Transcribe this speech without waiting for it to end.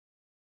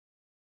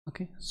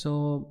Okay,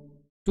 so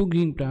two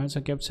green plants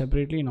are kept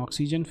separately in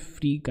oxygen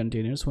free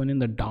containers, one in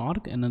the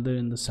dark, another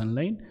in the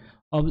sunlight.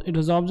 It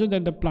was observed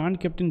that the plant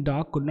kept in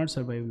dark could not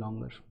survive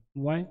longer.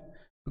 Why?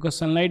 Because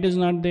sunlight is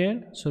not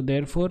there, so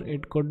therefore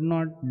it could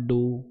not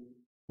do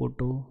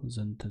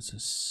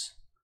photosynthesis.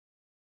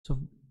 So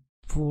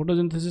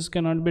photosynthesis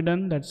cannot be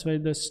done, that's why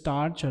the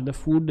starch or the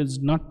food is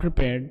not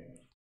prepared,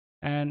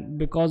 and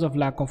because of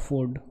lack of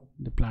food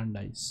the plant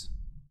dies.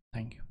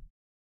 Thank you.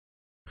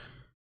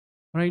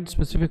 Right,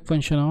 specific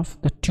function of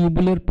the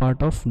tubular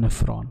part of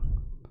nephron.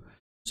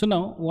 So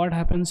now what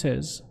happens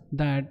is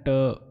that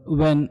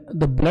when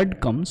the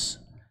blood comes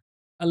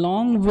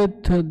along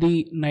with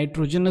the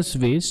nitrogenous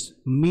waste,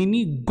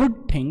 many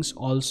good things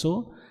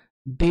also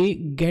they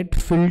get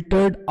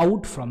filtered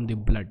out from the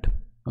blood.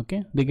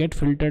 Okay, they get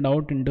filtered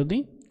out into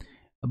the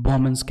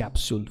Bowman's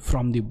capsule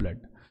from the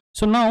blood.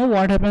 So now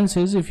what happens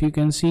is, if you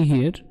can see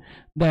here,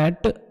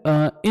 that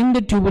in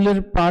the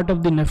tubular part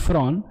of the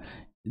nephron,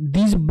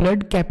 these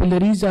blood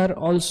capillaries are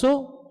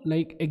also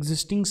like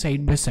existing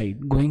side by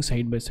side, going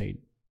side by side.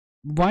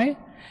 Why?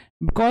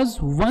 Because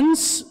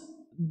once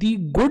the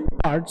good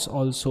parts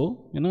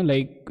also,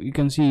 like you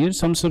can see here,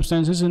 some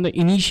substances in the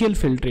initial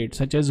filtrate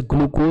such as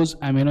glucose,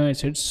 amino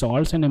acids,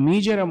 salts, and a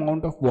major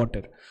amount of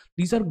water,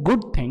 these are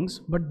good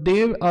things, but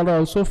they are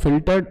also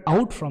filtered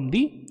out from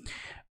the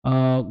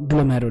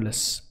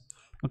glomerulus.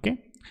 Okay,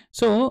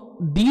 so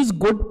these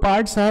good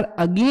parts are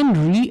again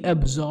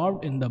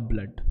reabsorbed in the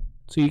blood.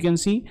 So you can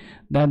see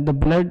that the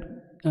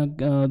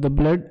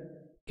blood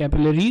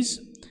capillaries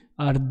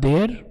are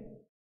there,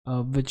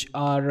 which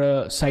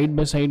are side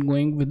by side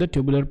going with the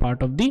tubular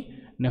part of the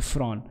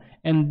nephron,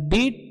 and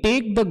they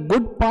take the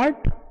good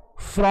part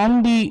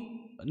from the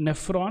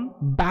nephron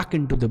back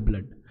into the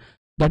blood.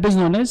 That is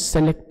known as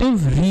selective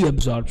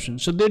reabsorption.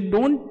 So they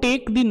don't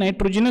take the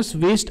nitrogenous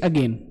waste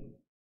again,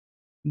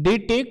 they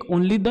take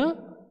only the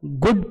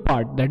good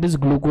part, that is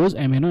glucose,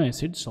 amino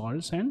acids,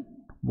 salts, and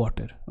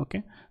water.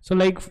 Okay, so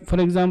like for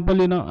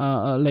example,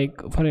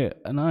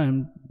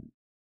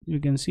 you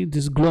can see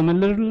this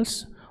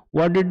glomerulus,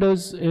 what it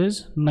does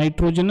is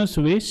nitrogenous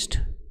waste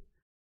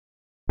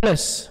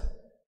plus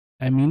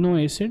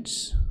amino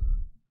acids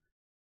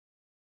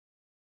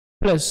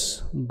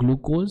plus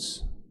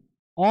glucose,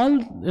 all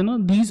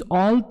these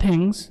all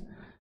things,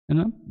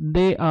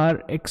 they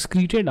are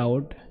excreted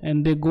out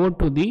and they go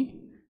to the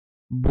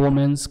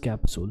Bowman's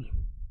capsule.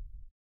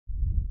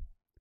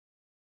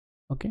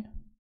 Okay,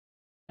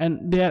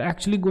 and they are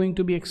actually going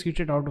to be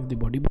excreted out of the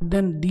body, but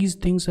then these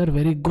things are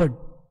very good,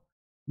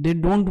 they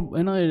don't,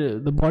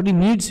 the body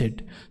needs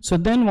it. So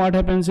then what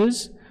happens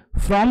is,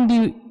 from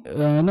the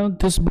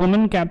this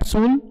Bowman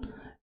capsule,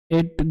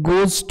 it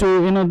goes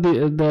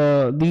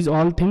to these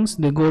all things,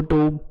 they go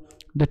to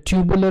the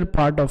tubular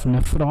part of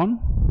nephron,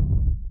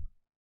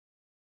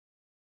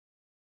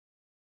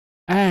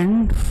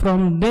 and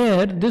from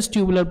there, this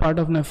tubular part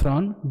of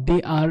nephron,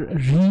 they are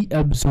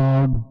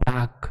reabsorbed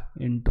back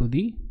into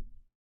the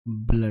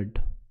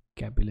blood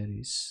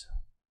capillaries.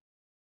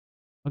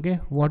 Okay,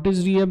 what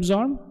is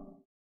reabsorbed?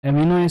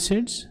 Amino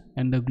acids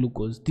and the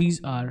glucose, these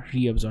are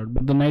reabsorbed,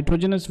 but the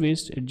nitrogenous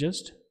waste, it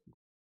just,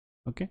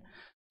 okay.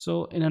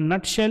 So in a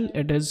nutshell,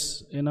 it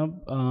is,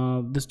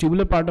 this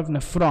tubular part of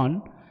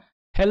nephron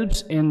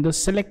helps in the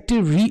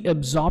selective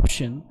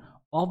reabsorption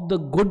of the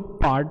good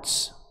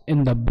parts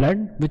in the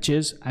blood, which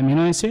is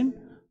amino acid,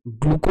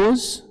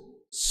 glucose,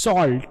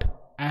 salt,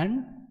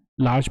 and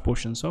large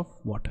portions of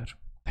water.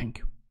 Thank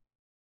you.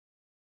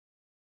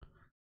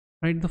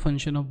 Write the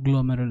function of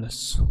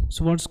glomerulus.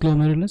 So what's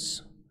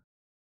glomerulus?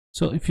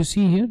 So if you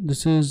see here,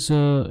 this is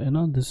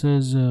this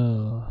is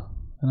a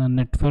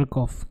network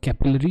of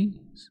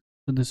capillaries.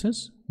 So this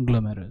is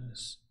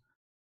glomerulus.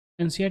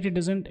 NCERT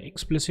doesn't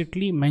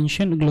explicitly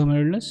mention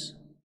glomerulus.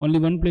 Only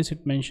one place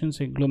it mentions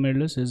a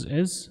glomerulus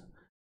is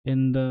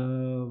in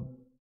the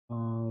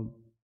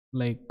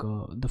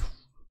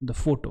the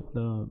photo,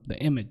 the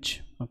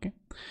image. Okay.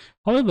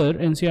 However,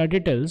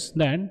 NCERT tells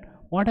that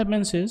what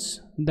happens is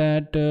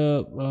that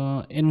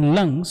in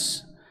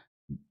lungs,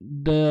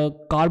 the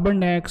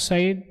carbon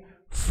dioxide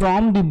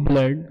from the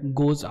blood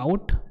goes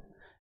out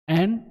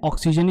and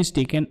oxygen is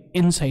taken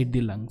inside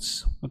the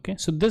lungs. Okay,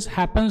 so this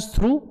happens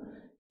through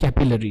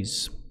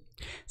capillaries.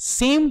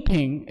 Same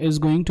thing is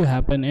going to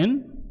happen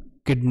in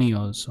kidney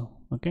also.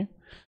 Okay,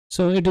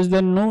 so it is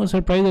then no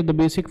surprise that the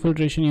basic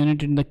filtration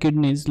unit in the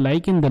kidneys,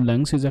 like in the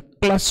lungs, is a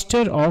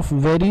cluster of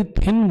very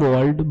thin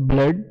walled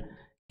blood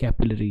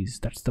capillaries.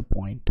 That's the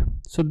point.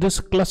 So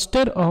this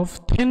cluster of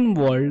thin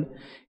walled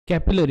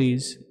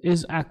capillaries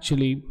is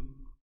actually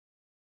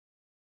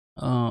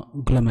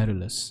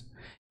glomerulus.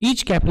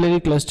 Each capillary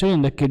cluster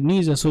in the kidney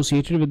is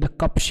associated with the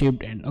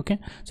cup-shaped end. Okay,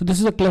 so this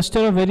is a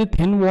cluster of very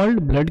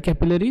thin-walled blood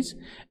capillaries,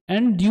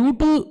 and due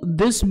to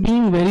this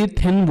being very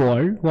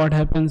thin-walled, what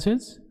happens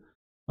is,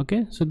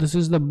 okay, so this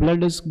is the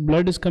blood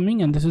is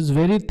coming, and this is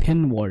very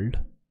thin-walled.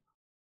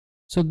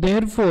 So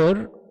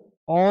therefore,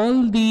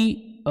 all the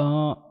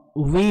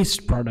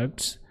waste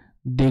products,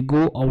 they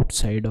go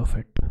outside of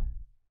it.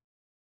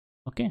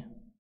 Okay,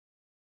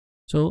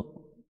 so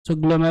So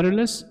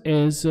glomerulus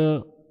is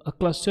a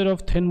cluster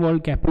of thin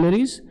walled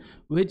capillaries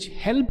which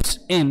helps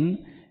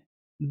in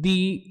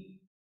the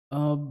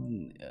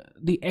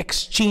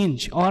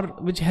exchange, or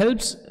which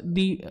helps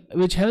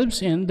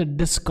in the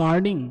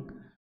discarding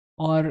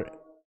or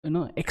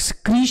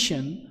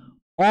excretion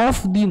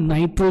of the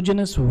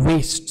nitrogenous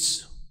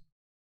wastes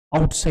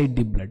outside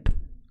the blood.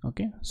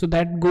 Okay, so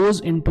that goes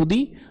into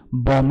the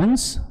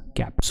Bowman's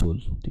capsule.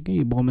 Okay,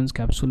 ये Bowman's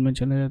capsule में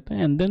चले जाते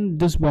हैं, and then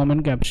this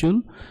Bowman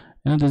capsule,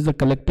 this is the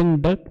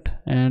collecting duct,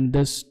 and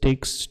this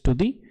takes to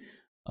the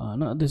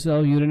this is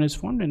how urine is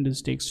formed, and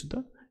this takes to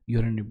the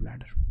urinary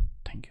bladder.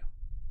 Thank you.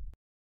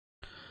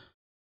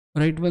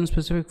 Write one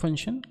specific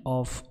function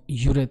of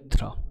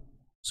urethra.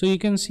 So you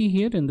can see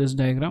here in this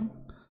diagram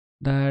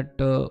that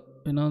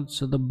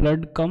so the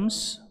blood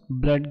comes,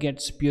 blood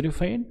gets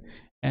purified,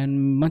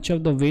 and much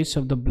of the waste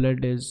of the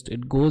blood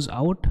it goes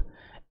out,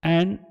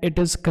 and it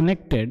is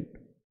connected,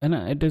 and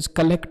it is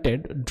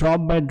collected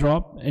drop by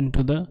drop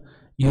into the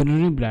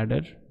urinary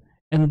bladder,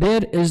 and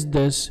there is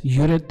this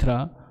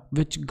urethra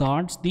which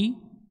guards the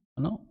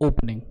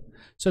opening.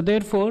 So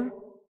therefore,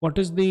 what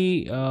is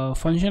the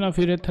function of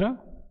urethra?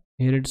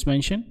 Here it's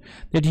mentioned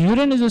that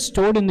urine is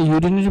stored in the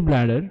urinary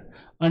bladder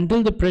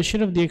until the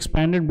pressure of the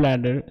expanded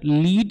bladder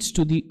leads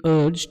to the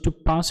urge to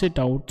pass it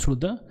out through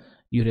the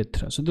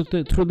urethra. So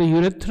through the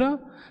urethra,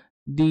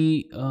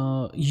 the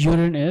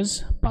urine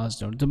is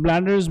passed out. The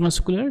bladder is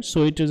muscular,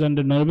 so it is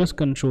under nervous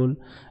control,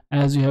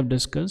 as we have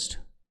discussed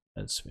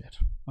elsewhere.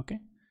 Okay,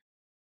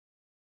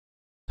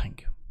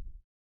 thank you.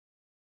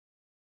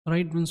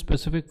 Write one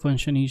specific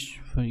function each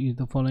for each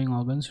the following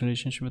organs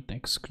relationship with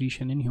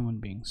excretion in human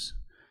beings.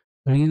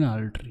 Renal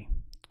artery.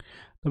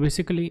 So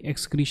basically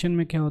excretion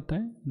में क्या होता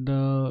है,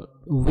 the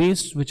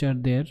waste which are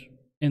there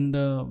in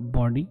the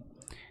body,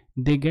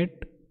 they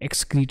get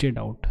excreted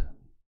out.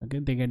 Okay,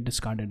 they get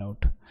discarded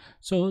out.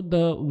 So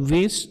the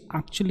waste,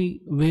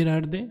 actually, where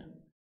are they?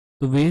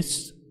 The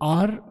wastes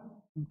are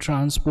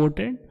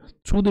transported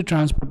through the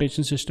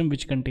transportation system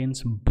which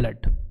contains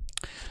blood.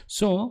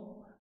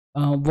 So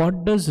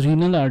what does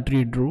renal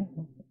artery do?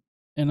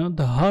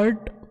 The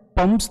heart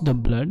pumps the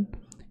blood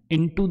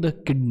into the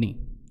kidney,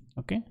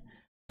 okay,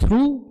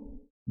 through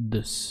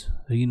this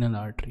renal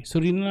artery. So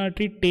renal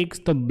artery takes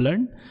the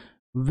blood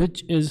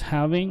it is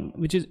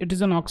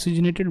an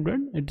oxygenated blood,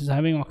 it is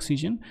having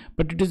oxygen,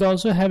 but it is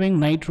also having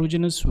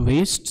nitrogenous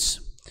wastes,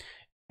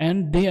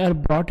 and they are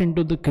brought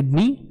into the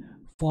kidney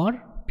for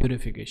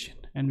purification.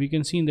 And we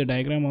can see in the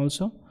diagram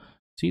also,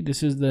 see,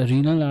 this is the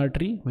renal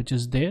artery which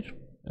is there,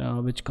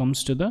 which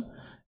comes to the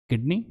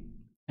kidney,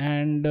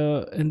 and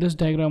in this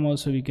diagram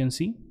also we can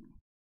see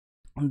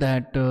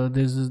that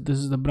this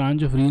is the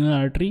branch of renal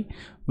artery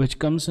which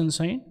comes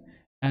inside,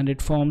 and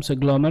it forms a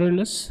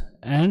glomerulus,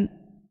 and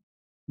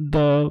in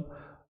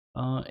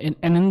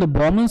the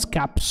Bowman's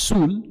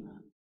capsule,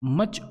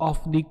 much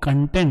of the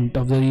content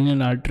of the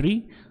renal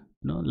artery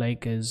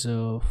is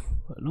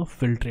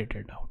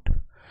filtrated out.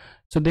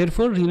 So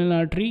therefore renal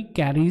artery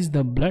carries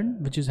the blood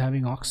which is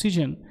having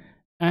oxygen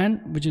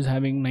and which is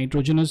having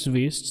nitrogenous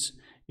wastes.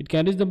 It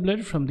carries the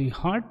blood from the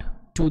heart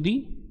to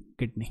the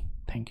kidney.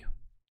 Thank you.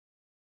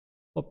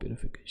 For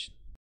purification.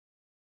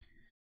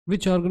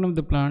 Which organ of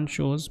the plant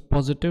shows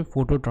positive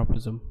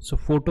phototropism? So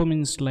photo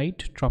means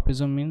light,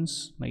 tropism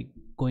means like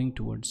going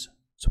towards.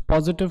 So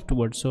positive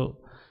towards. So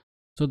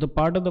the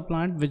part of the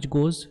plant which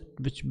goes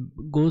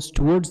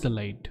towards the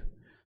light.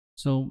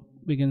 So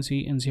we can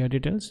see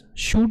NCERT tells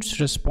shoots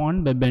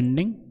respond by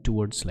bending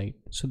towards light.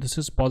 So this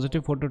is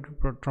positive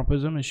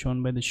phototropism is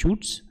shown by the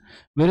shoots,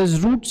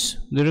 whereas roots,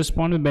 they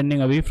respond by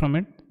bending away from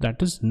it.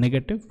 That is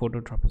negative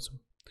phototropism.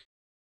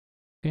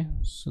 Okay,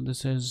 so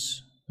this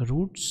is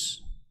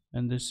roots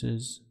and this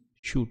is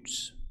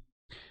shoots.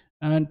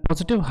 And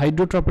positive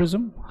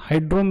hydrotropism,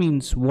 hydro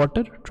means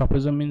water,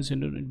 tropism means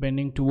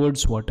bending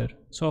towards water.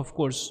 So of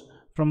course,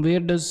 from where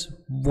does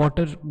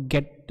water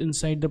get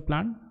inside the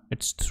plant?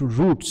 It's through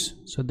roots.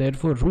 So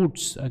therefore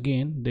roots,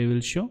 again, they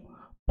will show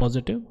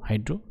positive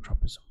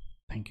hydrotropism.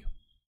 Thank you.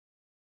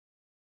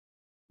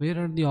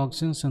 Where are the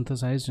auxins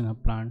synthesized in a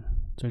plant?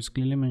 So it's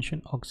clearly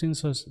mentioned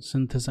auxins are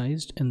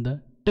synthesized in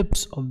the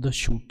tips of the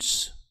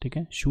shoots. ठीक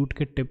है, shoot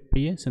के tip पे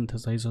ये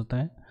synthesise होता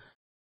है,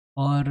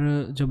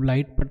 और जब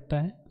light पड़ता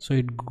है, so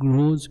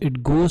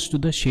it goes to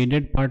the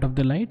shaded part of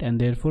the light, and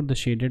therefore the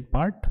shaded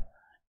part,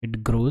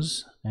 it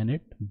grows and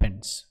it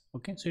bends.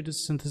 Okay, so it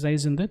is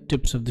synthesized in the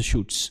tips of the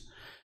shoots.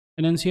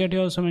 And NCERT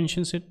also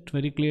mentions it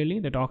very clearly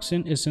that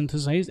auxin is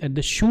synthesized at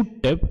the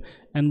shoot tip,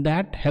 and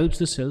that helps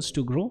the cells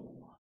to grow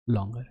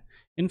longer.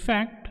 In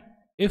fact,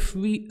 if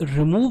we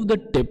remove the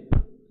tip,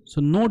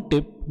 so no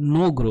tip,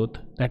 no growth,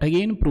 that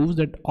again proves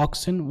that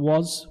auxin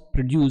was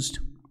produced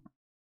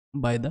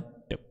by the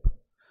tip.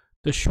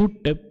 The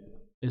shoot tip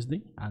is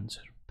the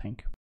answer.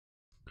 Thank you.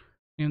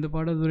 Name the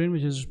part of the brain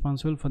which is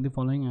responsible for the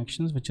following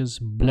actions, which is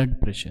blood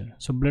pressure.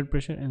 So blood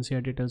pressure,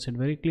 NCERT tells it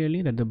very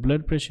clearly that the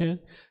blood pressure,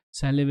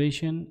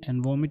 salivation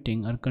and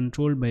vomiting are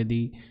controlled by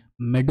the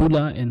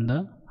medulla in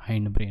the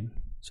hindbrain.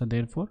 So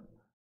therefore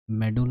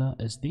medulla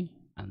is the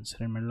answer,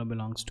 and medulla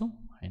belongs to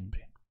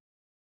hindbrain.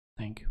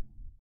 Thank you.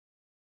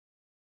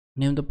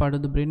 Name the part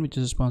of the brain which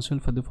is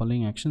responsible for the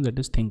following actions, that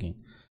is thinking.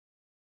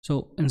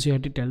 So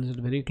NCERT tells it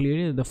very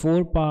clearly, the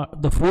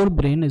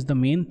forebrain is the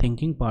main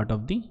thinking part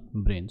of the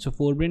brain. So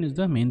forebrain is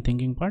the main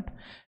thinking part,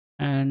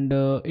 and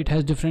it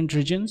has different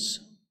regions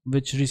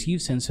which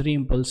receive sensory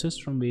impulses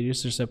from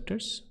various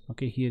receptors.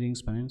 Okay, hearing,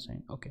 smell, and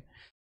sight. Okay,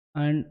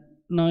 and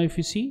now if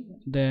you see,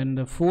 then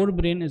the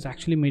forebrain is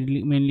actually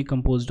mainly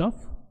composed of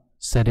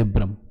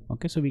cerebrum.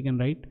 Okay, so we can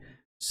write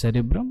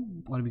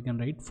cerebrum or we can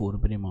write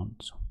forebrain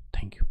also.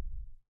 Thank you.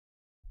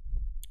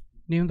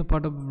 Name the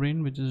part of the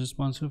brain which is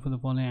responsible for the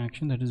following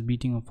action, that is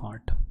beating of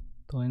heart.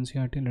 So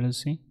NCERT, let us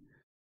see.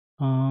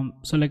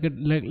 So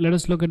let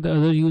us look at the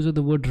other use of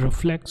the word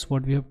reflex,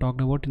 what we have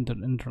talked about in the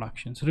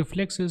introduction. So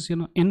reflex is,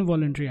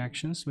 involuntary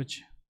actions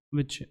which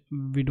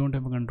we don't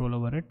have a control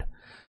over it.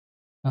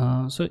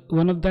 So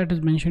one of that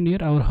is mentioned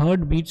here, our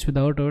heart beats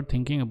without our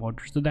thinking about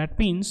it. So that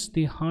means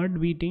the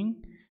heart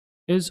beating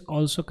is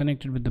also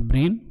connected with the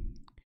brain.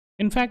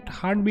 In fact,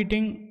 heart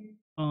beating,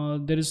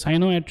 there is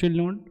sinoatrial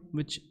node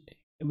which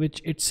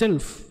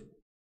itself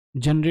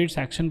generates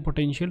action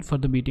potential for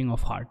the beating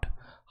of heart.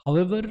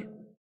 However,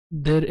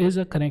 there is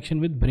a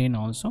connection with brain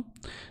also.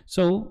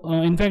 So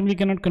in fact, we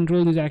cannot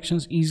control these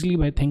actions easily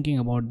by thinking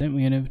about them,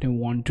 even if we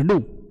want to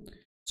do.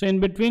 So in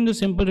between the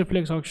simple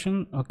reflex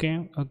action,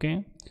 okay,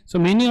 so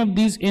many of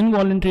these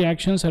involuntary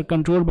actions are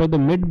controlled by the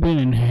midbrain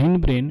and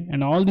hindbrain,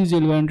 and all these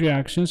involuntary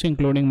actions,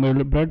 including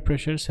blood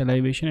pressure,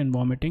 salivation, and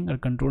vomiting, are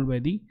controlled by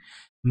the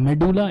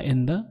medulla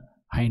in the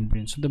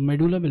hindbrain. So the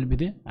medulla will be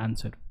the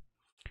answer.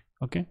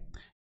 Okay,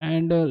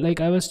 and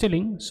like I was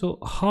telling, so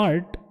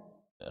heart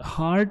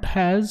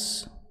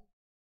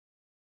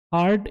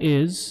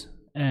is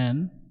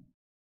an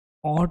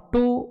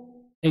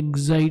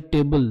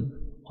auto-excitable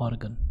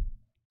organ.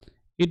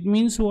 It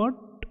means what?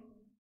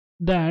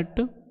 That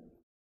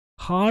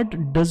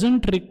heart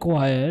doesn't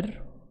require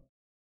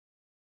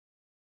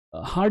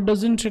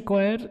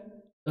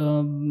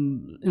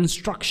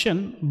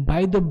instruction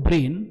by the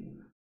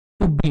brain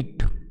to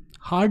beat.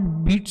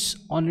 Heart beats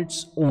on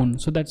its own.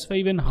 So that's why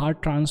even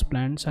heart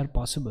transplants are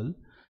possible,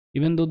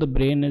 even though the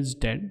brain is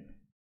dead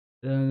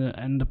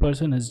and the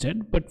person is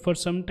dead. But for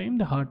some time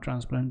the heart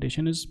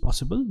transplantation is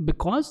possible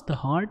because the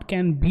heart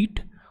can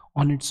beat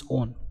on its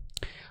own.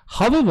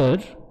 However,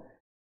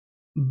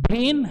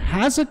 brain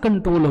has a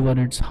control over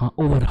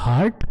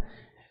heart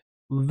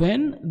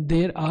when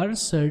there are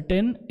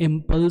certain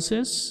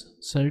impulses,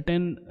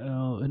 certain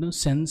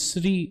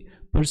sensory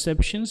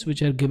perceptions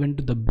which are given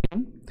to the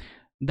brain.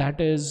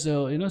 That is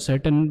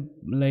certain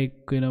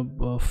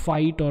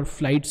fight or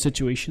flight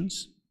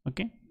situations,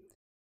 okay,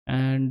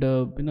 and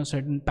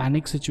certain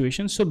panic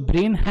situations. So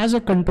brain has a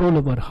control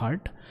over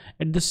heart.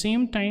 At the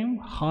same time,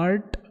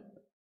 heart,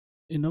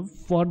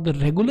 for the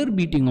regular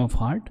beating of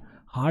heart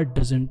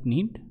doesn't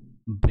need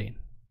brain.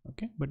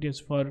 Okay, but yes,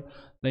 for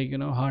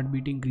heart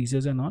beat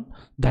increases and all,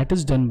 that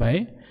is done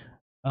by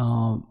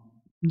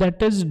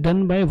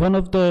one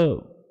of the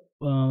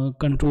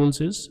controls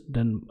is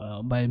done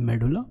by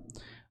medulla.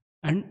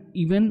 And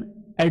even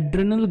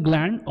adrenal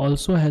gland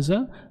also has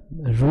a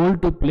role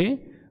to play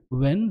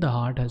when the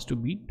heart has to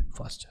beat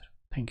faster.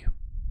 Thank you.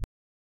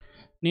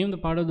 Name the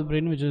part of the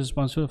brain which is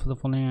responsible for the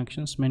following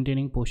actions,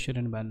 maintaining posture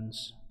and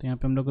balance. तो यहाँ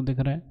पे हम लोग को दिख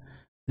रहा है,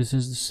 this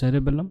is the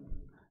cerebellum,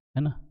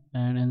 है ना,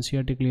 and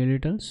NCERT clearly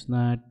tells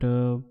that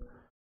the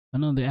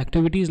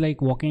activities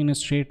like walking in a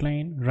straight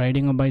line,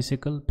 riding a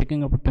bicycle,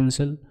 picking up a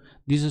pencil,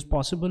 this is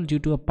possible due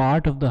to a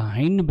part of the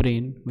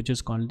hindbrain which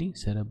is called the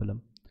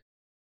cerebellum.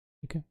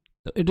 Okay.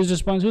 So it is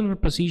responsible for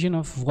precision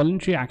of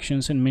voluntary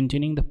actions and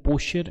maintaining the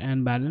posture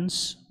and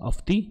balance of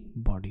the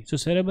body. So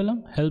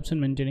cerebellum helps in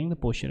maintaining the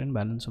posture and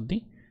balance of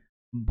the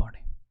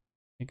body.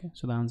 Okay,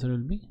 so the answer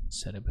will be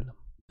cerebellum.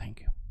 Thank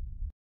you.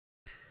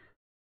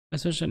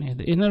 Assertion here: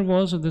 the inner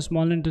walls of the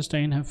small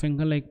intestine have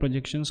finger-like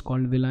projections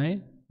called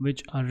villi,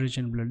 which are rich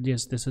in blood.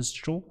 Yes, this is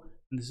true.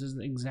 This is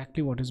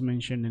exactly what is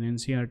mentioned in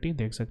NCERT.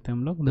 देख सकते हैं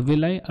हम लोग. The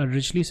villi are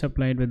richly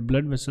supplied with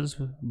blood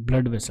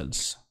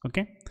vessels.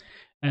 Okay.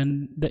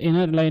 And the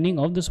inner lining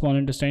of the small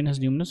intestine has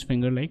numerous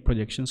finger-like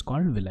projections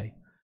called villi.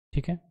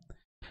 Okay,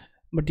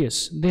 but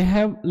yes, they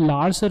have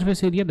large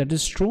surface area. That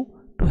is true.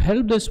 To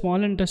help the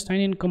small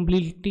intestine in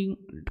completing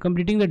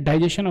the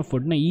digestion of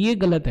food. नहीं, ये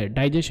गलत है.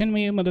 Digestion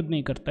में ये मदद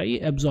नहीं करता, ये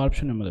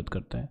absorption में मदद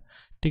करता है.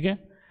 ठीक है?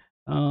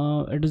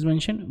 It is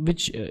mentioned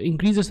which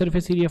increase the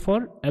surface area for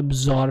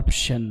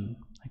absorption.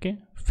 Okay.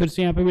 फिर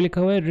से यहाँ पे भी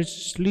लिखा हुआ है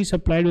richly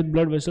supplied with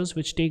blood vessels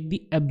which take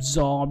the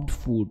absorbed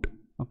food.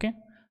 Okay.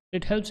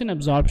 It helps in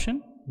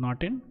absorption,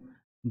 not in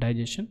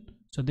digestion.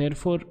 So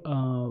therefore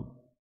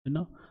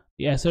the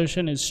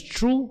assertion is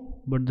true,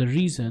 but the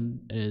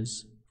reason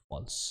is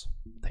false.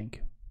 Thank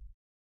you.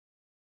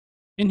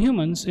 In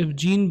humans, if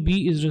gene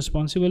B is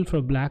responsible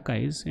for black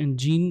eyes and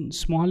gene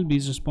small b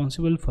is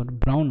responsible for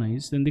brown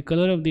eyes, then the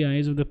color of the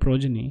eyes of the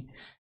progeny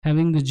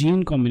having the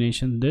gene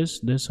combination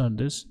this or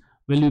this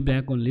will be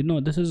black only.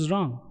 No, this is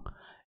wrong.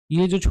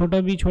 ये जो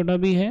छोटा b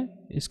है,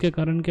 इसके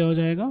कारण क्या हो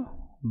जाएगा?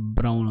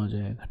 Brown हो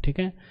जाएगा. ठीक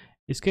है,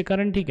 इसके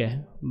कारण ठीक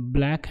है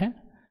ब्लैक है,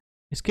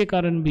 इसके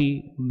कारण भी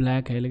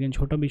ब्लैक है, लेकिन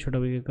छोटा बी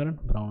के कारण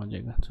ब्राउन हो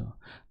जाएगा. So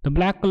the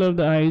black colour of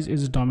the eyes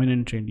is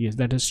dominant trait. Yes,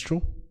 that is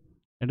true.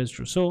 That is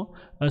true. So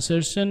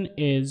assertion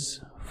is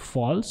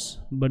false,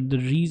 but the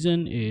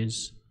reason is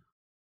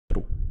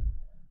true.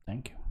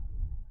 Thank you.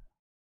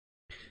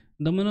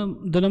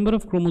 The number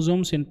of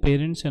chromosomes in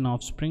parents and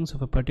offsprings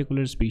of a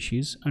particular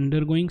species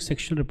undergoing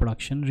sexual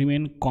reproduction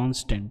remain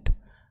constant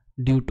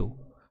due to.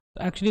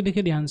 तो actually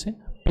देखिए ध्यान से,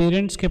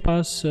 parents के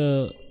पास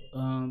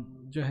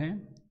जो है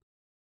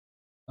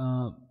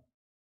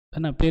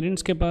ना,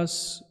 parents के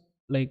पास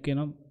like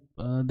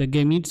the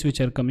gametes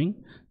which are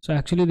coming,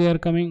 so actually they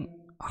are coming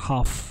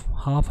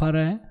half आ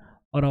रहा है,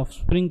 और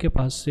ऑफस्प्रिंग के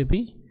पास से भी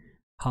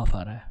हाफ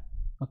आ रहा है.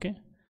 ओके,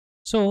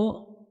 सो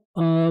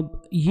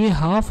ये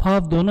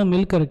हाफ दोनों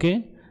मिल करके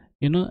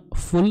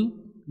फुल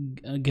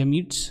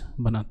गैमीट्स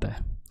बनाता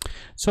है.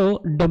 सो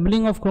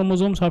डबलिंग ऑफ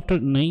क्रोमोसोम्स आफ्टर,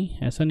 नहीं,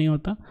 ऐसा नहीं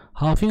होता.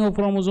 Halving of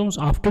chromosomes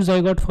after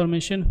zygote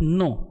formation,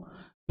 no,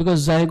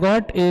 because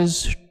zygote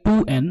is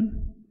 2n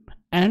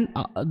and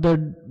the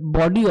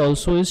body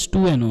also is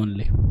 2n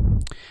only.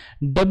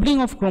 Doubling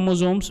of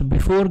chromosomes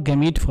before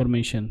gamete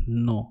formation,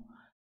 no.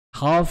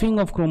 Halving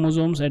of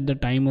chromosomes at the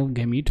time of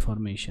gamete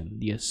formation,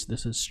 yes,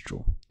 this is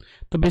true.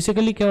 तो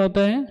basically क्या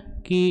होता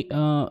है कि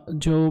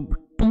जो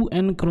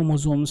 2n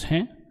chromosomes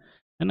हैं,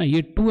 है ना,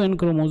 ये 2n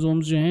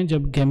chromosomes जो हैं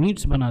जब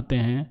gametes बनाते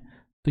हैं,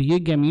 तो ये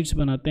gametes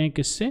बनाते हैं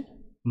किससे?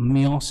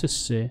 meiosis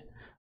से,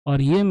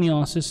 और ये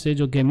meiosis से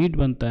जो gamete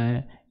बनता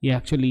है ये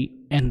actually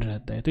n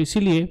रहता है. तो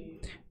इसीलिए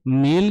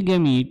male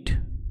gamete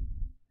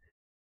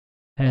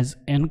has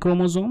n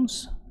chromosomes,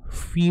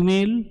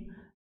 female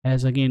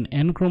has again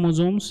n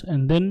chromosomes,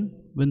 and then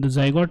when the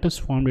zygote is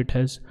formed it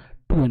has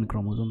 2n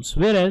chromosomes,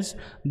 whereas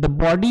the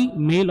body,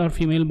 male or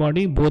female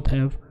body, both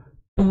have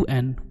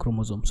 2n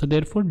chromosomes. So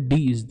therefore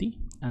D is the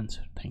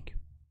answer. Thank you.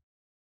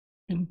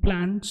 In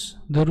plants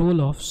the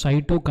role of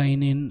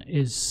cytokinin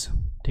is,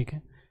 ठीक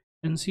है,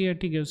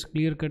 NCERT gives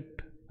clear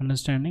cut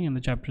understanding in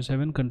the chapter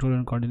 7 control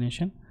and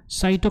coordination.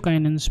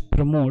 Cytokinins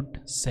promote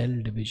cell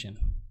division.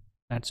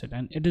 That's it.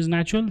 And it is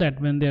natural that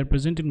when they are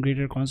present in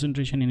greater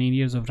concentration in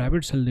areas of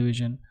rapid cell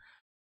division,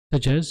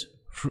 such as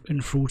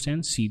in fruits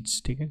and seeds,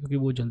 ठीक है, क्योंकि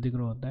वो जल्दी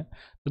grow होता है.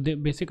 So they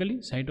basically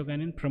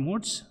cytokinin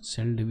promotes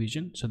cell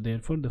division. So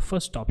therefore the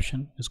first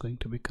option is going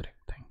to be correct.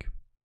 Thank you.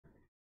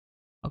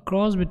 A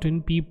cross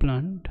between pea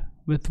plant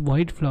with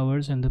white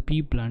flowers and the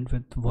pea plant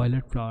with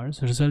violet flowers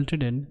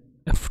resulted in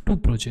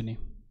F2 progeny.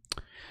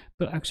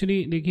 तो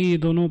actually देखिए ये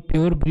दोनों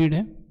pure breed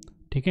है,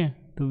 ठीक है.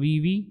 तो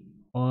we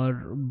और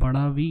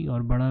बड़ा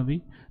वी,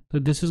 तो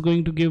this is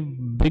going to give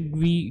big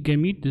we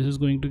gamete, this is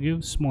going to give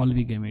small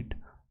we gamete.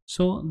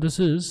 So this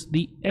is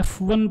the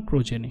F1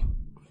 progeny.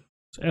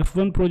 So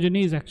F1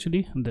 progeny is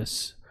actually this.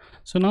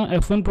 So now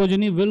F1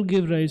 progeny will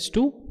give rise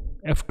to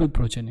F2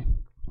 progeny.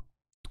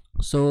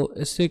 So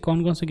इससे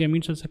कौन कौन से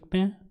gametes हो सकते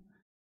हैं?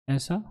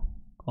 ऐसा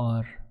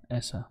और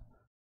ऐसा.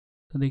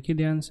 तो देखिए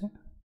ध्यान से,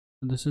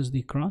 दिस इज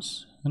द क्रॉस,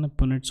 है ना,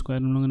 पुनेट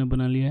स्क्वायर हम लोगों ने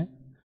बना लिया है.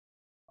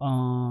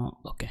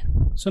 Okay,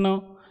 so now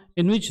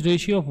in which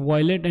ratio of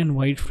violet and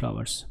white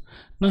flowers?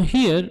 Now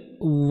here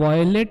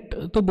violet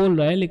तो बोल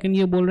रहा है, लेकिन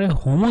ये बोल रहा है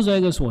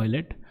homozygous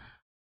violet,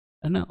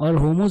 है ना, और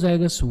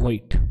homozygous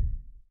white.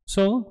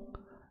 So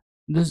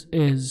this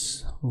is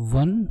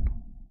 1,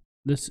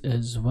 this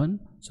is 1,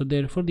 so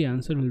therefore the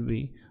answer will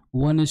be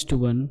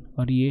 1:1,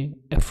 और ये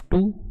F2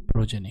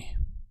 progeny.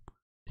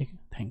 ठीक है,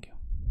 thank you.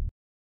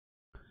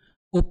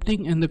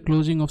 Opening and the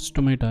closing of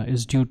stomata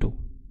is due to.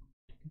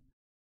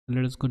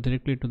 Let us go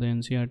directly to the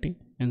NCERT.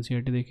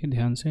 NCERT देखिए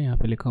ध्यान से, यहाँ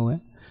पे लिखा हुआ है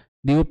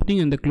the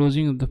opening and the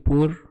closing of the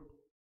pore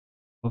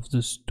of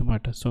the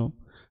stomata. So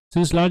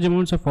since large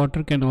amounts of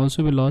water can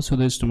also be lost to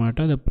the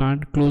stomata, the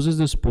plant closes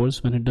the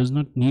spores when it does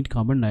not need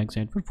carbon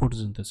dioxide for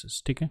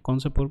photosynthesis. ठीक है, कौन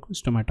सा पोर को?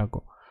 Stomata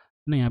को.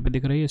 ना यहाँ पे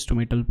दिख रहा है ये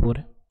स्टोमेटल पोर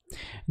है.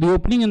 The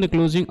opening and the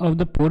closing of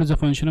the pore is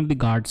a function of the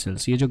guard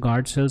cells. ये जो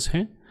guard cells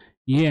हैं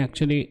ये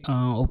actually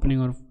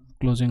opening और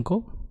closing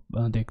को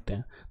देखते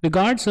हैं. The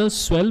guard cells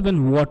swell when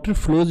water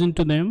flows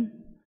into them,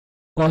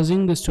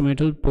 causing the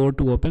stomatal pore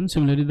to open.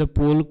 Similarly, the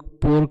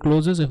pore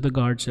closes if the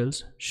guard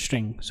cells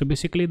shrink. So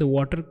basically the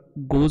water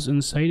goes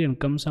inside and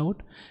comes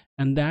out,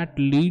 and that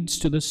leads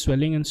to the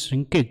swelling and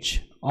shrinkage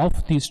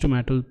of the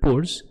stomatal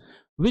pores,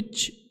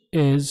 which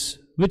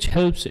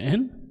helps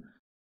in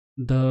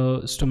the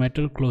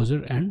stomatal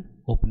closure and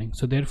opening.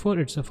 So therefore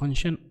it's a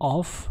function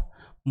of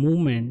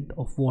movement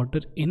of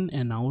water in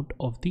and out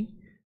of the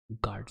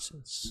guard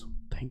cells.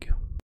 Thank you.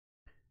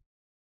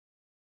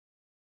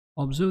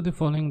 Observe the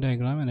following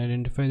diagram and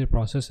identify the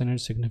process and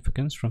its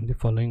significance from the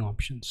following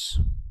options.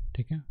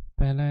 ठीक है,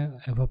 पहला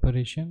है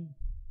evaporation,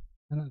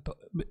 है ना. तो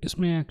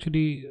इसमें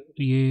actually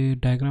ये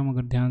diagram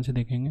अगर ध्यान से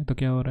देखेंगे तो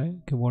क्या हो रहा है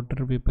कि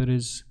water vapour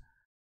is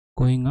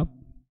going up,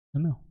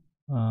 है ना,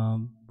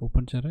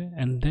 ऊपर चल रहा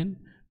है, and then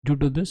due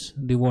to this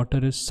the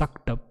water is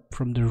sucked up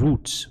from the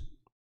roots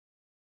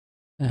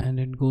and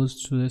it goes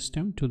through the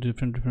stem to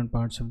different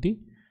parts of the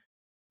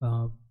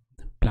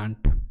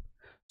plant.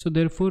 So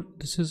therefore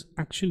this is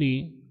actually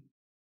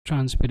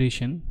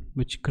transpiration,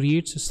 which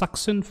creates a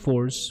suction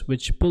force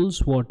which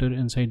pulls water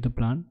inside the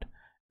plant,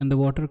 and the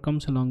water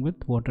comes along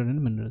with water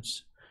and minerals.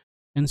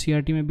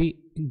 NCERT में भी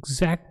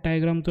exact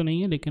diagram तो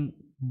नहीं है, लेकिन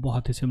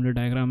बहुत ही similar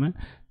diagram है,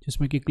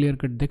 जिसमें कि क्लियर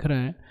कट दिख रहा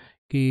है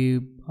कि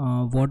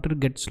water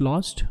gets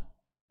lost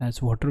as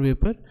water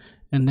vapour,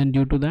 and then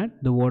due to that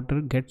the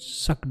water gets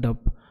sucked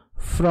up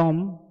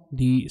from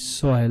the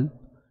soil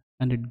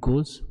and it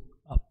goes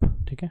up.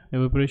 ठीक है,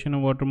 evaporation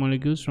of water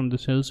molecules from the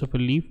cells of a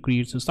leaf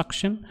creates a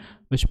suction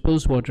which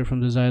pulls water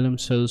from the xylem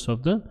cells of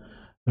the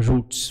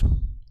roots.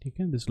 ठीक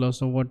है, this loss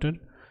of water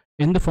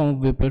in the form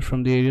of vapor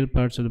from the aerial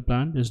parts of the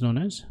plant is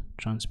known as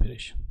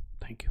transpiration.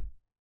 Thank you.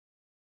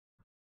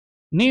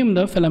 Name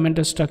the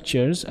filamentous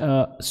structures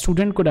a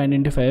student could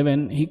identify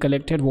when he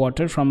collected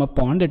water from a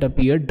pond that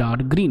appeared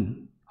dark green.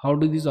 How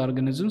do these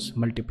organisms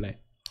multiply?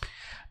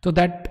 So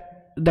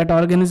that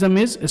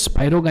organism is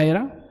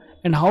Spirogyra.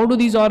 And how do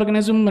these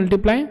organism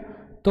multiply?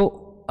 तो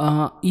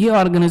ये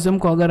organism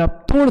को अगर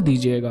आप तोड़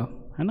दीजिएगा,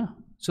 है ना,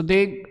 सो दे,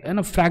 है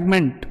ना,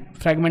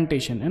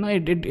 फ्रैगमेंटेशन, है ना,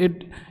 it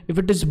if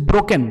it is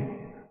broken,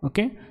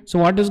 okay, so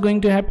what is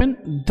going to happen?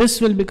 This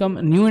will become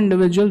a new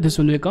individual, this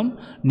will become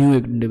new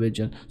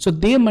individual. So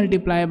they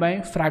multiply by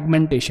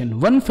fragmentation.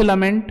 One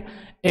filament,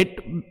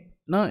 it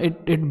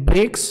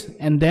breaks,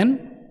 and then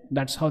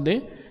that's how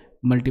they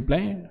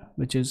multiply,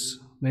 which is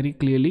very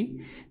clearly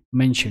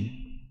mentioned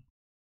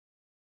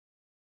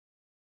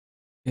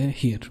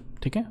here.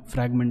 ठीक है,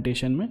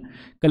 fragmentation में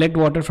collect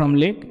water from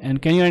lake,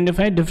 and can you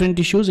identify different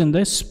tissues in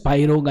the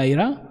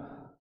Spirogyra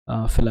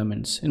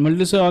filaments? In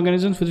multicellular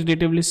organisms with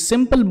relatively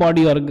simple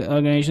body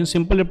organization,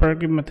 simple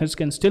reproductive methods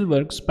can still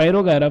work.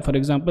 Spirogyra, for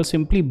example,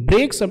 simply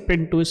breaks up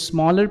into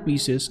smaller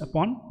pieces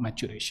upon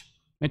maturation.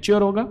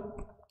 Mature होगा,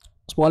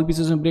 small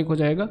pieces में break हो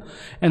जाएगा,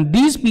 and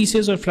these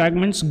pieces or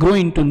fragments grow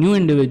into new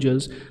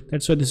individuals.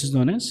 That's why this is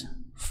known as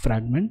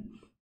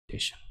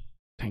fragmentation.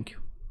 Thank you.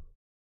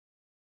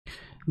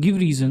 Give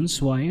reasons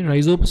why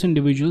rhizopus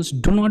individuals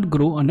do not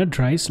grow on a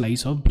dry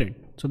slice of bread.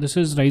 So this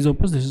is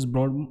rhizopus, this is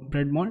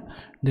bread mold.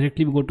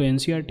 Directly we go to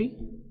NCERT.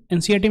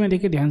 NCERT में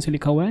देखिए ध्यान से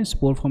लिखा हुआ है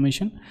spore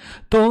formation.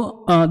 तो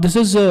this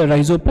is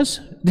rhizopus,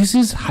 this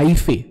is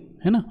hyphae,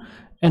 है ना,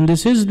 and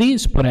this is the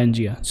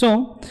sporangia. So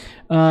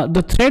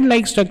the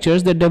thread-like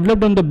structures that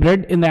developed on the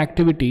bread in the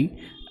activity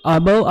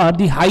above are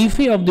the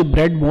hyphae of the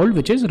bread mold,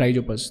 which is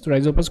rhizopus. तो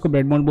rhizopus को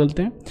bread mold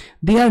बोलते हैं.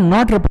 They are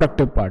not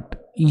reproductive part.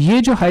 ये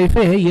जो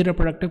hyphae है ये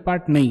reproductive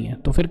part नहीं है,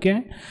 तो फिर क्या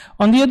है?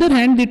 On the other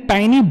hand the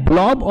tiny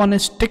blob on A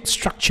stick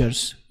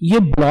structures, ये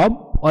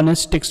blob on A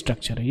stick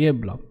structure है, ये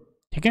ब्लॉब,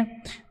 ठीक है,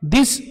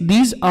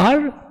 these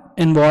are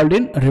involve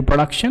in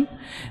reproduction.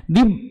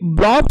 The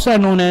blobs are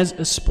known as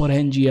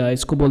sporangia,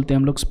 इसको बोलते हैं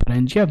हम लोग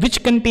स्पोरेंजिया, विच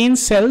कंटेन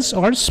सेल्स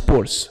और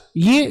स्पोर्स.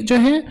 ये जो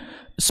है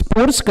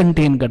स्पोर्स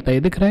कंटेन करता है,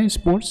 दिख रहा है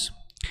spores,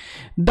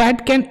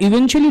 that can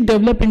eventually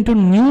develop into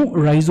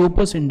new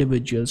Rhizopus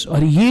individuals.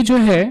 और ये जो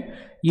है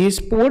ये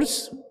spores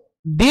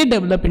they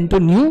develop into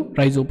new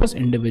rhizopus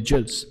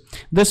individuals.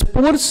 The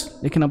spores,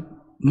 लेकिन अब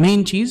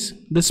main चीज,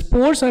 the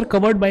spores are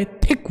covered by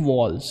thick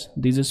walls.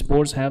 These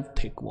spores have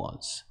thick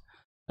walls.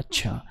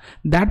 अच्छा,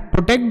 that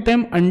protect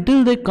them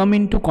until they come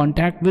into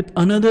contact with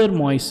another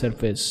moist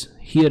surface.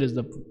 Here is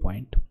the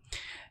point.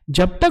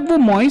 जब तक वो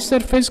moist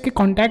surface के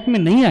contact में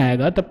नहीं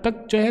आएगा तब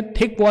तक जो है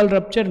thick wall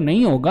rupture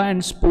नहीं होगा,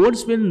 and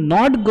spores will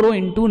not grow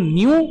into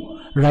new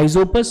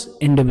rhizopus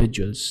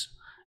individuals.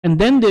 And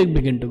then they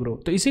begin to grow.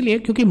 तो इसीलिए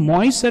क्योंकि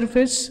moist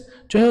surface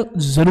जो है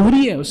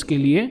जरूरी है उसके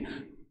लिए,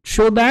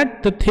 show that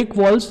the thick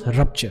walls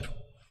rupture.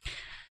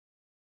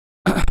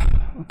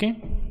 Okay,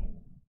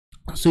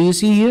 so you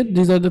see here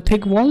these are the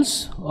thick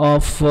walls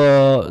of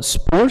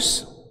spores,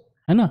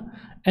 है ना,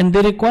 and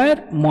they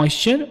require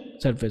moisture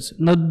surface.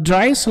 Now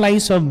dry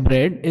slice of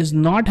bread is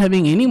not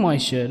having any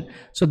moisture,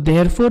 so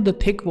therefore the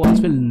thick walls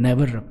will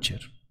never rupture.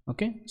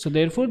 Okay, so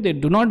therefore they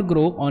do not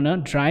grow on a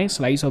dry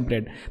slice of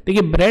bread.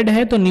 देखिए bread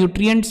है तो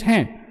nutrients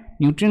हैं,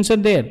 nutrients are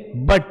there,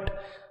 but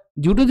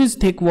due to these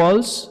thick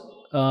walls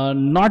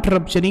not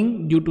rupturing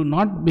due to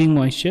not being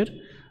moisture,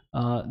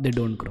 they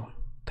don't grow.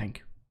 Thank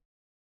you.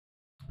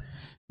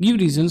 Give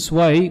reasons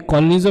why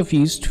colonies of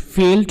yeast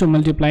fail to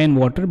multiply in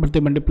water but they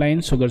multiply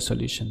in sugar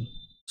solution.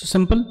 So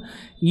simple,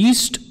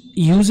 yeast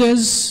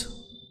uses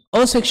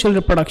asexual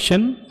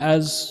reproduction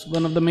as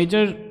one of the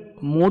major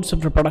modes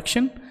of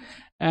reproduction,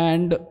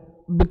 and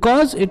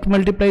because it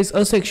multiplies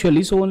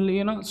asexually, so only,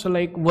 you know, so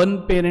like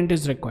one parent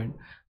is required.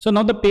 So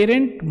now the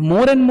parent,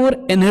 more and more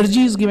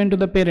energy is given to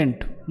the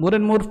parent, more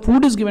and more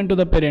food is given to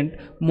the parent,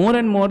 more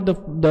and more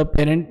the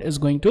parent is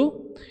going to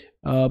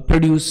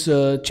produce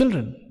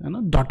children, you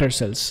know, daughter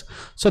cells.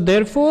 So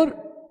therefore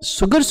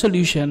sugar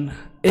solution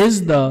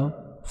is the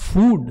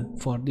food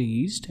for the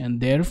yeast,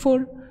 and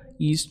therefore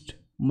yeast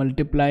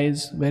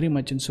multiplies very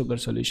much in sugar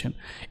solution.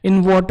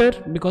 In water,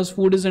 because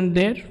food isn't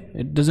there,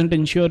 it doesn't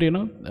ensure, you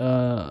know,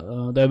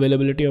 the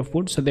availability of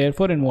food, so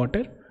therefore in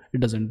water it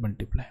doesn't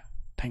multiply.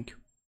 Thank you.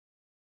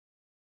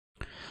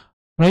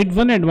 Write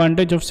one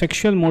advantage of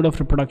sexual mode of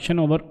reproduction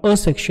over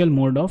asexual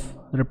mode of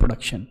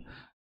reproduction.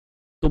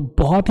 तो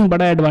बहुत ही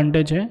बड़ा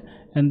advantage है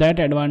and that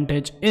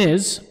advantage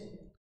is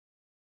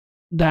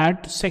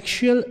that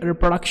sexual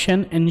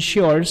reproduction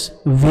ensures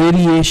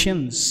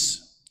variations.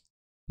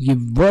 ये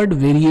word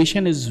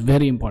variation is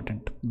very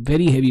important,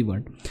 very heavy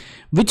word,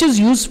 which is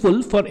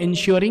useful for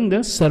ensuring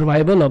the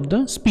survival of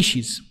the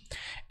species.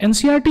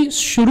 NCERT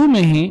शुरू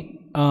में ही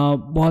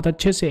बहुत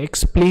अच्छे से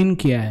explain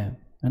किया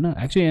है ना.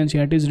 Actually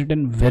NCERT is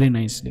written very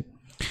nicely.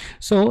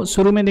 So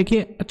शुरू में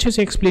देखिए अच्छे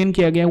से explain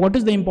किया गया what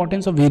is the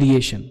importance of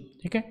variation.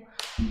 ठीक है,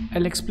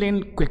 I'll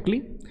explain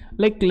quickly.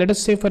 Like let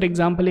us say for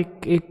example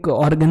एक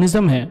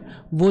organism है,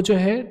 वो जो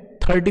है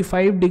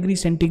 35 डिग्री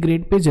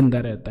सेंटीग्रेड पे जिंदा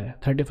रहता है,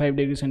 35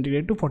 degree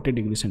centigrade to 40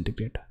 degree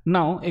centigrade.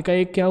 Now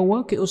एकाएक क्या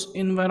हुआ कि उस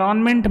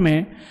इन्वायरमेंट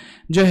में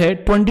जो है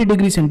 20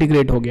 डिग्री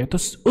सेंटीग्रेड हो गया, तो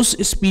उस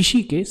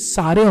स्पीशी के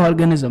सारे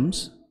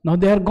organisms now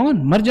they are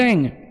gone, मर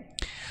जाएंगे.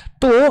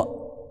 तो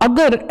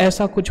अगर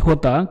ऐसा कुछ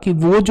होता कि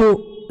वो जो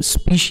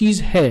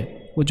स्पीशीज है,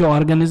 वो जो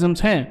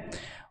ऑर्गेनिजम्स हैं,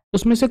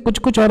 उसमें से कुछ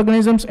कुछ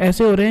ऑर्गेनिजम्स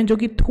ऐसे हो रहे हैं जो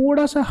कि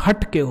थोड़ा सा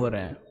हट के हो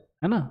रहे हैं,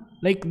 है ना,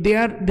 लाइक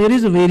देयर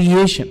इज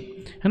वेरिएशन,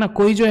 है ना.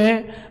 कोई जो है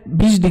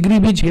 20 डिग्री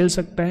भी झेल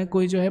सकता है,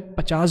 कोई जो है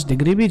 50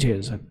 डिग्री भी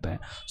झेल सकता है.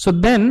 So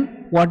then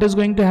what is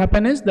going to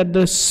happen is that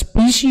the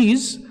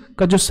species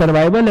का जो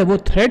सर्वाइवल है वो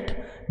थ्रेट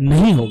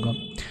नहीं होगा.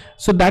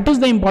 So that is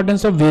the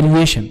importance of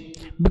variation,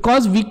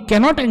 because we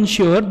cannot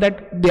ensure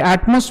that the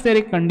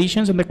atmospheric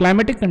conditions and the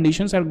climatic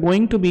conditions are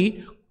going to be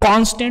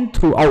constant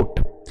throughout.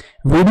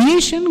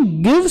 Variation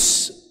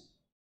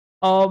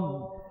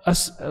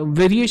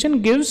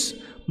gives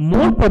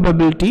more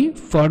probability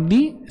for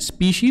the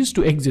species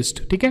to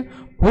exist. ठीक है,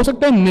 हो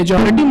सकता है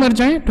majority मर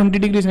जाए 20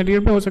 degree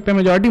centigrade पे, हो सकता है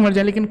मेजॉरिटी मर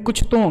जाए, लेकिन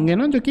कुछ तो होंगे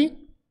ना जो कि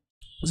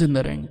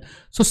जिंदा रहेंगे.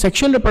 सो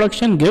sexual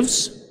reproduction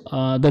gives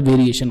the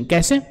variation.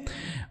 कैसे?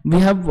 We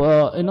have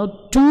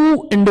two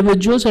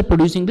individuals are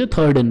producing the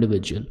third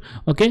individual.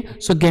 Okay,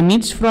 so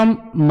gametes from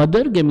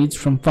mother, gametes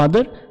from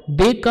father,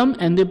 they come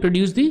and they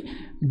produce the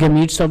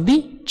gametes of the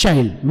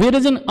child.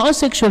 Whereas in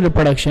asexual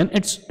reproduction,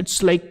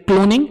 it's like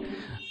cloning.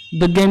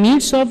 The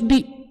gametes of the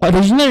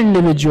original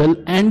individual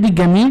and the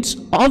gametes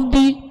of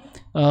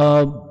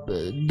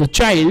the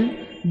child,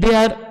 they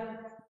are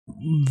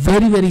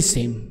very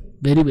same,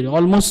 very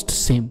almost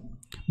same.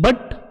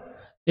 But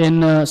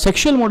in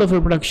sexual mode of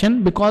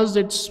reproduction, because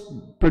it's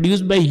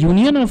produced by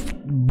union of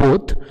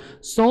both,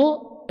 so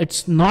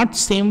it's not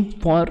same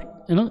for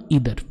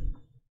either.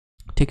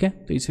 ठीक है,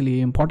 तो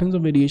इसलिए importance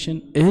of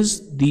variation is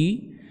the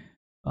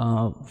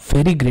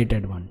very great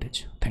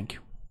advantage. Thank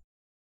you.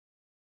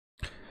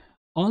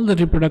 All the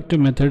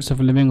reproductive methods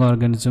of living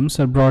organisms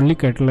are broadly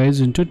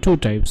categorized into two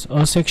types: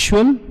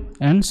 asexual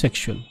and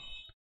sexual.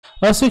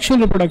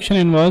 Asexual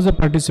reproduction involves the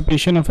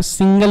participation of a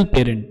single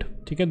parent.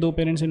 ठीक है, दो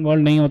parents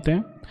involve नहीं होते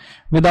हैं.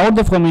 Without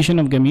the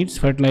formation of gametes,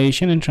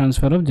 fertilization and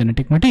transfer of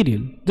genetic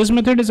material. This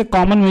method is a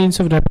common means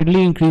of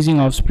rapidly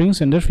increasing offspring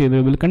under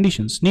favorable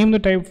conditions. Name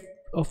the type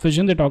of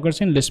fission that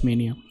occurs in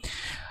leishmania.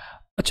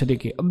 अच्छा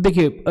देखिए, अब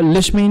देखिए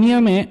leishmania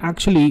में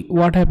actually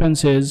what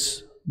happens is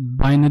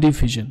binary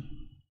fission.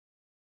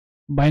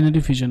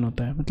 Binary fission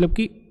होता है, मतलब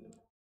कि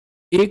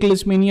एक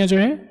leishmania जो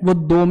है वो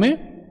दो में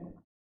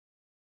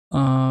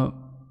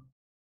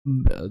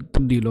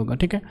तब्दील होगा.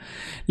 ठीक है,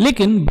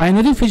 लेकिन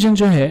बाइनरी फिजन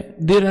जो है,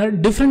 there are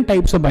different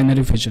types of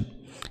binary fission.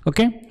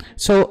 Okay,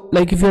 so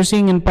like if you are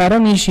seeing in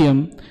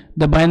paramecium,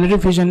 the binary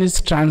fission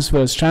is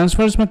transverse.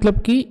 Transverse मतलब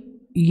कि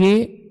ये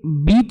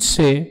बीच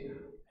से,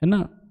 है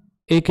ना,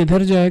 एक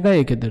इधर जाएगा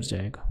एक इधर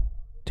जाएगा.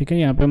 ठीक है,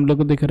 यहाँ पे हम लोग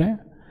को दिख रहा है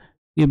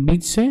ये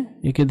बीच से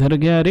एक इधर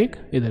गया और एक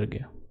इधर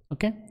गया.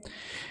 Okay,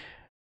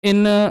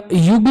 in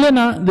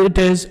euglena it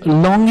is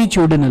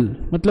longitudinal,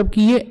 मतलब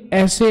कि ये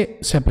ऐसे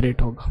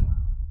सेपरेट होगा.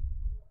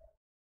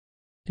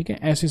 ठीक है,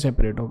 ऐसे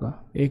सेपरेट होगा,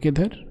 एक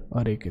इधर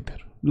और एक इधर,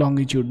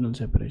 लॉन्गिट्यूडनल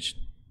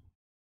सेपरेशन.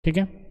 ठीक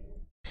है,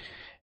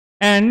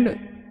 एंड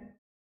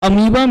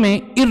अमीबा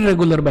में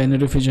इर्रेगुलर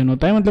बाइनरी फिजन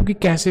होता है, मतलब कि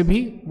कैसे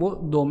भी वो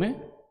दो में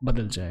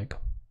बदल जाएगा.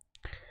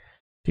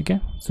 ठीक है,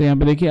 सो यहाँ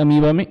पे देखिए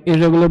अमीबा में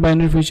irregular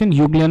binary fission,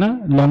 euglena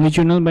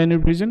longitudinal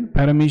binary fission,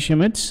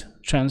 paramecium it's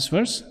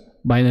transverse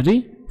binary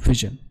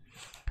fission.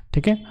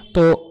 ठीक है,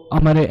 तो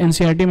हमारे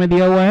एनसीईआरटी में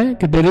दिया हुआ है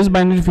कि there is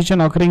binary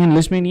fission occurring in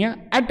लेishmania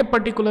at a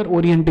particular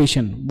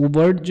orientation. वो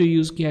वर्ड जो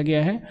यूज किया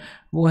गया है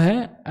वो है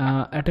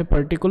at a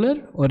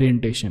particular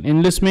orientation.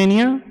 In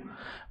लेishmania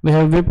we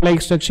have whip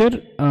like structure,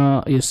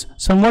 yes,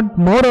 somewhat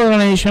more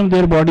organization of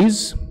their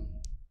bodies.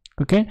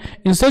 Okay,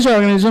 in such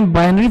organism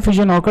binary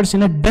fission occurs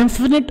in a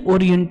definite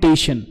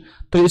orientation.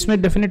 तो इसमें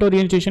definite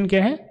orientation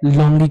क्या है?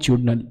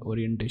 longitudinal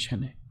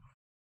orientation है.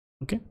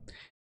 Okay,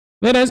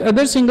 whereas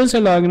other single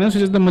cell organisms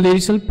such as the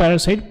malarial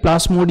parasite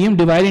plasmodium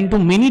divide into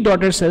many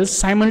daughter cells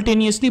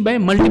simultaneously by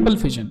multiple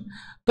fission.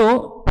 तो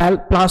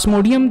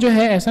plasmodium जो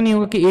है ऐसा नहीं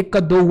होगा कि एक का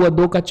दो हुआ,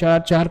 दो का चार,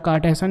 चार का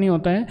आठ, ऐसा नहीं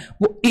होता है,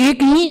 वो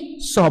एक ही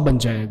 100 बन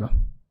जाएगा.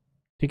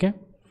 ठीक है,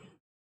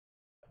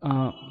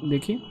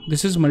 देखिए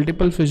this is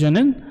multiple fission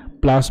in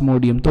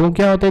plasmodium. तो वो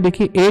क्या होता है,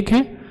 देखिए एक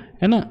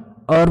है ना,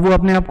 और वो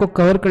अपने आप को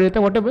कवर कर देता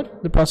है what ever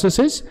the process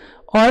is,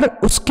 और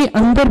उसके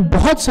अंदर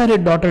बहुत सारे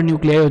डॉटर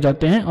न्यूक्लियाई हो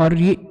जाते हैं, और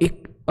ये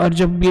एक और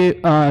जब ये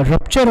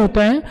रप्चर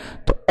होता है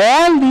तो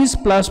all these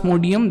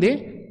Plasmodium they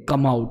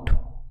come out,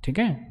 ठीक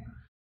है।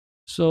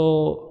 सो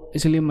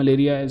इसलिए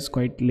मलेरिया इज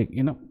क्वाइट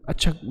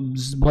अच्छा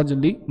बहुत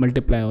जल्दी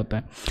मल्टीप्लाई होता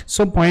है।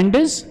 So point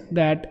is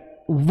that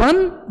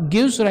one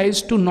gives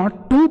rise to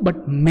not to but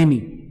many,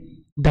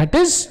 that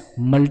is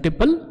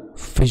multiple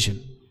fission.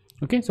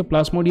 Okay, so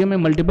Plasmodium में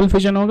मल्टीपल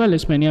फिजन होगा,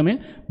 लिस्मेनिया में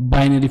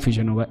बाइनरी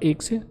फिजन होगा,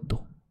 1 से 2।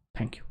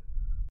 Thank you.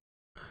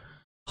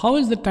 How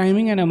is the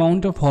timing and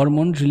amount of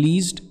hormone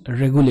released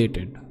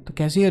regulated? तो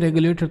कैसे ये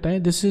regulate होता है?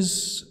 This is,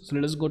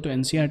 let us go to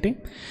NCERT.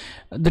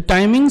 The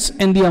timings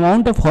and the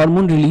amount of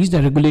hormone released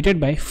are regulated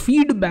by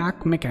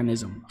feedback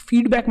mechanism.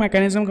 Feedback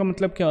mechanism का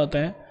मतलब क्या होता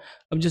है?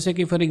 अब जैसे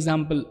कि फॉर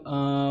एग्जांपल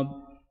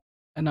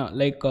है ना,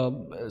 like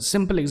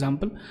simple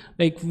example,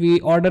 like we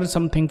order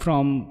something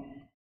from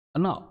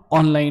है ना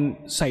online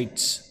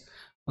sites,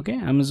 okay,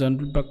 Amazon,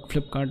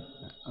 Flipkart.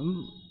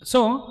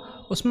 सो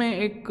उसमें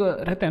एक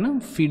रहता है ना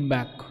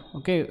फीडबैक,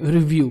 ओके,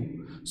 रिव्यू।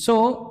 सो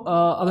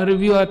अगर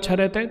रिव्यू अच्छा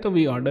रहता है तो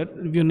वी ऑर्डर,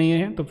 रिव्यू नहीं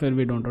है तो फिर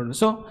we don't order.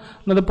 So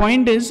now the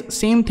point is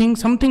same thing,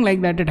 something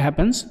like that it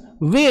happens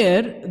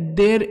where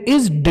there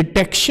is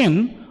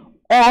detection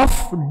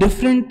of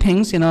different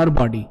things in our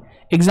body.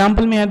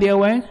 Example में यहाँ दिया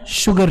हुआ है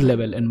शुगर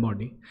लेवल इन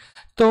बॉडी।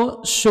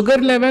 तो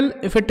sugar level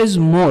if it is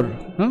more,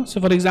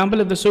 so for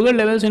example if the sugar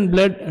levels in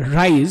blood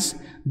rise,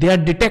 they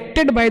are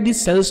detected by the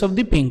cells of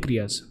the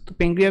pancreas। तो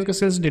pancreas का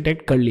cells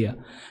detect कर लिया,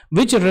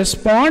 which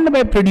respond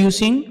by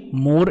producing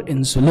more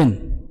insulin।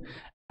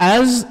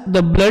 as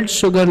the blood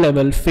sugar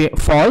level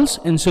falls,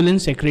 insulin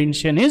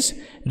secretion is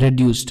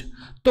reduced।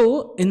 तो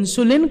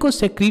insulin को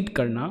secrete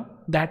करना,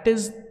 that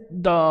is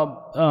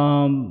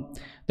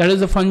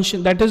the function,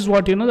 that is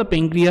what the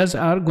pancreas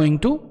are going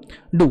to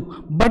do।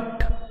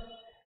 but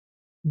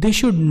they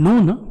should know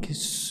ना कि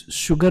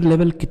sugar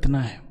level कितना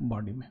है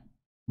body में,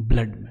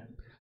 blood में।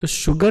 तो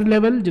शुगर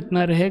लेवल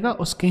जितना रहेगा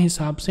उसके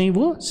हिसाब से ही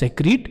वो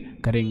सेक्रीट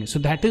करेंगे। So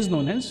that is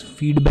known as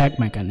feedback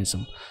mechanism,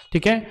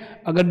 ठीक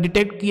है। अगर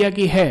डिटेक्ट किया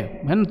कि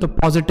है ना तो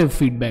पॉजिटिव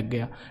फीडबैक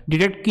गया,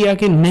 डिटेक्ट किया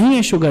कि नहीं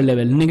है शुगर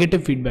लेवल, नेगेटिव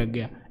फीडबैक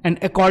गया, and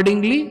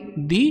accordingly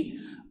the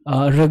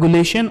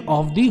regulation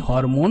of the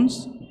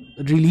hormones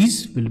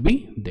release will be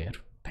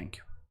there. Thank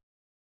you.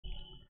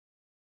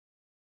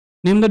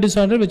 Name the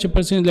disorder which a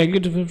person is likely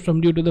to suffer from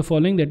due to the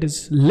following, that is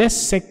less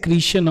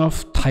secretion of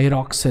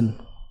thyroxine।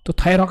 तो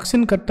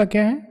thyroxine करता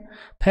क्या है?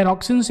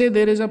 Thyroxine से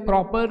there is a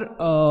proper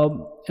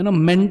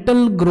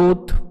mental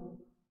growth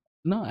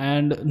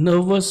and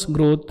nervous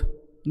growth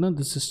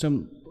the system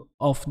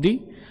of the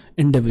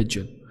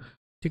individual,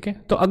 ठीक है।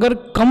 तो अगर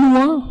कम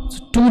हुआ,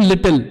 too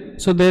little,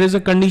 so there is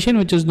a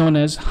condition which is known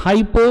as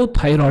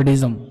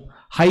hypothyroidism।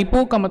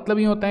 hypo का मतलब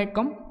ही होता है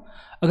कम,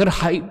 अगर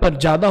हाइपर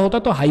ज्यादा होता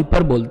तो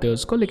हाइपर बोलते हैं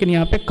उसको, लेकिन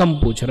यहाँ पे कम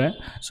पूछ रहा है।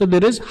 So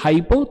there is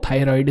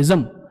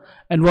hypothyroidism.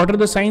 And what are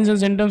the science and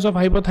symptoms of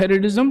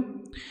hypothyroidism?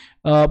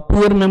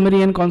 Poor memory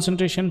and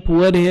concentration,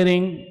 poor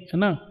hearing, है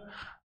ना,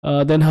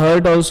 then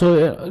hurt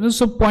also.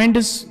 So point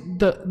is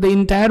the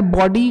entire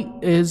body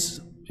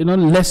is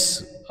less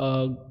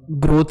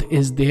growth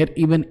is there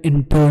even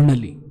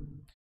internally,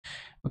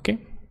 okay.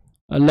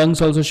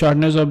 Lungs also,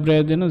 shortness of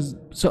breath,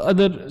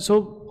 so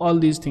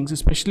all these things,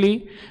 especially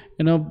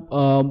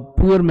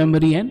poor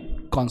memory and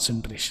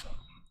concentration.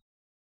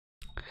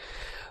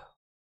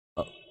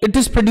 It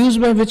is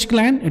produced by which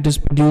gland? It is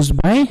produced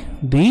by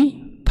the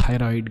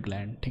thyroid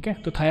gland, ठीक है।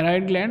 तो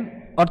thyroid gland,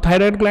 और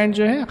thyroid gland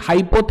जो है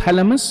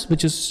hypothalamus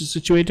which is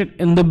situated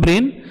in the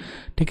brain,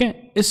 ठीक है।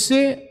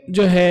 इससे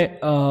जो है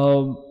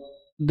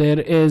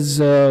there is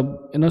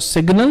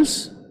signals,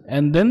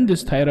 and then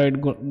this thyroid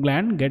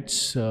gland gets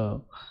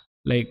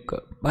like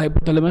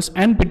hypothalamus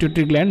and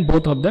pituitary gland,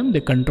 both of them,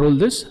 they control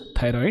this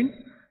thyroid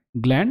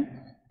gland,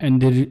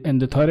 and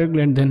the thyroid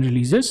gland then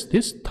releases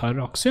this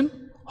thyroxine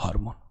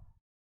hormone.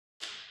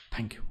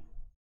 Thank you.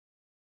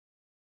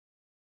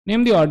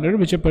 Name the order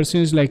which a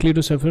person is likely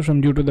to suffer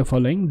from due to the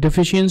following: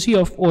 deficiency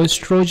of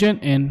estrogen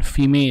in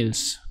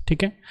females,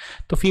 ठीक है।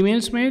 तो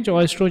females में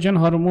जो oestrogen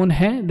hormone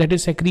है that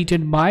is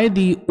secreted by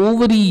the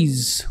ovaries,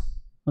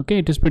 okay,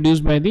 it is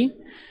produced by the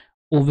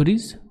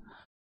ovaries,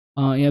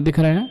 यहाँ दिख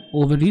रहा है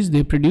ovaries,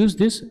 they produce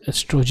this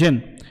estrogen,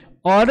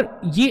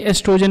 और ये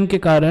एस्ट्रोजन के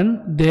कारण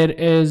there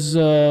is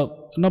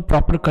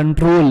proper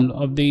control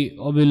of the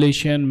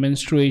ovulation,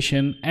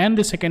 menstruation, and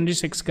the secondary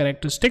sex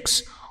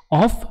characteristics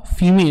of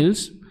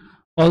females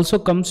also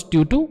comes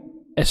due to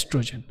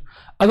estrogen.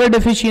 अगर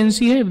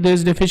deficiency है, if there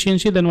is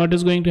deficiency, then what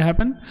is going to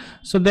happen?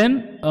 So then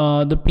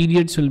the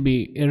periods will be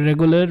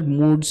irregular,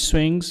 mood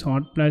swings,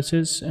 hot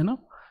flashes,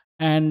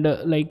 and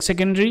like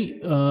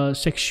secondary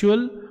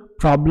sexual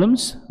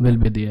problems will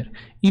be there.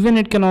 Even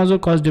it can also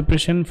cause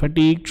depression,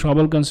 fatigue,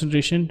 trouble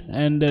concentration,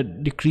 and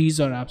decrease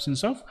or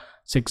absence of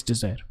sex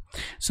desire.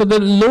 So the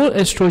low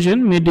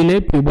estrogen may delay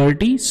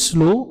puberty,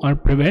 slow or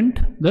prevent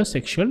the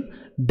sexual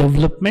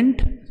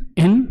development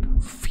in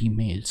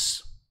females.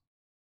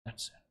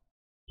 That's it.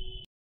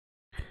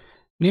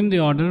 Name the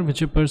order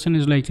which a person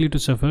is likely to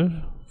suffer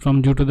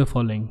from due to the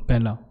following.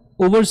 पहला,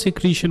 over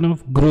secretion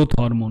of growth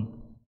hormone।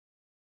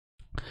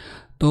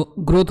 तो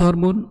growth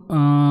hormone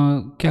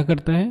क्या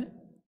करता है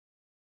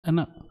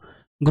ना,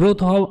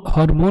 growth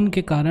hormone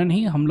के कारण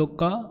ही हम लोग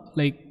का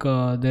like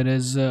there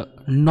is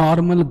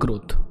normal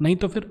growth, नहीं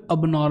तो फिर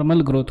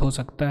अबनॉर्मल ग्रोथ हो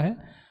सकता है.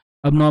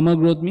 Abnormal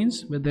growth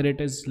means whether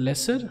it is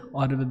lesser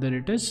और वेदर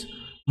इट इज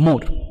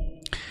मोर.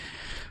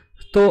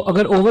 तो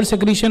अगर ओवर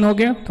सेक्रीशन हो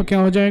गया तो क्या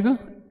हो जाएगा?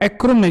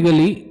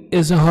 Acromegaly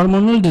is a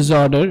hormonal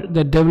disorder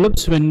that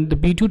develops when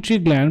the pituitary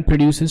gland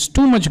produces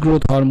too much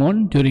growth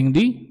hormone during the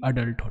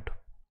adulthood.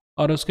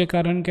 और उसके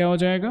कारण क्या हो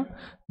जाएगा?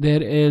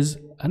 देयर इज,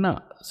 है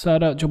ना,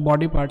 सारा जो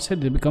बॉडी पार्ट्स है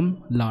दे बिकम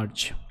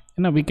लार्ज,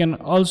 है ना. We can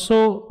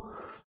also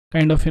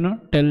kind of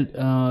tell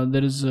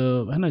their is,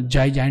 है ना,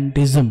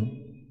 जाइजेंटिज्म.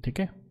 ठीक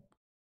है,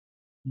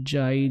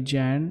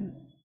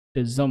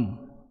 जाइजेंटिज्म.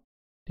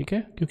 ठीक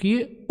है, क्योंकि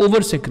ये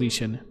ओवर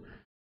सेक्रीशन है.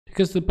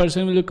 Because the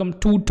person will become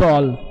too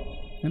tall,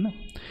 है ना.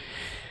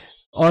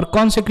 और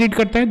कौन सेक्रीट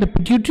करता है? The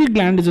pituitary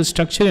gland is a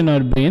structure in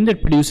our brain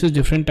that produces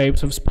different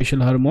types of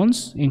special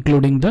hormones,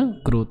 including the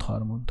growth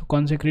hormone. तो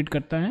कौन सेक्रीट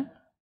करता है?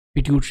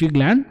 Pituitary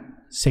gland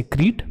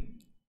सेक्रीट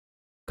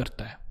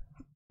करता है.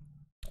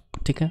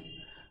 ठीक है,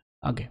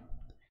 आगे.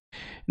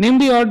 Name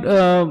the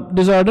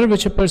disorder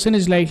which a person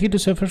is likely to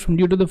suffer from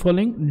due to the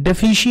following: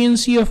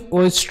 deficiency of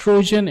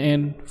estrogen in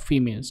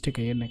females. ठीक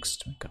है, ये next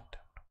में करते हैं.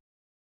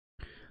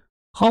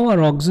 How are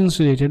auxins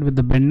related with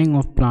the bending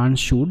of plant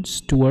shoots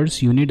towards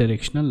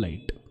unidirectional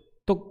light?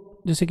 तो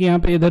जैसे कि यहाँ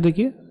पे इधर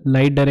देखिए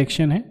लाइट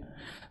डायरेक्शन है.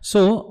 So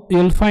you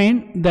will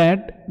find that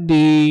the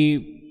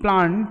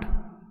plant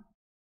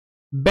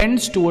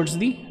bends towards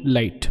the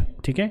light.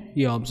 ठीक है,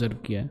 ये ऑब्जर्व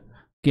किया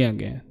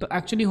गया है. तो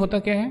एक्चुअली होता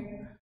क्या है?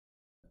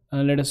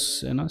 Let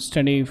us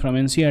study from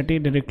NCERT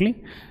directly.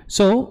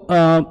 So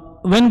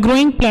when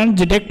growing plants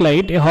detect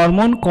light, a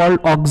hormone called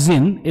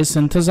auxin is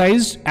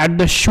synthesized at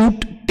the shoot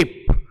tip.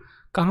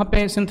 कहाँ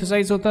पे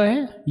सिंथेसाइज होता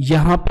है?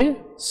 यहाँ पे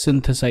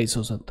सिंथेसाइज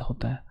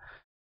होता है.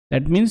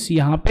 दैट मीन्स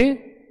यहाँ पे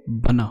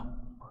बना,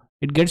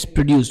 it gets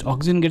produced,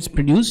 oxygen gets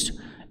produced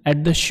at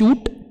the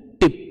shoot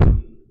tip.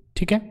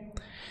 ठीक है,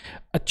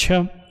 अच्छा.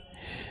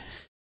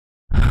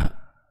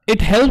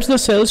 It helps the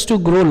sales to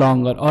grow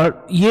longer.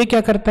 और ये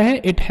क्या करता है?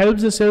 It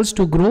helps the sales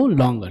to grow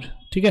longer.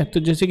 ठीक है, तो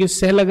जैसे कि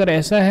सेल अगर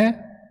ऐसा है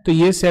तो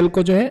ये सेल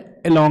को जो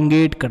है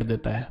एलोंगेट कर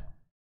देता है.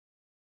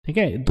 ठीक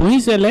है, दो ही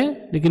सेल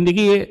है लेकिन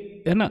देखिए ये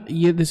है ना,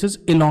 ये दिस इज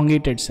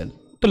elongated सेल,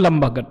 तो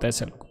लंबा करता है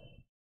सेल को.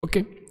 Okay,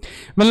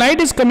 when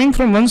light is coming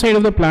from one side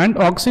of the plant,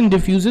 auxin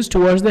diffuses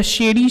towards the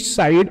shady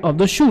side of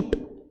the shoot.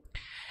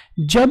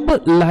 जब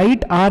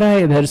लाइट आ रहा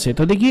है इधर से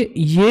तो देखिए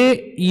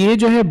ये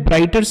जो है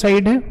ब्राइटर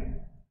साइड है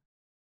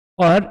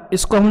और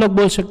इसको हम लोग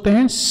बोल सकते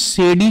हैं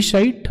शेडी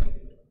साइड.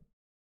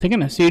 ठीक है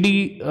ना,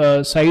 शेडी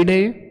साइड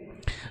है ये.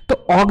 तो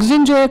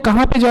ऑक्सीजन जो है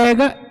कहां पे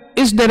जाएगा?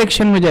 इस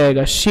डायरेक्शन में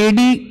जाएगा,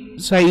 शेडी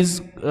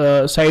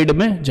साइड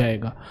में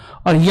जाएगा.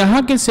 और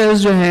यहाँ के सेल्स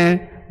जो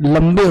हैं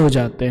लंबे हो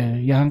जाते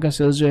हैं, यहाँ का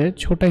सेल्स जो है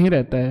छोटा ही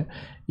रहता है,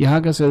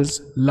 यहाँ का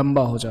सेल्स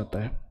लंबा हो जाता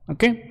है.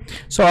 Okay,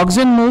 so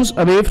oxygen moves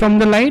away from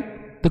the light,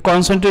 the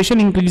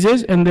concentration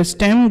increases and the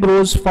stem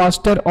grows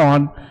faster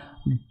on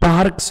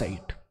dark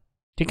side.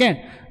 ठीक है,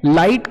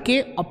 लाइट के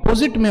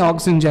अपोजिट में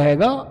ऑक्सीजन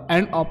जाएगा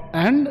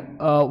एंड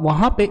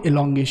वहां पे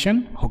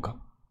इलोंगेशन होगा.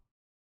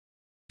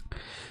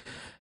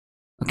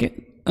 Okay,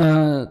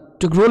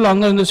 to grow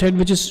longer on the side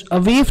which is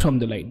away from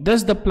the light,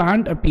 thus the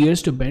plant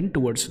appears to bend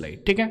towards light.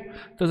 ठीक है,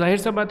 तो जाहिर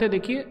सा बात है,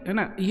 देखिए है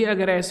ना, ये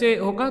अगर ऐसे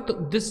होगा तो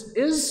दिस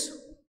इज,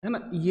 है ना,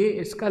 ये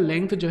इसका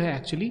लेंथ जो है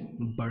एक्चुअली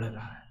बढ़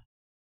रहा है.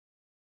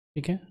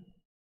 ठीक है,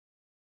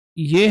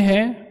 ये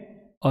है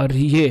और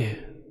ये है,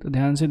 तो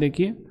ध्यान से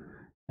देखिए,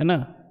 है ना,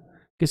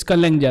 किसका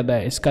लेंथ ज़्यादा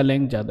है? इसका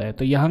लेंथ ज़्यादा है.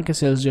 तो यहाँ के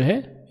सेल्स जो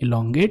है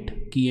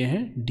इलोंगेट किए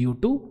हैं due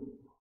to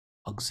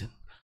oxygen.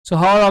 So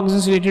how are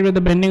auxins related with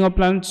the bending of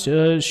plants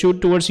shoot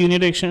towards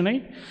unidirectional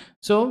light?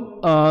 So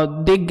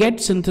they get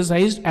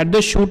synthesized at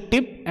the shoot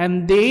tip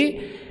and they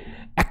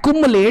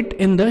accumulate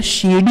in the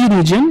shady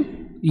region.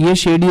 ये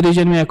shady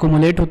region में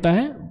accumulate होता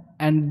है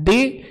and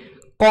they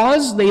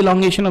cause the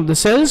elongation of the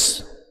cells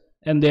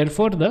and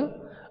therefore the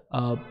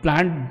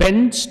plant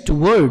bends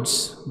towards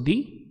the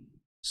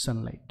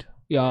sunlight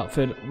या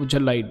फिर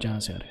उज्जवल light जहाँ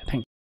से आ रहा है. Thank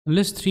you.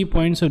 List 3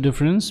 points of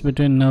difference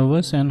between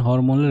nervous and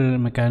hormonal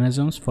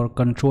mechanisms for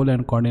control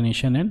and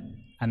coordination in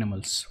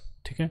animals.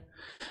 ठीक है,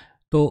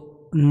 तो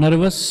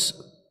nervous,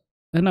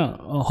 है ना,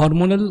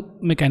 हार्मोनल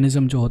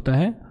मैकेनिज्म जो होता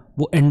है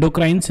वो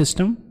एंडोक्राइन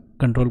सिस्टम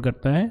कंट्रोल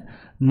करता है,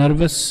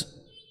 nervous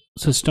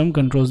system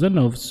controls the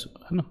nerves,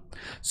 है ना.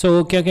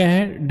 सो क्या क्या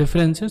है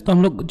डिफरेंसेस? तो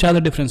हम लोग ज़्यादा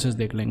डिफरेंसेस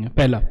देख लेंगे.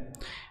 पहला,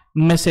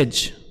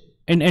 मैसेज.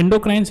 इन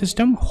एंडोक्राइन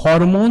सिस्टम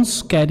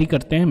हार्मोन्स कैरी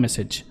करते हैं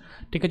मैसेज.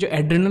 ठीक है, जो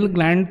एड्रेनल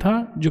ग्लैंड था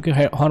जो कि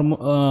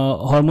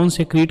हार्मोन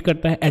सेक्रीट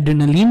करता है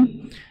एड्रेनलिन.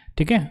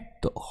 ठीक है,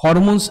 तो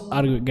हार्मोन्स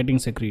आर गेटिंग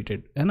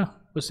सेक्रीटेड, है ना,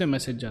 उससे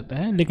मैसेज जाता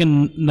है.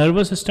 लेकिन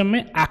नर्वस सिस्टम में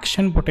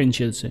एक्शन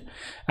पोटेंशियल से,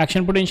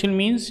 action potential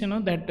means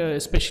that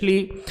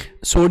specially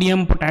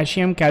sodium,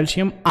 potassium,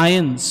 calcium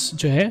ions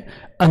जो है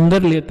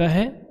अंदर लेता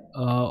है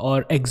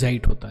और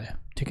एक्साइट होता है.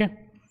 ठीक है,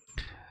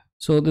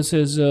 सो दिस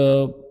इज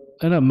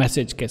है ना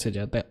मैसेज कैसे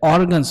जाता है.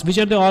 Organs, which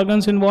are the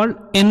organs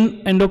involve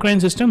in endocrine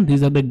system,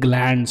 these are the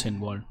glands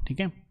involve. ठीक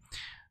है.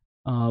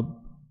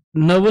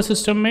 नर्वस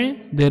सिस्टम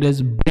में there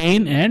is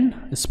brain and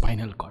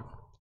spinal cord.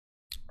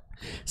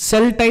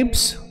 Cell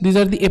types, these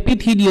are the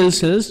epithelial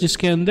cells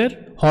जिसके अंदर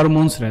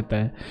हॉर्मोन्स रहता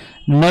है.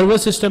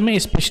 नर्वस सिस्टम में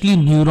specially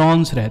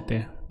neurons रहते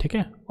हैं. ठीक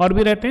है, और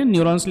भी रहते हैं,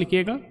 न्यूरॉन्स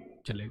लिखिएगा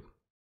चलेगा.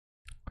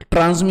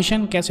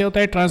 ट्रांसमिशन कैसे होता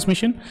है?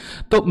 ट्रांसमिशन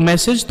तो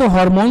मैसेज तो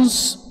हॉर्मोन्स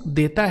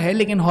देता है,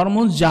 लेकिन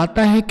हॉर्मोन्स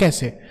जाता है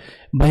कैसे?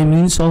 Bye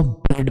means of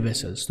blood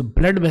vessels. तो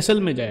ब्लड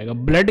वेसल में जाएगा,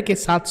 ब्लड के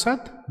साथ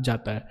साथ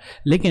जाता है.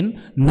 लेकिन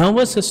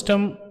नर्वस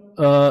सिस्टम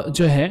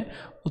जो है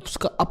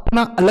उसका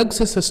अपना अलग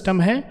से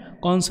सिस्टम है.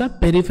 कौन सा?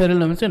 पेरिफेरल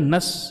नर्व से,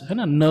 नस है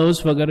ना,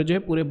 नर्व्स वगैरह जो है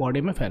पूरे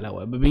बॉडी में फैला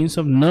हुआ है. Bye means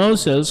of nerve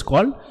cells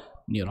called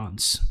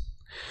neurons.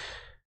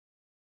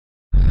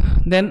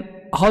 Then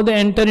how they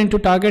enter into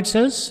target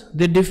cells?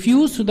 They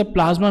diffuse to the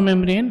plasma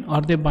membrane or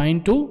they bind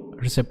to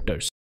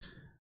receptors.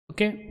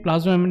 Okay,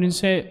 plasma membrane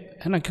से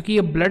है ना, क्योंकि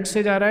ये blood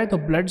से जा रहा है तो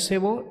blood से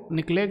वो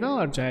निकलेगा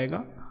और जाएगा,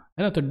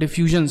 है ना, तो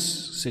diffusion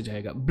से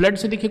जाएगा. blood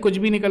से देखिए कुछ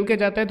भी निकल के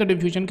जाता है तो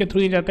diffusion के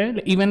थ्रू ही जाता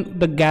है. even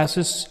the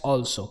gases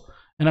also,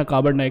 है ना,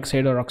 कार्बन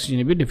डाइऑक्साइड और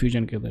ऑक्सीजन भी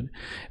डिफ्यूजन के उधर.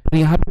 पर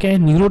यहाँ पे क्या है?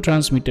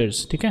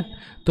 न्यूरोट्रांसमीटर्स. ठीक है,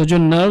 तो जो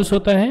नर्व्स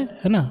होता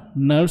है ना,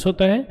 नर्व्स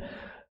होता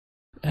है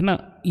ना,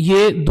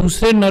 ये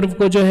दूसरे नर्व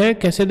को जो है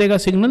कैसे देगा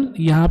सिग्नल?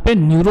 यहाँ पे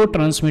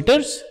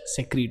न्यूरोट्रांसमीटर्स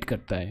सेक्रीट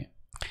करता है.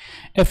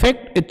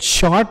 इफेक्ट इट्स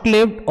शॉर्ट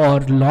लिव्ड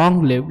और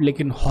लॉन्ग लिव्ड,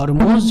 लेकिन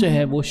हॉर्मोन्स जो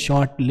है वो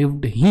शॉर्ट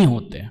लिव्ड ही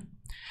होते हैं.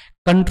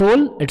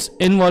 कंट्रोल इट्स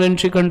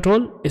इनवॉलेंट्री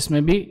कंट्रोल,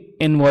 इसमें भी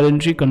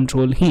इनवॉलेंट्री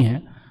कंट्रोल ही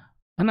है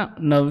ना,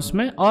 नर्व्स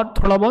में, और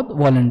थोड़ा बहुत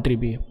वॉलेंट्री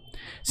भी है.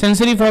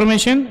 Sensory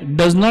formation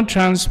does not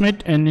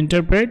transmit and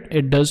interpret,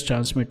 it does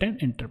transmit and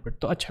interpret.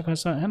 तो अच्छा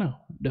खासा है ना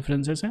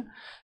डिफरेंसेस है.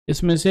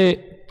 इसमें से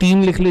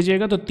 3 लिख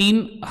लीजिएगा. तो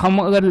 3 हम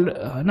अगर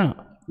है ना,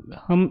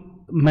 हम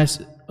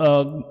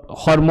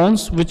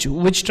hormones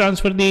which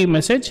transfer the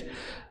message,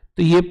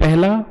 तो ये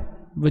पहला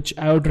विच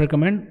I would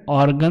recommend,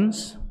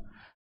 organs.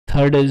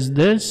 Third is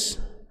this,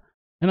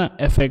 है ना,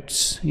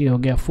 इफेक्ट्स, ये हो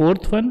गया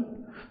फोर्थ वन,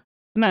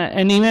 है ना,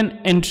 and even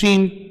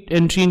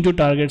entry into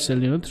target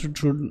cell, you know,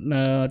 through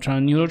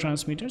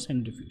neurotransmitters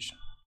and diffusion.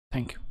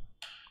 Thank you.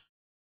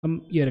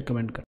 हम ये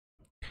रिकमेंड करते हैं.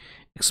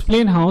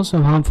 Explain how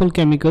some harmful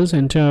chemicals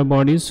enter our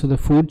bodies through the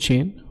food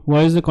chain. Why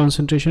is the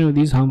concentration of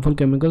these harmful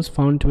chemicals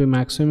found to be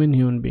maximum in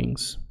human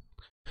beings?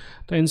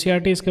 तो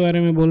NCERT इसके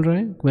बारे में बोल रहा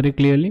है very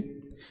clearly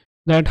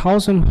that how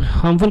some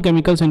harmful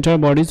chemicals enter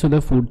our bodies through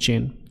the food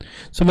chain.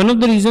 So one of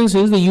the reasons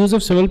is the use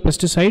of several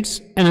pesticides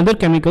and other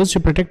chemicals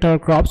to protect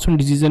our crops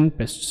from disease and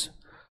pests.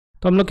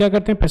 तो हम लोग क्या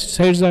करते हैं?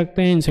 Pesticides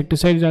डालते हैं,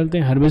 insecticide डालते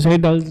हैं,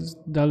 हर्बिसाइड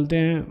डालते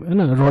हैं, है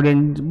ना,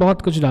 रोडेंट,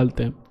 बहुत कुछ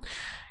डालते हैं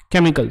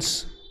केमिकल्स.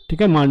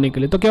 ठीक है, मारने के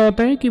लिए. तो क्या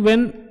होता है कि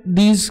when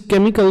these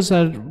chemicals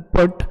are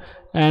put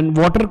and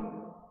water,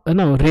 है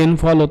ना,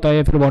 रेनफॉल होता है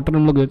या फिर वाटर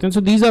हम लोग देते हैं,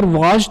 so these are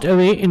washed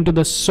away into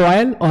the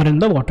soil और in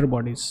the water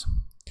bodies.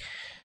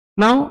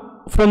 Now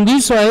from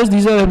these soils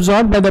these are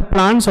absorbed by the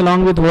plants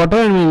along with water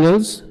and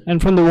minerals, and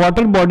from the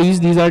water bodies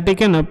these are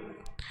taken up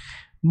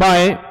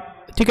by.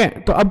 ठीक है,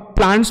 तो अब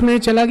plants में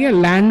चला गया,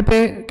 land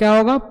पे क्या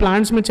होगा?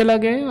 प्लांट्स में चला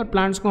गया और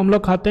प्लांट्स को हम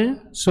लोग खाते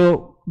हैं.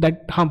 So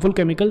that harmful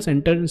chemicals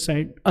enter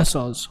inside us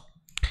also.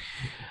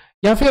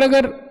 या फिर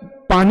अगर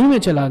पानी में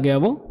चला गया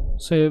वो,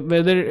 so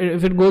whether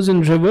if it goes in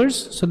rivers,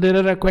 so there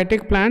are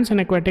aquatic plants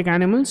and aquatic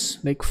animals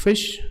like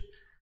fish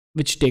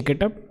which take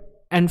it up,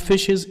 and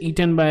fish is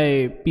eaten by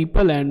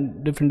people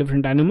and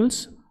different animals.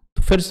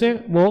 तो फिर से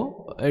वो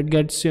it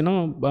gets, you know,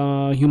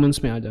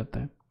 humans में आ जाता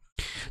है.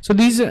 So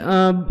these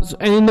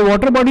and in the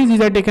water bodies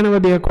these are taken over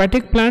the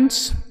aquatic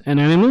plants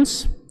and animals.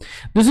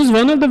 This is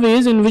one of the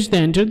ways in which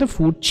they enter the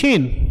food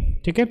chain.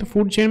 ठीक है, तो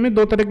food chain में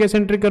 2 तरह कैसे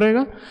entry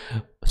करेगा?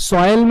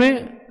 Soil में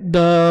the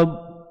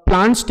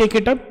plants take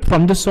it up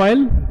from the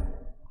soil,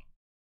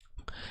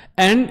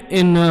 and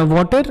in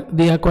water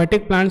the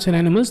aquatic plants and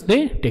animals they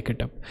take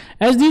it up.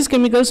 As these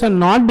chemicals are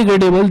not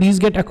degradable, these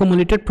get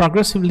accumulated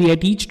progressively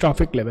at each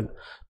trophic level.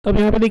 तो अब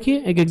यहाँ पे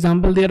देखिए एक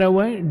example दे रहा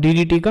हुआ है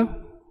DDT का,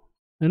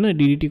 है ना,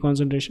 DDT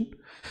कॉन्सेंट्रेशन.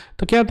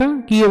 तो क्या था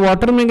कि ये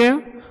वाटर में गया,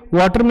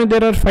 वाटर में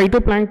there are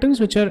phytoplanktons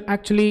which are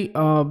actually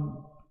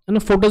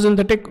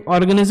photosynthetic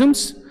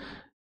organisms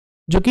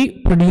जो कि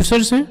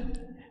प्रोड्यूसर्स हैं.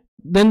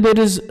 देन देयर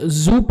इज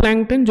जू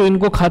प्लैंक्टन जो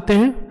इनको खाते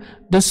हैं,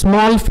 the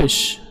small fish,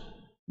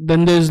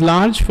 then there is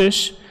large fish,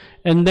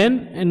 and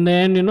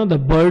then you know the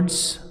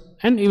birds,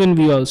 and even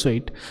we also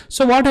eat.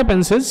 So what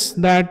happens is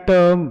that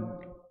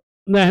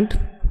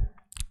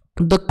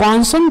the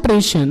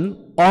concentration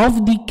of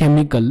the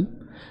chemical,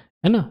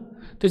 है ना,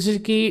 तो जैसे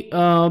कि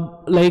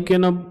like, you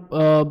know,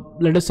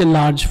 let us से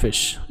large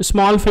fish,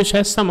 small fish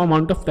has some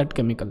amount of that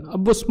chemical.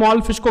 अब वो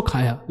small fish को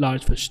खाया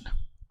लार्ज फिश ने,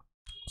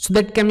 so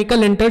that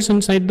chemical enters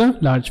inside the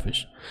large fish,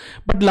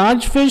 but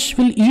large fish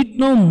will eat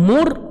no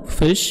more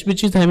fish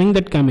which is having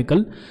that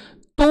chemical.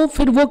 तो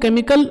फिर वो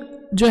chemical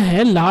जो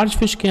है लार्ज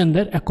फिश के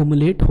अंदर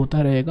एक्यूमुलेट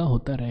होता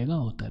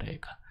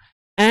रहेगा,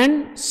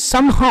 and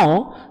somehow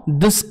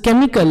this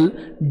chemical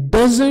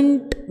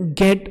doesn't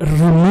get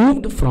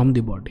removed from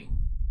the body.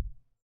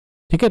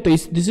 ठीक है। तो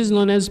this is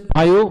known as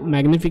bio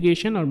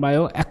magnification और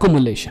बायो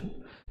एक्यूमुलेशन,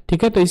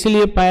 ठीक है। तो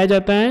इसीलिए पाया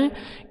जाता है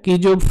कि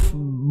जो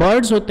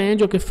बर्ड्स होते हैं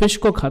जो कि फिश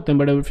को खाते हैं,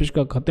 बड़े बड़े फिश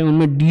को खाते हैं,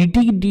 उनमें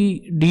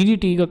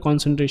डीडीटी का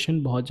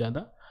कॉन्सेंट्रेशन बहुत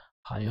ज़्यादा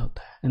हाई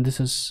होता है। And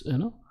this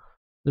is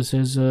this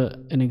is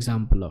an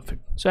example of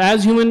it. So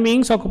as human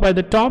beings occupy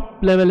the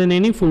top level in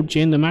any food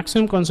chain, the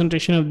maximum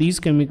concentration of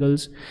these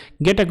chemicals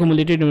get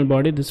accumulated in our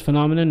body. This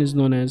phenomenon is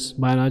known as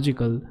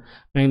biological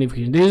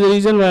magnification. This is the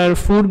reason why our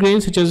food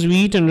grains such as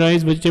wheat and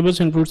rice,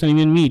 vegetables and fruits and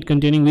even meat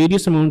containing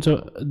various amounts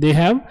of, they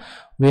have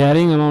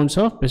varying amounts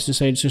of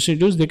pesticides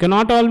residues. They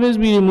cannot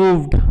always be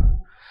removed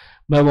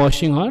by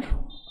washing or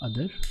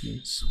other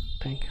means.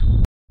 Thank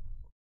you.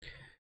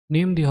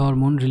 Name the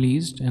hormone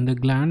released and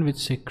the gland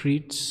which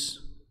secretes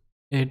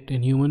it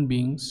in human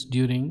beings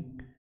during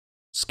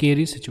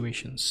scary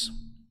situations.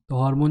 तो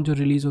hormone जो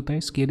release होता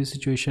है scary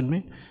situation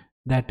में,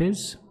 that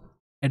is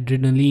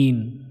adrenaline,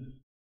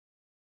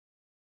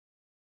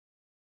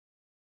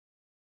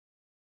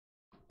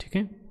 ठीक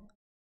है।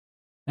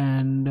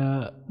 And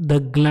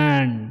the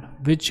gland,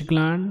 which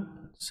gland?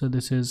 So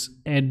this is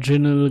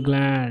adrenal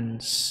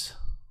glands.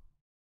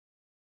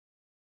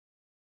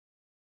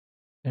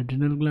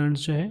 Adrenal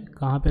glands जो है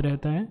कहाँ पे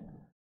रहता है?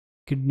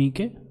 किडनी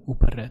के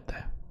ऊपर रहता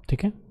है,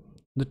 ठीक है,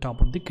 the top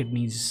of the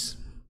kidneys.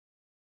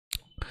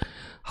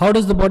 How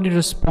does the body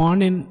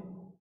respond in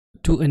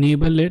to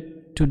enable it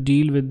to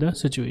deal with the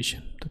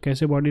situation? तो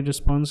कैसे body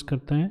responds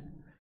करता है?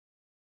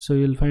 So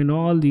you'll find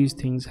all these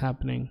things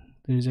happening.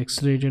 There is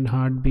accelerated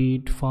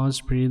heartbeat,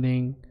 fast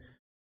breathing,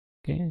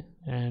 okay,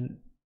 and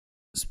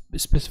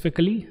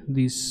specifically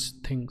these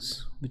things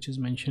which is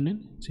mentioned in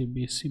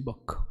CBSE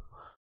book.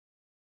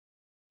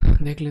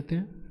 देख लेते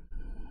हैं.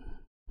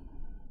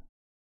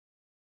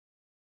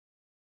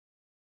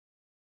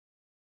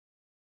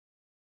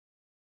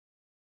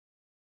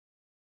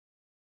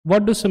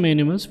 What do some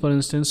animals, for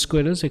instance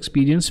squirrels,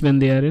 experience when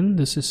they are in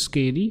this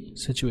scary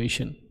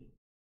situation?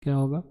 क्या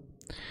होगा?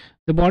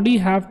 The body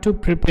have to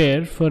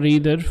prepare for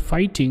either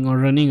fighting or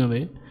running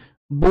away.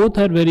 Both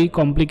are very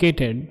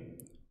complicated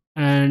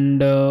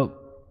and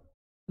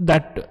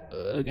that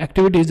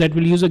activities that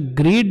will use a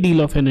great deal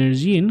of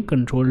energy in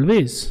controlled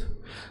ways.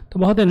 तो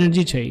बहुत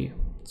energy चाहिए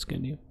इसके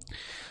लिए.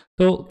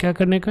 तो क्या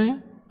करने का है?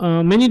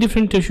 Many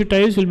different tissue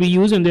types will be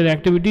used and their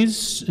activities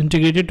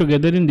integrated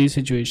together in these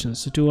situations.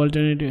 So two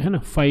alternative है ना,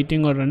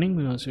 fighting और running.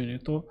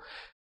 तो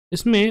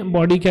इसमें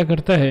बॉडी क्या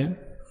करता है?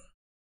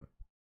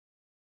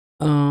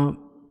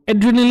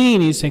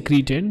 Adrenaline is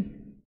secreted.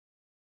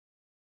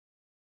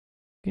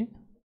 Okay,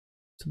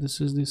 so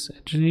this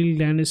adrenal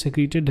gland is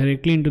secreted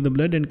directly into the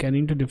blood and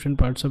carrying to different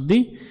parts of the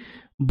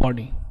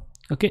body.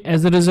 Okay,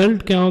 as a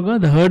result क्या होगा?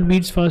 The heart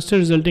beats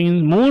faster, resulting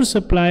in more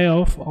supply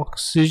of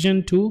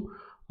oxygen to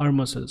our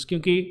muscles.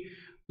 क्योंकि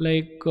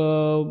like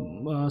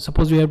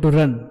suppose we have to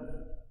run,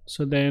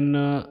 so then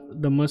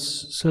the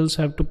muscles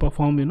have to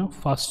perform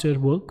faster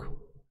work.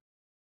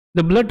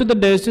 The blood to the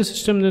digestive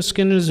system in the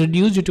skin is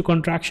reduced due to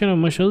contraction of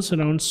muscles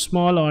around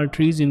small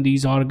arteries in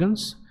these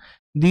organs.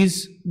 These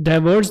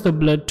diverts the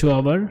blood to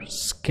our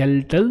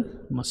skeletal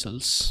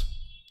muscles.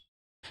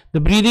 The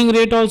breathing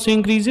rate also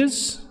increases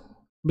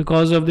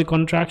because of the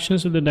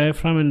contractions of the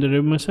diaphragm and the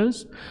rib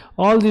muscles.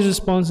 All these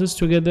responses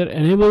together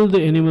enable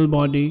the animal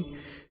body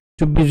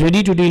to be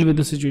ready to deal with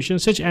the situation.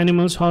 Such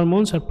animals'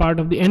 hormones are part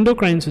of the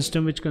endocrine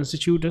system, which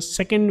constitute a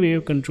second way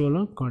of control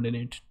or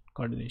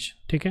coordination.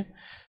 ठीक है,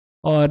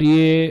 और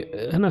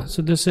ये है ना.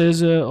 So this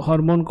is a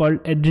hormone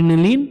called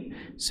adrenaline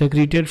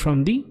secreted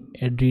from the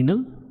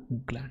adrenal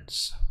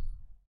glands.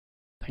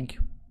 Thank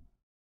you.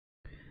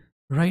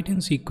 Write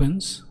in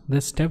sequence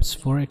the steps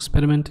for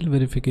experimental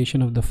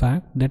verification of the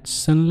fact that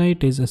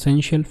sunlight is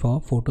essential for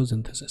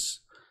photosynthesis.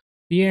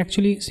 ये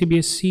actually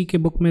CBSE के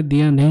book में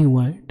दिया नहीं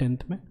हुआ है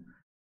 10th में,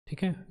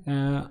 ठीक है.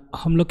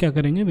 हम लोग क्या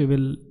करेंगे? We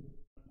will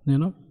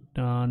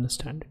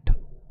understand it.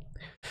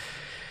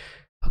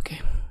 Okay,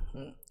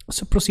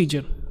 so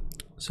procedure.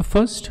 So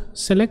first,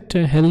 select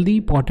a healthy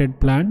potted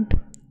plant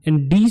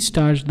and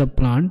de-starch the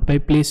plant by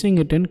placing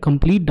it in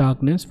complete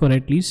darkness for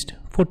at least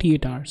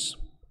 48 hours.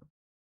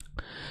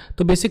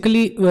 So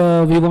basically,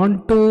 we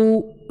want to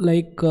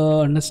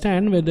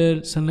understand whether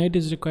sunlight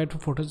is required for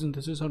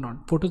photosynthesis or not.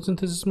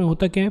 Photosynthesis में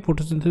होता क्या है?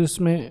 Photosynthesis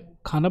में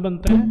खाना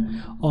बनता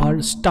है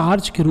और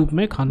starch के रूप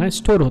में खाना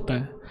स्टोर होता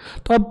है.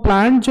 तो अब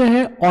प्लांट जो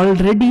है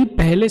ऑलरेडी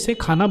पहले से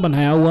खाना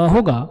बनाया हुआ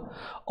होगा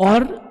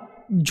और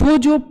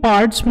जो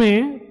पार्ट्स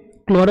में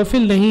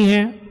क्लोरोफिल नहीं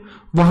है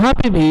वहाँ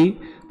पे भी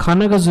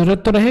खाना का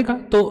ज़रूरत तो रहेगा,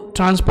 तो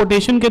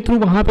ट्रांसपोर्टेशन के थ्रू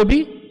वहाँ पे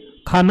भी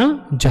खाना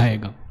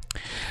जाएगा.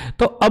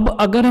 तो अब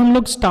अगर हम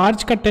लोग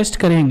स्टार्च का टेस्ट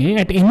करेंगे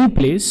एट एनी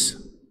प्लेस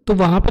तो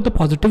वहाँ पे तो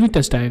पॉजिटिव ही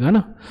टेस्ट आएगा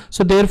ना.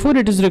 So therefore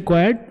it is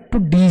required to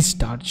D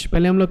starch.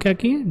 पहले हम लोग क्या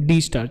किए?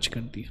 डी स्टार्च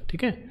कर दिए,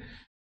 ठीक है.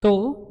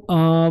 तो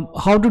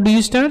how to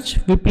D starch?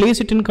 We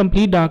place it in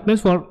complete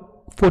darkness for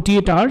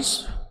 48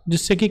 hours,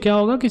 जिससे कि क्या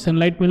होगा कि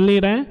सनलाइट मिल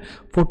नहीं रहा है,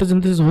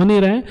 फोटोसिंथेसिस हो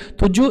नहीं रहा है,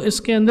 तो जो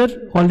इसके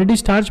अंदर ऑलरेडी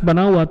स्टार्च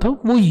बना हुआ था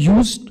वो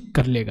यूज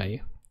कर लेगा ये.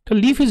 The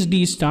leaf is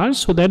de-starched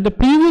so that the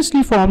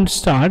previously formed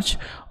starch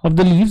of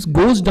the leaves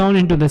goes down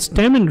into the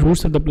stem and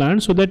roots of the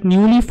plant so that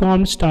newly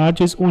formed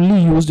starch is only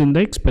used in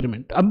the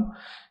experiment. अब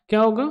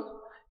क्या होगा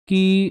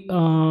कि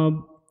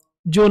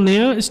जो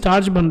नया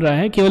starch बन रहा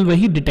है केवल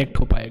वही डिटेक्ट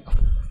हो पाएगा.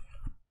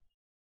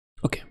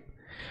 Okay.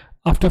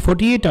 After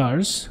 48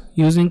 hours,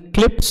 using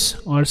clips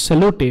or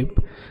sellotape,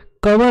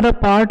 cover a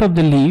part of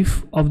the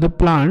leaf of the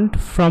plant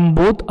from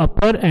both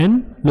upper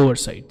and lower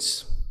sides.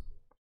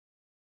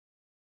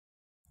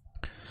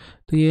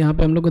 तो ये यहाँ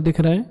पे हम लोग को दिख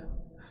रहा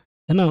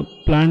है ना,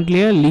 प्लांट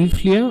लिया, लीफ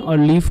लिया और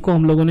लीफ को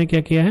हम लोगों ने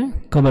क्या किया है,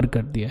 कवर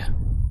कर दिया है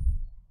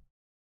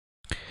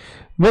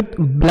with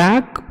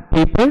black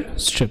pepper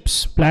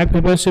strips. Black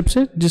pepper strips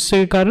है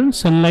जिसके कारण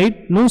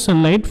sunlight, no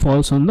sunlight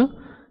falls on the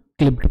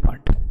clipped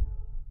part.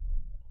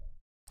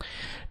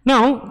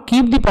 Now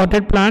keep the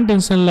potted plant in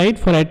sunlight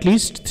for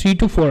at least 3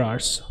 to 4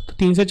 hours. तो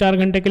 3 से 4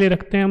 घंटे के लिए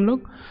रखते हैं हम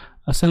लोग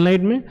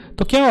सनलाइट में.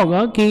 तो क्या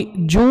होगा कि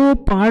जो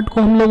पार्ट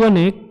को हम लोगों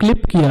ने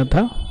क्लिप किया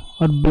था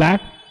और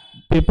ब्लैक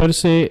पेपर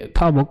से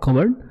था वो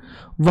कवर्ड,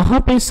 वहां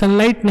पे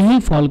सनलाइट नहीं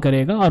फॉल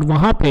करेगा और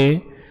वहां पे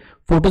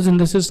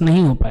फोटोसिंथेसिस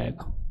नहीं हो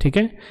पाएगा. ठीक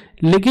है,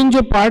 लेकिन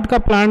जो पार्ट का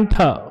प्लांट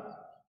था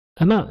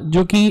है ना,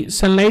 जो कि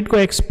सनलाइट को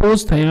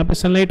एक्सपोज था, यहाँ पे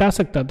सनलाइट आ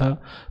सकता था,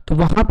 तो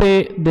वहां पे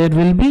there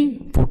will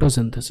be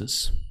photosynthesis.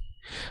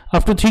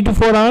 After 3 to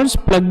 4 hours,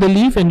 plug the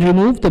leaf and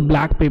remove the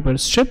black paper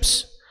strips.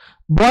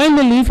 Boil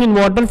the leaf in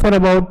water for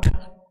about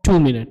 2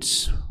 minutes.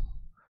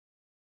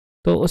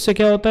 तो उससे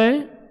क्या होता है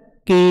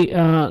कि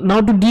now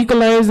to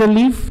decolorize the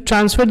leaf,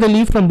 transfer the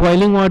leaf from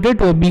boiling water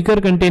to a beaker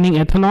containing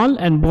ethanol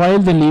and boil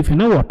the leaf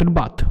in a water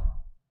bath.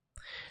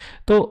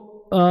 तो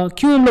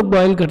क्यों हम लोग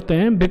बॉयल करते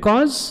हैं?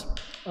 बिकॉज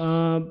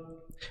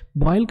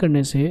बॉयल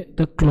करने से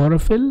the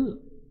chlorophyll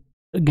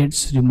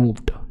gets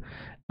removed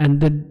and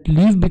the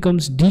leaf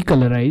becomes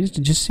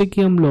डीकलराइज्ड, जिससे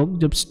कि हम लोग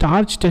जब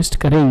स्टार्च टेस्ट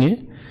करेंगे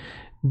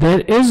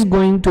there is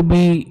going to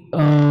be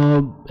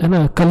है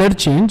ना कलर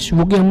चेंज,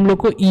 वो कि हम लोग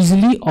को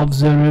ईजिली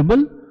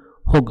ऑब्जर्वेबल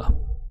होगा.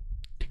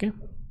 ठीक है,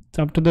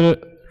 so after the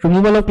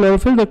removal of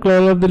chlorophyll, the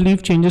color of the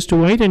leaf changes to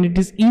white and it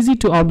is easy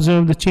to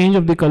observe the change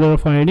of the color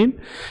of iodine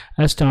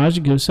as starch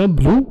gives a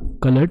blue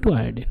color to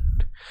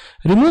iodine.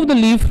 Remove the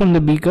leaf from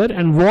the beaker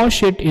and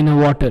wash it in a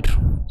water.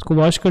 इसको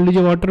wash कर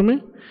लीजिए water में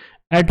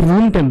at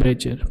room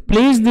temperature.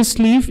 Place this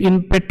leaf in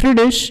petri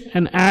dish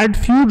and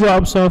add few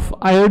drops of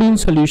iodine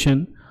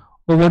solution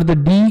over the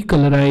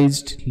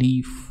decolorized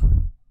leaf.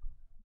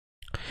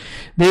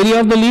 The area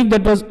of the leaf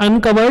that was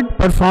uncovered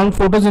performed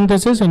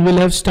photosynthesis and will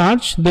have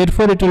starch,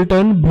 therefore it will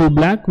turn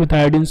blue-black with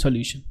iodine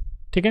solution.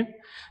 ठीक है,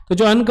 तो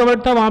जो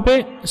uncovered था वहां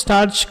पे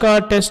starch का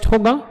test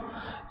होगा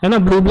है ना,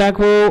 ब्लू ब्लैक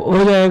वो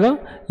हो जाएगा,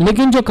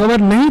 लेकिन जो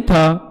कवर नहीं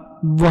था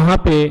वहां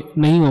पे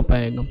नहीं हो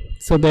पाएगा.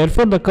 So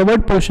therefore the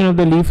covered portion of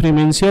the leaf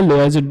remains yellow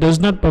as it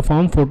does not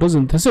perform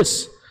photosynthesis.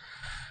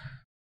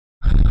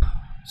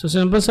 So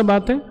simple सा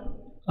बात है.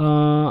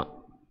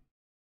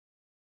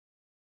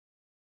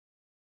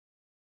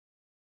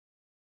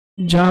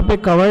 जहां पे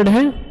कवर्ड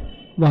है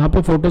वहां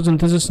पे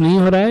फोटोसिंथेसिस नहीं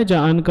हो रहा है,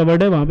 जहां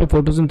अनकवर्ड है वहां पे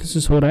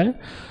फोटोसिंथेसिस हो रहा है.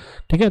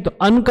 ठीक है, तो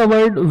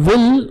uncovered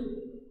will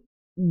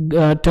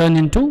turn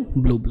into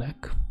blue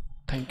black.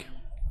 Thank you.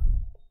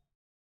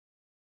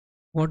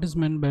 What is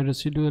meant by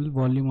residual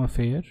volume of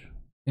air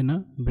in a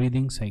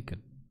breathing cycle?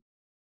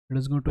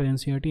 Let's go to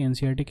NCERT.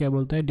 NCERT क्या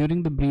बोलता है?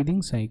 During the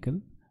breathing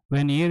cycle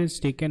when air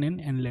is taken in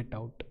and let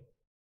out.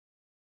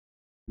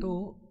 तो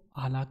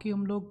हालांकि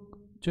हम लोग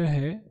जो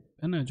है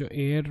ना, जो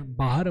एयर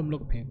बाहर हम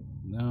लोग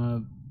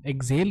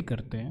एक्सेल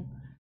करते हैं,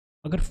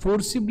 अगर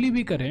फोर्सिबली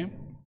भी करें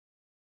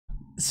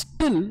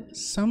still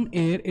some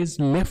air is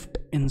left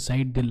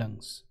inside the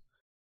lungs.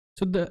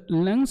 So the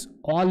lungs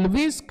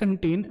always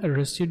contain a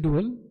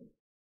residual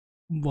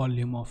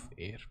volume of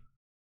air.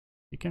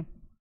 ठीक है,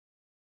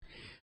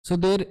 so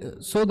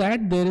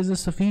that there is a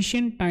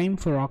sufficient time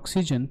for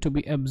oxygen to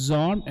be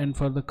absorbed and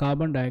for the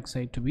carbon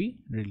dioxide to be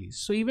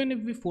released. So even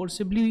if we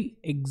forcibly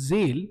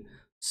exhale,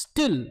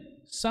 still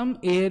some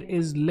air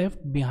is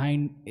left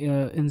behind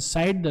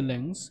inside the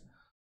lungs,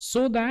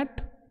 so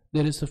that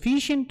there is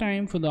sufficient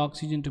time for the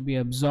oxygen to be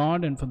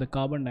absorbed and for the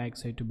carbon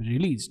dioxide to be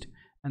released,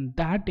 and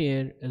that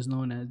air is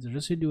known as the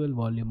residual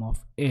volume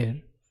of air.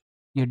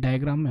 ये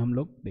diagram में हम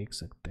लोग देख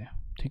सकते हैं.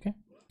 ठीक है,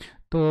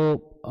 तो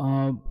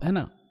है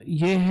ना,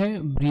 ये है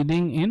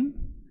ब्रीदिंग इन,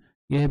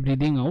 ये है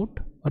ब्रीदिंग आउट,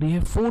 और ये है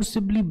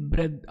फोर्सिबली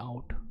ब्रेथ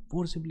आउट.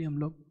 फोर्सिबली हम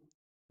लोग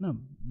ना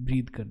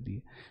ब्रीद कर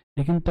दिए,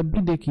 लेकिन तब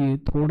भी देखिए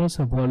थोड़ा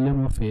सा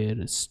volume of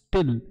air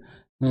still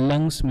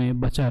lungs में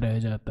बचा रह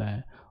जाता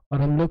है,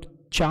 और हम लोग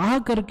चाह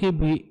करके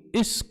भी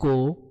इसको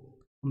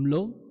हम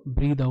लोग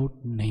ब्रीद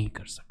आउट नहीं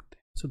कर सकते.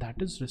 So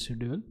that is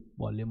residual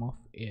volume of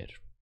air.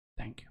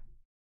 Thank you.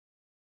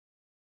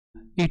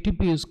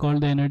 ATP is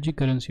called the energy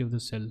currency of the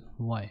cell.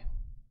 Why?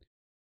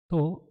 तो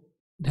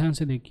ध्यान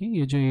से देखिए,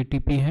 ये जो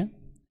ATP है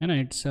ना,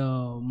 इट्स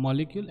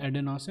मॉलिक्यूल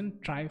एडेनोसिन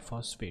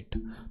ट्राइफॉस्फेट.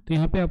 तो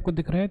यहाँ पे आपको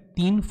दिख रहा है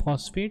 3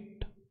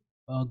 फॉस्फेट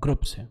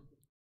ग्रुप्स हैं.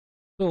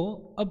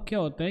 तो अब क्या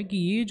होता है कि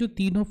ये जो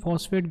तीनों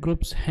फॉस्फेट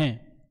ग्रुप्स हैं,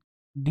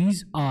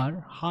 these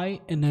are high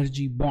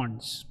energy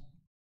bonds,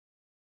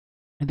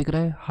 दिख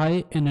रहा है,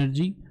 हाई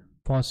एनर्जी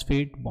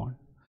फॉस्फेट बॉन्ड।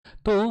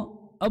 तो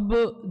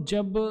अब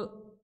जब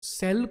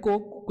सेल को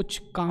कुछ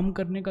काम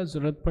करने का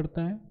जरूरत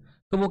पड़ता है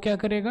तो वो क्या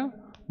करेगा,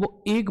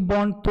 वो एक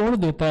बॉन्ड तोड़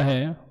देता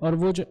है और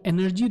वो जो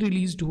एनर्जी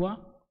रिलीज्ड हुआ,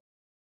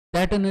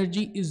 that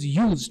energy is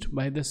used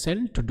by the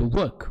cell to do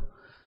work.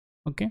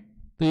 Okay,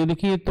 तो ये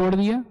देखिए, ये तोड़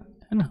दिया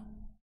है ना,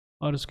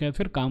 और उसके बाद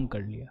फिर काम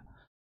कर लिया।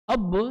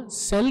 अब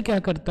सेल क्या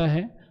करता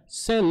है,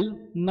 cell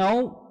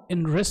now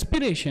in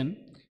respiration,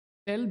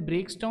 cell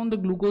breaks down the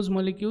glucose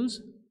molecules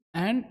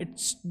and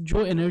it's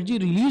जो एनर्जी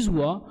रिलीज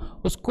हुआ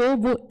उसको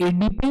वो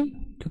एडीपी,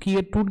 क्योंकि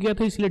ये टूट गया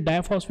था इसलिए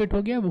डाइफॉस्फेट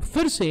हो गया, वो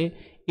फिर से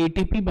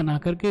एटीपी बना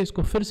करके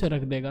इसको फिर से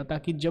रख देगा,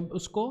 ताकि जब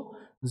उसको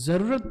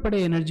जरूरत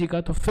पड़े एनर्जी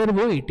का तो फिर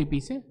वो एटीपी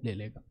से ले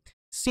लेगा।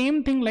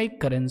 सेम थिंग लाइक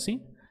करेंसी,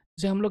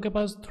 जैसे हम लोग के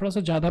पास थोड़ा सा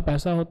ज़्यादा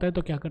पैसा होता है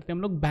तो क्या करते हैं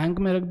हम लोग, बैंक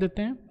में रख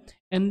देते हैं,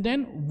 and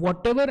then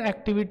what ever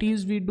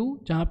activities we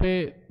do, जहाँ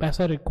पे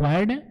पैसा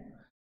रिक्वायर्ड है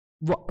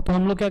वो तो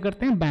हम लोग क्या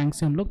करते हैं, बैंक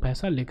से हम लोग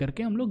पैसा लेकर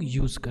के हम लोग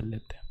यूज कर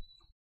लेते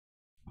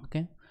हैं।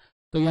 ओके,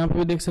 तो यहाँ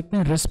पे देख सकते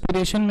हैं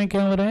रेस्पिरेशन में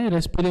क्या हो रहा है,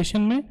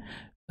 रेस्पिरेशन में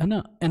है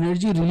ना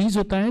एनर्जी रिलीज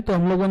होता है, तो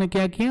हम लोगों ने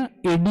क्या किया,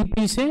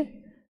 एडीपी से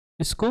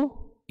इसको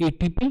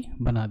एटीपी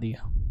बना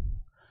दिया।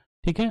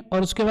 ठीक है,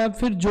 और उसके बाद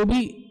फिर जो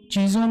भी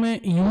चीज़ों में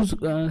यूज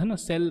है ना,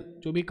 सेल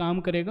जो भी काम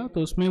करेगा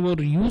तो उसमें वो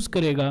यूज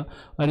करेगा,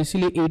 और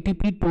इसीलिए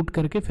एटीपी टूट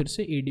करके फिर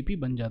से एडीपी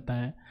बन जाता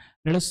है।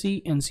 Let us see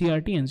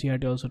NCERT.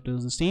 NCERT also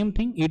tells the same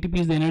thing.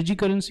 ATP is the energy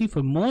currency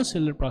for most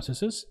cellular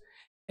processes.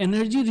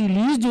 Energy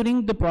released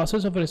during the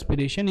process of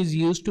respiration is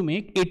used to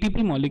make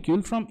ATP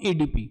molecule from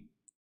ADP.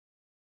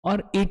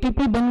 और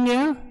ATP बन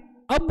गया,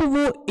 अब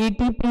वो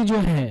ATP जो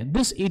है,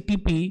 this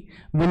ATP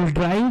will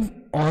drive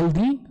all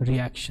the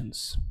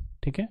reactions.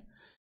 ठीक है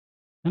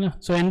ना?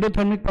 So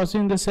endothermic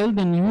process in the cell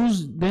then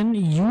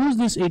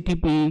use this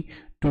ATP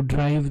to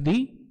drive the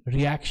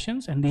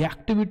reactions and the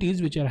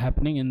activities which are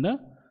happening in the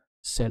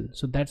cell.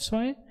 So that's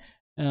why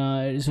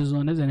this is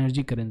known as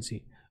energy currency.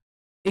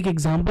 एक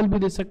example भी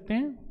दे सकते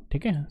हैं,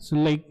 ठीक है, so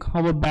like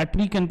how a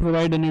battery can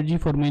provide energy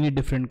for many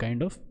different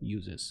kind of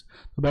uses.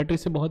 तो battery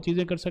से बहुत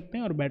चीज़ें कर सकते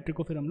हैं और बैटरी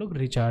को फिर हम लोग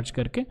रिचार्ज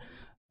करके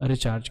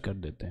रिचार्ज कर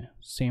देते हैं।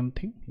 Same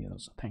thing here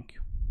also. Thank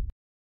you.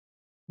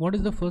 What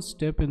is the first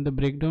step in the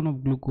breakdown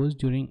of glucose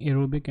during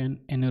aerobic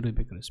and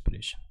anaerobic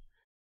respiration?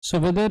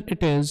 So whether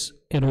it is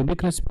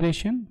aerobic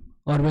respiration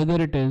or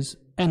whether it is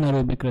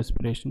anaerobic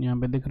respiration, यहाँ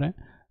पे दिख रहा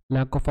है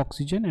lack of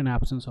oxygen and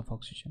absence of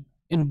oxygen.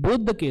 In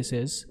both the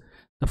cases,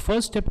 the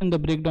first step in the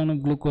breakdown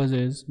of glucose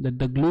is that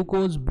the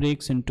glucose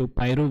breaks into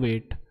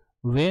pyruvate,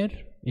 where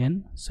in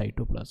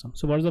cytoplasm.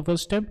 So what is the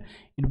first step?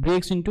 It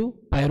breaks into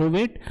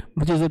pyruvate,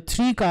 which is a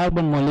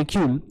 3-carbon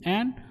molecule,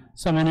 and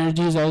some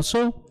energy is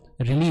also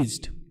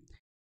released.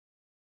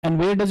 And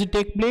where does it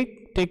take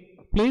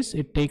place?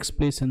 It takes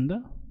place in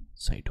the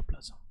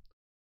cytoplasm.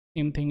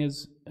 Same thing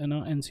is, you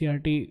know,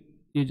 NCERT.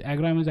 The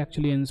diagram is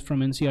actually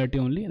from NCERT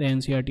only. The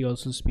NCERT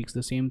also speaks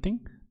the same thing.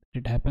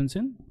 It happens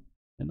in,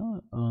 you know,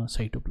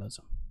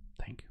 cytoplasm.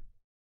 Thank you.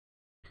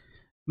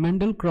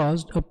 Mendel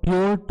crossed a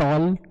pure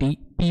tall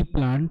pea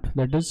plant,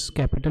 that is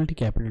capital T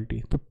capital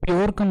T. तो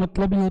pure का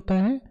मतलब ही होता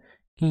है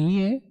कि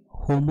ये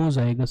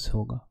homozygous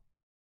होगा।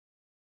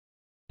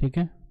 ठीक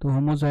है, तो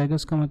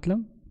homozygous का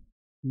मतलब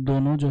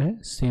दोनों जो है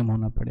सेम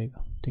होना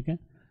पड़ेगा। ठीक है,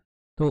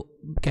 तो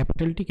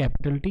capital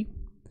T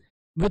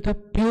with a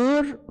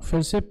pure,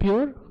 फिर से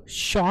pure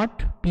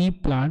short P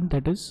plant,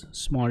 that is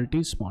small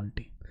T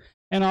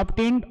and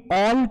obtained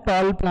all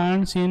tall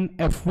plants in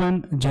F1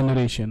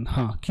 generation.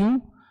 हाँ, क्यों?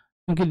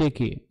 क्योंकि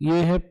देखिए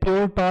ये है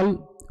प्योर टॉल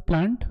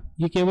प्लांट,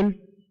 ये केवल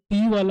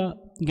टी वाला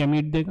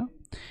गैमीट देगा।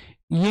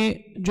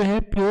 ये जो है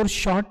प्योर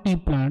शॉर्ट टी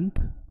प्लांट,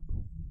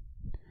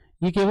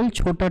 ये केवल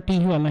छोटा टी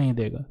वाला ही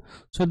देगा।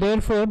 So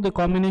therefore the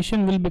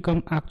combination will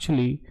become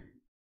actually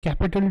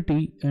capital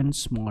T and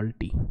small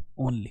T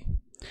only.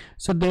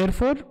 So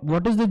therefore,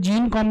 what is the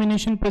gene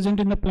combination present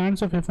in the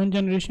plants of F1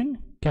 generation?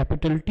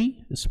 Capital T,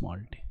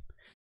 small t.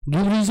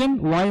 Give reason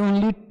why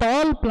only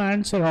tall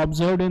plants are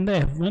observed in the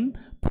F1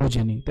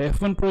 progeny. तो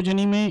F1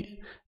 progeny में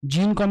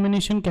gene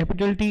combination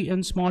capital T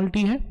and small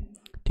t है,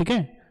 ठीक है,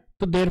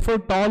 तो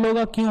therefore tall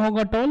होगा। क्यों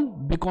होगा tall?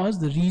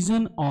 Because the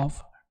reason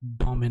of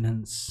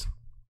dominance.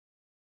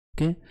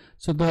 Okay,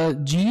 so the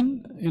gene,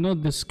 you know,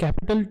 this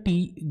capital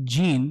T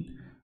gene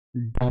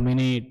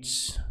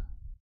dominates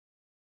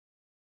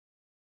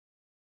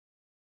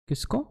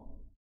किसको?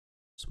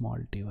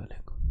 स्मॉल टी वाले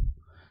को।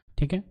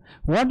 ठीक है,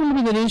 what will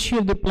be the ratio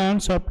of the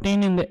plants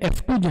obtain in the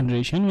F2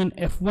 generation when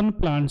F1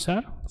 plants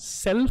are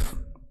self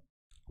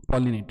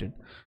pollinated.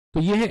 तो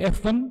ये है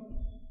F1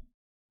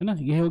 है ना,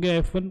 ये हो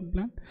गया F1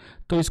 प्लांट।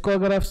 तो इसको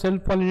अगर आप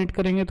सेल्फ पॉलिनेट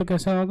करेंगे तो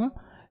कैसा होगा,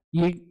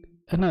 ये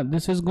है ना,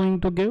 this is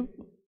going to give,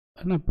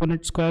 है ना,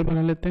 पुनेट स्क्वायर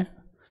बना लेते हैं।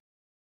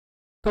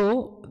 तो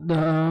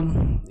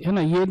है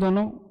ना ये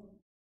दोनों,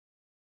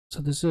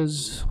 so this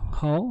is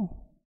how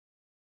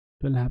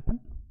it will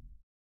happen.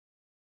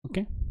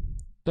 Okay,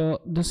 so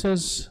this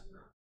is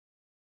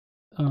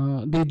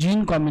the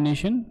gene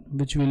combination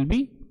which will be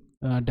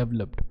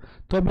developed.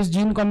 तो अब इस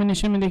gene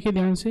combination में देखिए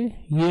ध्यान से,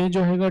 ये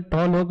जो हैगा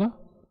टॉल होगा,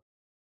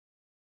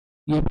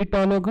 ये भी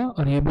टॉल होगा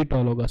और ये भी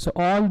टॉल होगा. So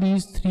all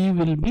these three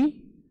will be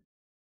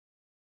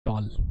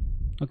toll.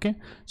 Okay,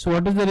 so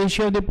what is the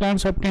ratio of the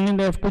plants obtained in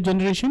the F2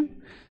 generation?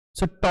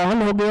 So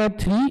tall हो गया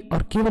 3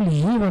 और केवल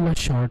ये वाला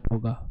शॉर्ट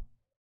होगा.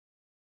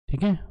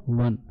 ठीक है,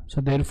 1.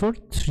 So therefore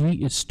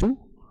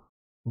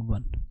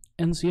 3:1.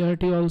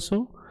 NCERT also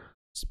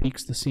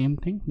speaks the same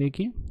thing.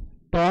 देखिए,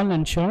 tall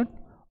and short,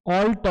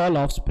 all tall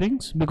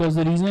offsprings, because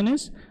the reason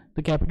is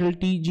the capital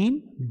T gene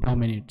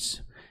dominates,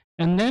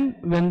 and then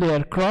when they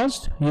are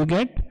crossed you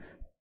get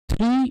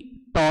 3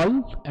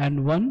 tall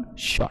and 1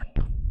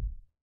 short.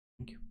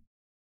 Thank you.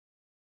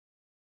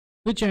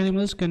 Which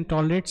animals can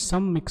tolerate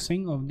some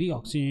mixing of the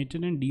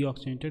oxygenated and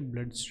deoxygenated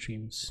blood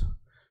streams?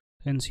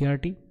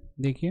 NCERT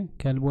देखिए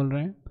क्या बोल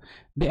रहे हैं.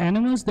 The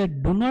animals that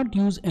do not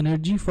use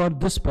energy for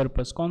this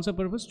purpose. कौन सा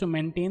purpose? To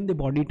maintain the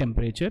body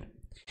temperature.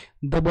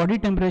 The body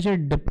temperature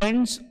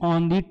depends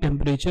on the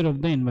temperature of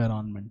the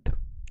environment.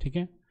 ठीक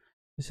है,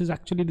 this is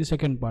actually the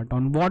second part.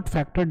 On what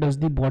factor does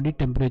the body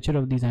temperature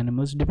of these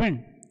animals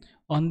depend?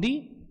 On the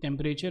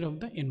temperature of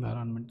the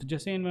environment. तो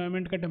जैसे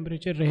environment का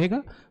temperature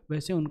रहेगा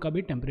वैसे उनका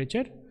भी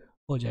temperature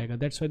हो जाएगा.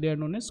 That's why they are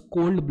known as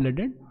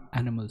cold-blooded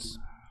animals.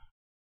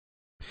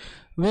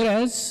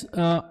 Whereas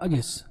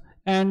yes,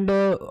 and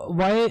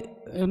why,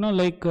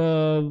 like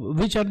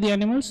which are the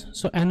animals?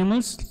 So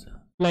animals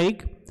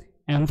like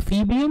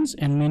amphibians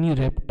and many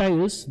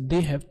reptiles, they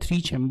have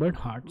 3-chambered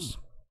hearts,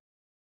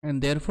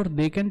 and therefore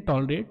they can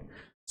tolerate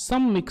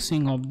some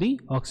mixing of the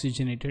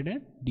oxygenated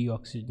and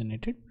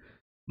deoxygenated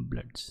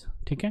bloods.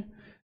 ठीक है,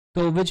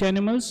 तो which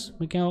animals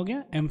में क्या हो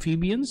गया?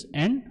 Amphibians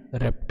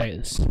and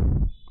reptiles.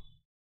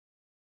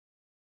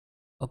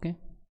 Okay,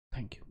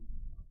 thank you.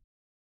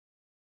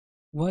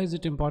 Why is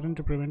it important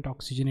to prevent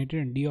oxygenated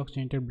and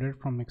deoxygenated blood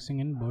from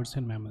mixing in birds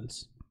and mammals?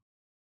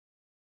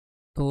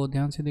 तो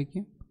ध्यान से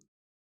देखिए,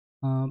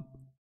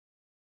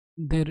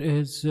 there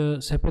is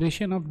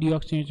separation of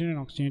deoxygenated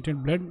and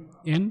oxygenated blood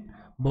in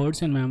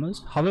birds and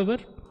mammals. However,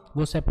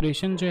 वो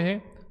separation जो है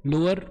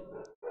lower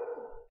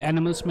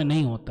animals में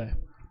नहीं होता है.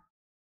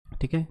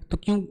 ठीक है, तो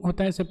क्यों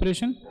होता है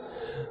separation?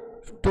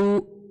 To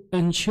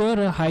ensure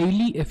a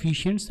highly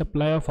efficient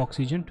supply of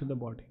oxygen to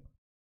the body.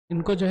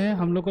 इनको जो है,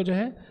 हम लोग को जो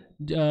है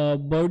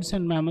बर्ड्स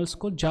एंड मैमल्स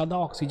को ज़्यादा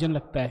ऑक्सीजन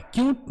लगता है.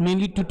 क्यों?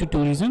 Mainly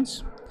two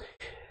reasons.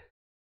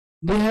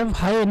 They have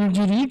high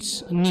energy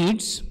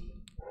needs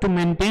to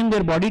maintain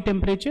their body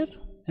temperature,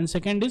 and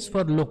second is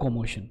for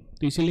locomotion.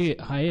 तो इसीलिए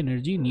हाई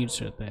एनर्जी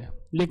नीड्स रहता है.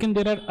 लेकिन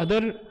there are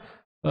other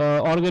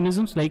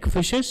organisms like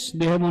fishes,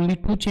 they have only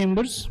 2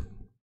 chambers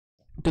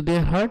to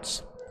their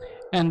hearts,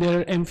 and there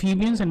are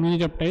amphibians and many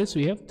reptiles,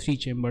 we have 3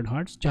 chambered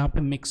hearts जहाँ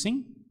पे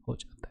mixing हो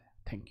जाता है.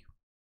 Thank you.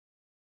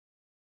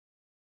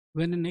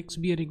 When an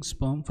egg-bearing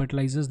sperm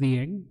fertilizes the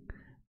egg,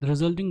 the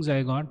resulting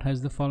zygote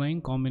has the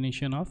following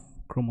combination of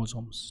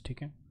chromosomes.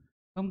 ठीक है,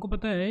 हमको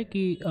पता है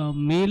कि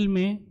मेल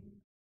में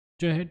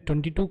जो है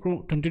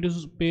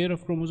 22 pair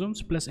of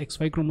chromosomes plus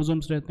XY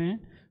chromosomes रहते हैं.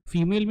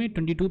 फीमेल में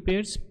 22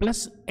 पेयर्स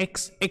प्लस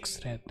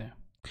XX रहते हैं.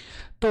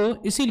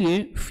 तो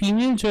इसीलिए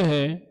फीमेल जो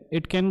है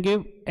it can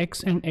give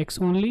X and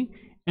X only,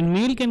 and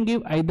mail can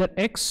give either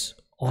X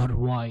और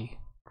Y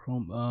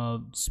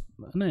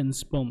इन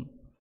स्पर्म.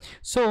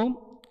 सो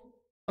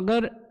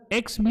अगर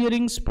एक्स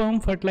बियरिंग स्पर्म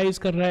फर्टिलाइज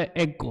कर रहा है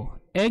एग को,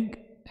 egg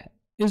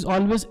is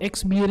always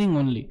x bearing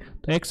only,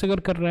 तो एक्स अगर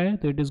कर रहा है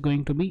तो it is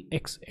going to be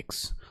x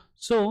x.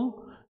 So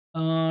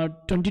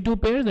 22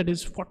 pair, that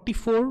is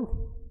 44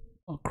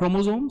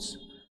 chromosomes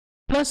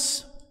plus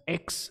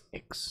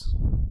XX.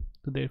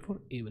 So therefore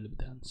A will be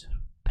the answer.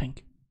 Thank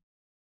you.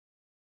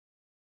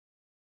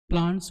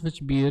 Plants which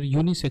bear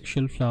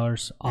unisexual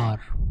flowers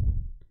are.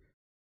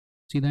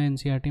 सीधा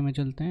NCERT में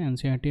चलते हैं.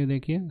 NCERT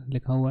देखिए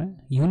लिखा हुआ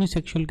है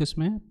unisexual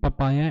किसमें है?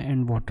 Papaya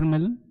and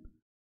watermelon.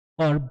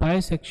 और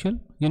bisexual,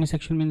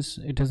 unisexual means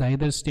it is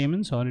either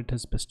stamens और इट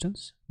इज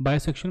पिस्टल्स.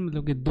 बायसेक्सुअल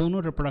मतलब कि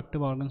दोनों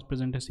रिप्रोडक्टिव ऑर्गन्स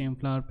प्रेजेंट है सेम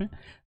फ्लावर पे,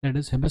 that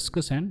is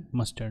hibiscus and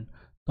mustard.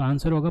 तो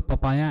आंसर होगा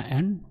पपाया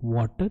एंड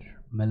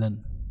वाटरमेलन.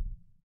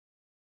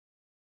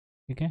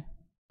 ठीक है,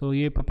 तो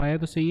ये पपाया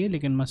तो सही है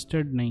लेकिन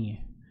मस्टर्ड नहीं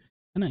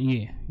है ना,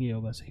 ये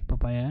होगा सही,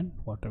 papaya and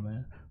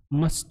watermelon.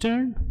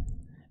 Mustard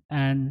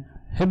and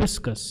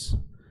hibiscus,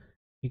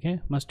 ठीक है,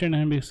 mustard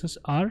and hibiscus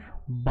are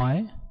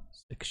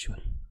bisexual.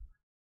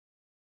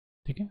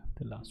 ठीक है,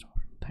 the last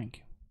one. Thank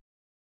you.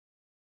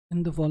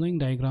 In the following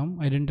diagram,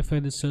 identify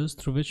the cells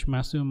through which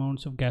massive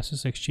amounts of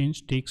gases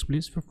exchange takes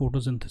place for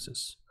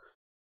photosynthesis.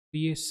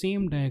 ये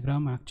same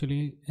diagram actually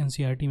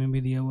NCERT में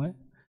भी दिया हुआ है,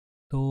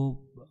 तो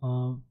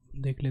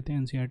देख लेते हैं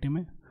एनसीईआरटी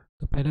में.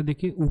 तो पहले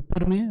देखिए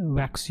ऊपर में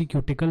वैक्सी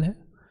क्यूटिकल है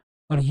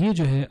और ये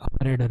जो है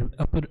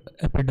अपर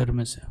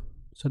एपिडर्मिस है.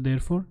 So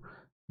therefore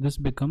this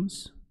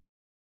becomes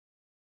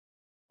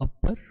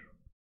upper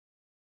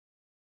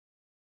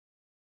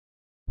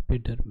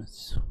epidermis.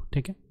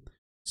 ठीक है,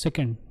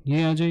 सेकंड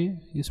ये आ जाइए,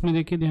 इसमें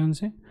देखिए ध्यान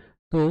से,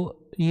 तो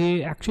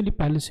ये एक्चुअली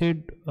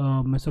पैलिसेड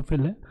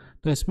मेसोफिल है,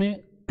 तो इसमें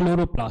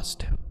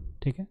क्लोरोप्लास्ट है.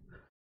 ठीक है,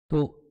 तो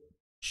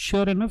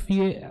श्योर इनफ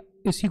ये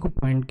इसी को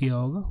पॉइंट किया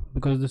होगा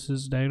because this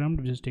is diagram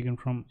which is taken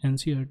from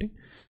NCERT.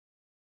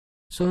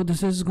 So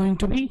this is going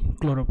to be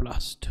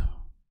chloroplast.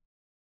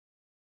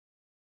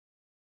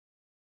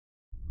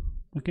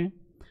 Okay.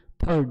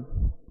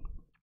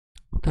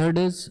 Third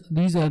is,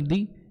 these are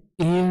the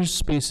air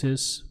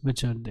spaces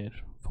which are there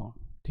found.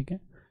 ठीक है,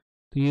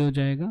 तो ये हो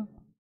जाएगा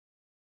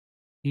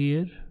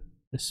air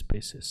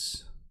spaces.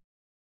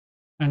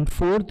 And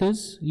fourth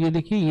is, ये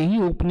देखिए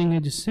यही opening है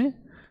जिससे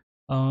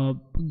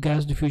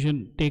gas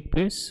diffusion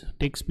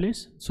takes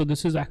place. So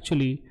this is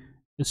actually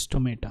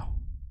stomata.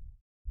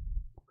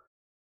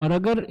 और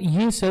अगर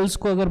ये सेल्स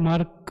को अगर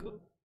मार्क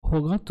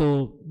होगा तो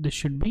this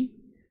should be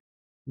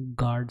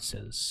guard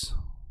cells.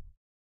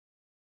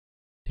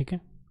 ठीक है,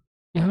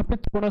 यहाँ पे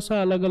थोड़ा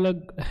सा अलग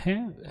अलग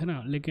है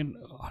ना, लेकिन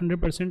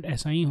 100%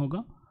 ऐसा ही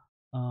होगा.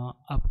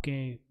 आपके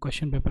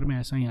क्वेश्चन पेपर में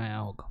ऐसा ही आया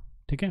होगा.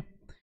 ठीक है,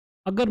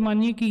 अगर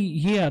मानिए कि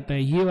ये आता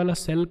है, ये वाला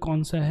सेल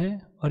कौन सा है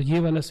और ये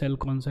वाला सेल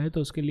कौन सा है,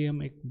 तो उसके लिए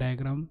हम एक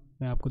डायग्राम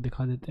में आपको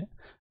दिखा देते हैं.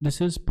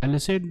 This is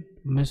palisade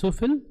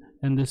mesophyll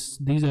and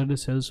these are the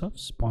sales of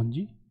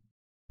spongy.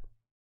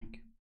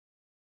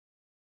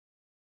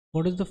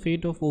 What is the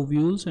fate of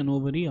ovules and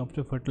ovary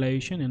after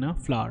fertilisation in a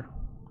flower.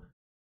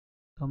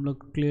 तो हम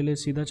लोग क्लियरली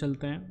सीधा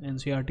चलते हैं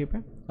एनसीईआरटी पे.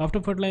 After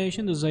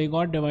fertilisation the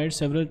zygote divide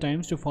several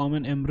times to form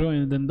an embryo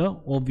and then the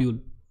ovule.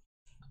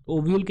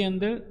 Ovule के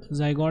अंदर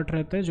zygote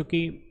रहता है जो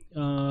कि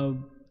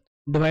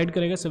डिवाइड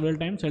करेगा several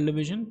time, cell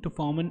division, to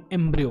form an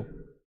embryo.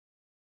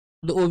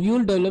 The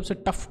ovule develops a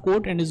tough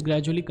coat and is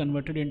gradually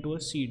converted into a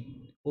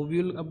seed.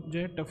 Ovule अब जो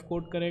है टफ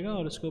कोट करेगा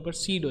और उसके ऊपर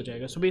सीड हो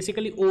जाएगा. सो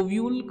बेसिकली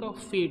ओव्यूल का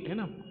फेट है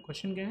ना,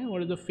 क्वेश्चन क्या है,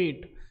 व्हाट इज द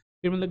फेट,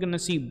 फिर मतलब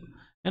नसीब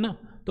है ना.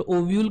 तो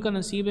ओव्यूल का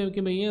नसीब है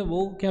कि भैया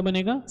वो क्या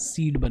बनेगा,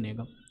 सीड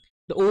बनेगा.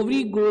 The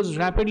ovary grows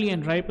rapidly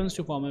and ripens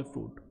to form a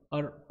fruit.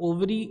 और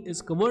ovary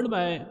is covered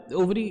by,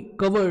 ovary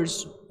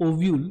covers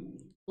ovule.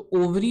 तो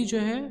ओवरी जो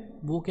है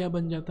वो क्या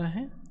बन जाता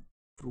है,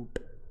 फ्रूट.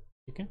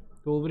 ठीक है,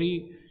 तो ओवरी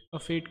का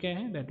फेट क्या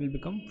है, that will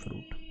become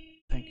fruit.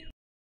 Thank you.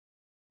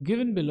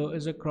 Given below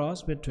is a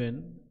cross between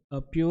a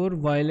pure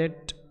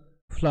violet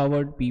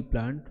flowered P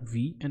plant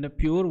V and a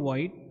pure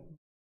white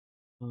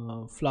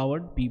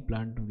flowered P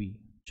plant V.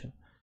 अच्छा,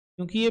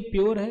 क्योंकि ये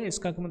प्योर है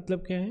इसका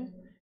मतलब क्या है,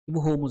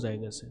 वो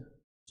होमोजाइगस है.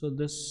 सो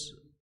दिस,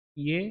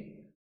 ये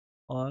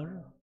और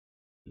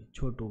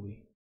छोटू V.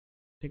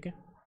 ठीक है.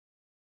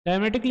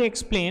 Diagrammatically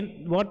explain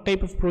what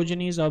type of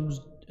progeny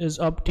is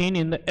obtained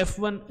in the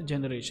F1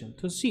 generation.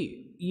 तो सी,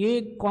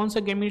 ये कौन सा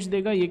गैमीट्स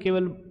देगा, ये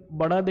केवल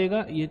बड़ा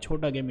देगा, ये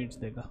छोटा गैमीट्स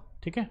देगा.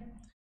 ठीक है,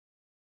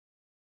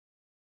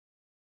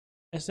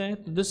 ऐसा है.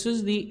 तो this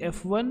is the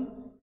F1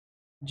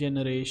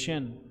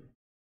 generation.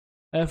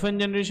 F1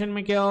 generation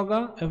में क्या होगा,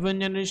 F1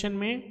 जनरेशन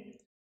में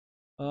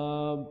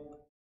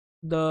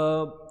द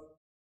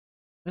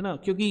है ना,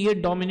 क्योंकि ये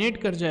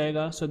डोमिनेट कर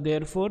जाएगा. So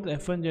therefore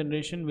F1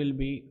 generation will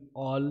be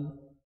all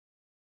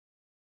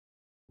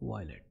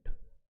violet.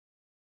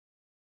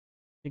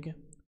 ठीक है.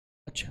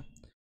 अच्छा,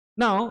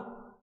 now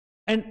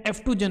and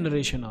F2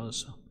 generation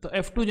also. तो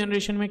F2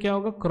 जनरेशन में क्या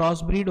होगा,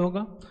 क्रॉस ब्रीड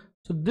होगा.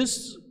 So this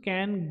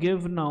can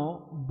give now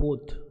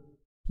both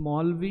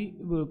small v,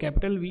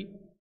 capital V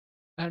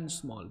and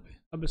small v.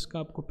 अब इसका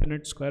आपको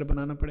पिनेट स्क्वायर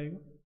बनाना पड़ेगा.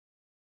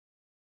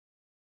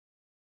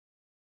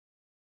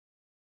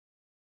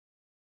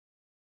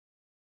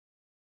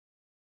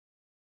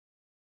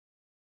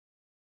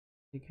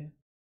 ठीक है,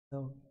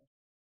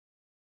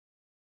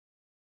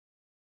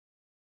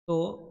 तो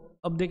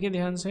अब देखिए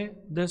ध्यान से,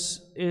 दिस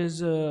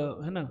इज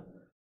है ना,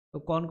 तो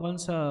कौन कौन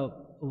सा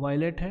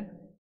वायलेट है,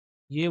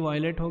 ये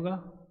वायलेट होगा,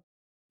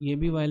 ये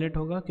भी वायलेट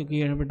होगा क्योंकि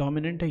यहाँ पे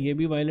डोमिनेंट है, ये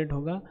भी वायलेट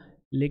होगा,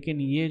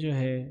 लेकिन ये जो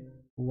है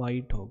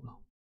वाइट होगा.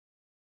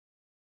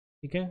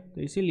 ठीक है,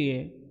 तो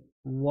इसीलिए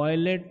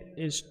वायलेट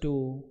इज टू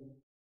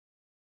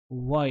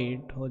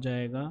वाइट हो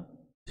जाएगा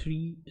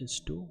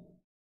 3:2.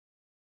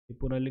 ये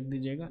पूरा लिख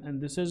दीजिएगा.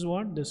 And this is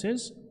what, this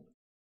is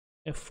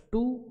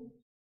F2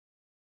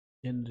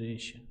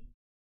 generation.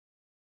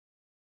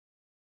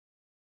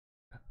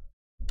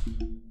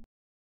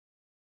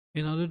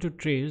 In order to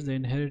trace the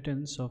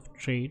inheritance of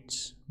traits,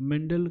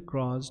 Mendel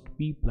crossed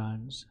pea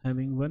plants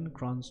having one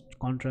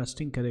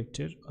contrasting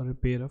character or a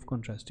pair of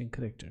contrasting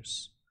characters.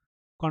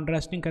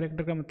 Contrasting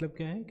character का मतलब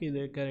क्या है कि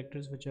the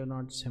characters which are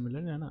not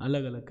similar है ना,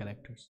 अलग अलग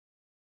characters.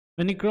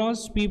 When he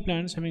crossed pea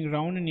plants having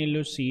round and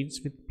yellow seeds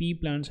with pea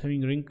plants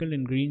having wrinkled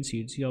and green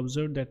seeds, he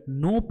observed that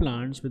no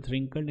plants with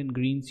wrinkled and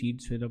green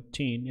seeds were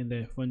obtained in the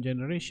F1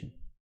 generation.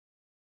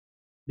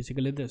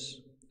 Basically this.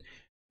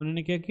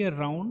 उन्होंने क्या किया,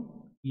 round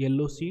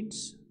yellow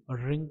seeds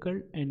और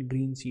wrinkled and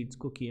green seeds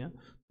को किया.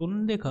 तो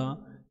उन्होंने देखा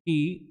कि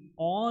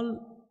ऑल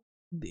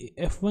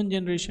F1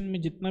 जनरेशन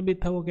में जितना भी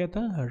था वो क्या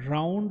था,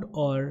 राउंड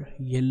और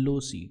येलो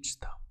सीड्स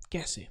था.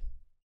 कैसे,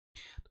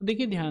 तो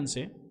देखिए ध्यान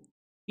से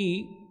कि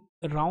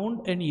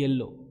राउंड एंड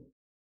येलो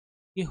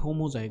ये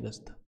होमोजाइगस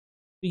था.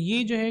 तो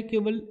ये जो है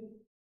केवल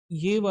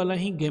ये वाला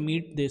ही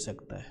गैमीट दे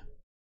सकता है,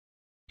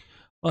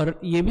 और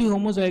ये भी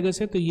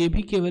होमोजाइगस है तो ये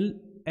भी केवल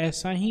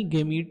ऐसा ही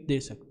गैमीट दे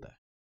सकता है.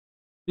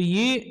 तो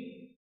ये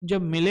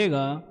जब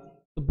मिलेगा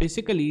तो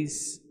बेसिकली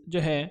जो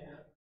है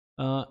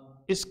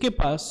इसके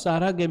पास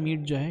सारा गैमीट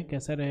जो है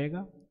कैसा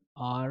रहेगा,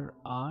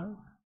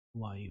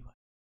 RRYY.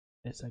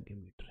 ऐसा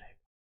गैमीट रहेगा।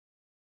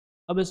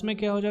 अब इसमें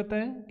क्या हो जाता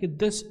है कि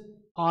this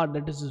R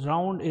that is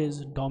round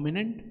is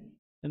dominant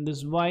and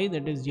this Y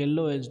that is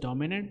yellow is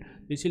dominant,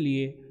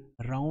 इसलिए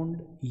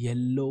राउंड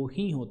येलो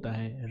ही होता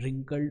है,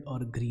 रिंकल्ड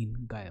और ग्रीन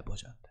गायब हो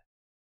जाता है।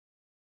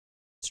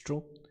 It's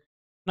true.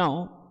 Now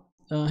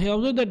he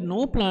observed that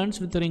no plants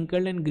with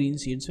wrinkled and green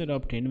seeds were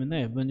obtained in the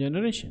F1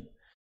 generation.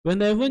 When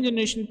the F1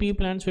 generation pea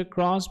plants were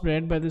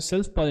crossbred by the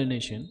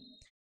self-pollination,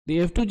 the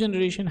F2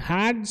 generation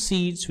had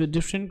seeds with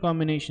different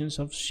combinations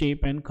of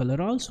shape and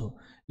color also.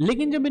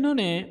 लेकिन जब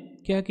इन्होंने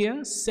क्या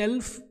किया,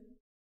 self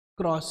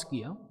cross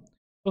किया,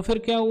 तो फिर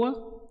क्या हुआ,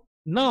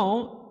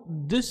 now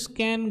this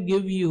can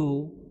give you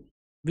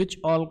which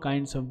all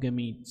kinds of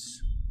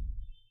gametes.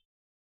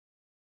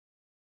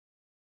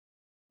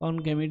 कौन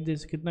गैमीट दे,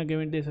 कितना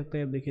गैमीट दे सकते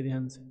हैं, अब देखिए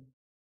ध्यान से,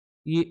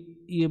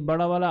 ये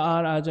बड़ा वाला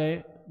आर आ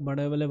जाए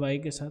बड़े वाले वाई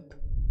के साथ,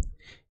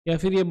 या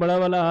फिर ये बड़ा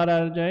वाला आर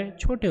आ जाए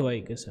छोटे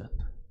वाई के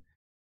साथ,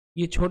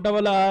 ये छोटा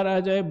वाला आर आ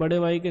जाए बड़े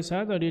वाई के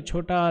साथ, और ये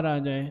छोटा आर आ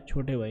जाए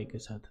छोटे वाई के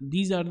साथ।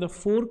 These are the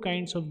 4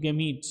 kinds of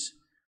gametes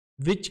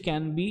which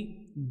can be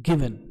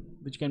given,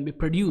 which can be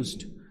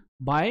produced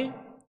by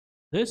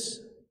this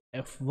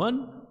F1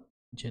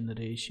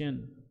 generation।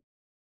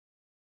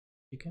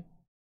 ठीक है,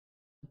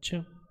 अच्छा,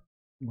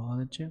 बहुत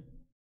अच्छे।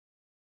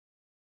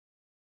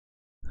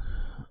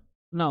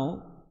 Now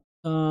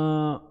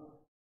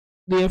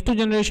the F2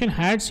 generation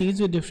had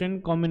seeds with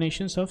different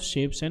combinations of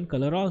shapes and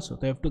color also।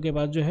 तो F2 के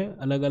पास जो है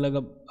अलग अलग,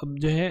 अब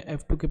जो है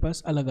F2 के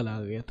पास अलग अलग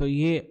आ गया, तो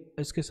ये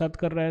इसके साथ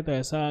कर रहा है तो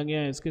ऐसा आ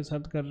गया, इसके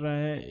साथ कर रहा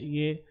है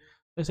ये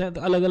ऐसा,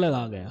 तो अलग अलग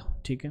आ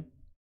गया। ठीक है,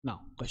 now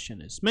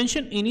question is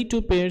mention any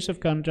 2 pairs of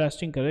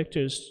contrasting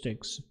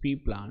characteristics P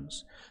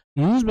plants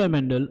used by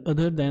Mendel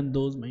other than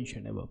those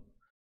mentioned above.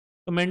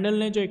 तो मेंडल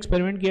ने जो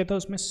एक्सपेरिमेंट किया था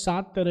उसमें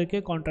 7 तरह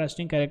के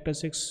कॉन्ट्रास्टिंग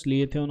कैरेक्टरिस्टिक्स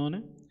लिए थे उन्होंने।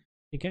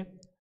 ठीक है,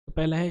 तो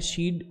पहला है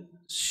सीड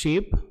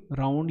शेप,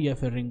 राउंड या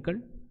फिर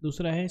रिंकल्ड,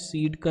 दूसरा है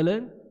सीड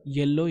कलर,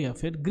 येलो या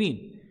फिर ग्रीन,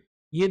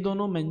 ये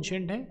दोनों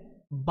मेंशन्ड है।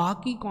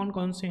 बाकी कौन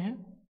कौन से हैं,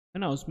 है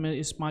ना, उसमें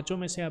इस 5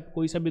 में से आप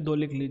कोई सा भी 2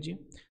 लिख लीजिए।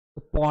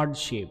 तो पॉड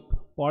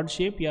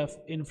शेप या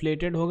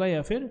इन्फ्लेटेड होगा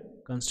या फिर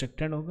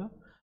कंस्ट्रक्टेड होगा,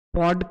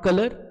 पॉड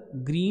कलर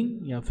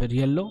ग्रीन या फिर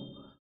yellow,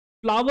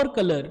 flower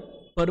colour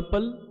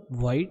purple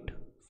white,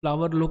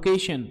 flower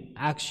location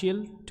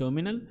axial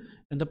terminal,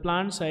 and the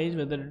plant size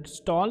whether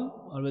it's toll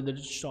और whether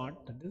it's short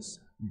that is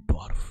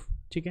dwarf.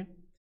 ठीक है,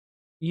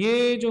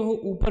 ये जो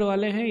ऊपर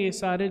वाले हैं ये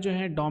सारे जो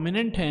हैं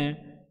डोमिनेंट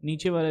हैं,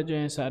 नीचे वाले जो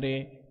हैं सारे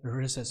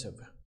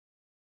रिसेसिव है।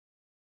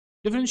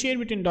 Differentiate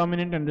between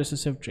dominant and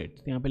recessive traits,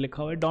 यहाँ पे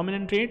लिखा हुआ है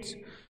dominant traits,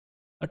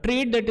 a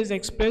trait that is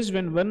expressed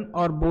when one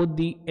or both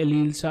the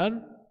alleles are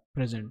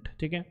present।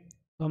 ठीक है,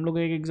 तो हम लोग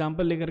एक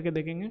एग्जांपल लेकर के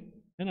देखेंगे,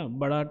 है ना,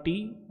 बड़ा टी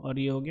और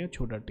ये हो गया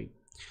छोटा टी।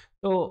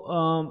 तो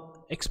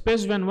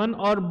expressed when one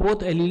or both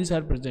alleles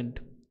are present,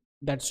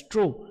 that's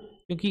true,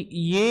 क्योंकि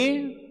ये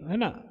है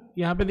ना,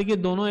 यहाँ पे देखिए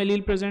दोनों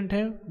एलील प्रेजेंट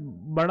है,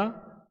 बड़ा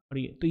और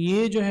ये, तो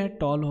ये जो है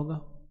टॉल होगा।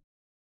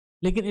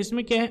 लेकिन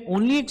इसमें क्या है,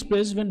 only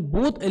express when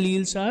both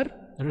alleles are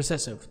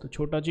recessive, तो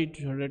छोटा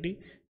टी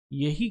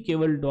यही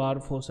केवल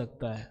ड्वार्फ हो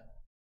सकता है।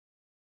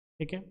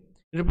 ठीक है,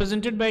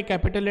 represented by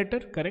capital letter,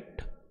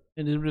 correct,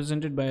 and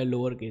represented by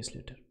lower case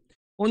letter.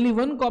 Only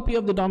 1 copy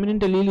of the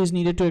dominant allele is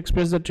needed to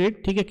express the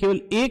trait. ठीक है,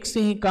 केवल एक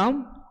से ही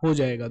काम हो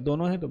जाएगा,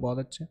 दोनों है तो बहुत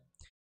अच्छे।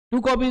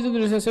 2 copies of the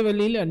recessive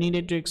allele are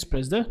needed to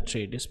express the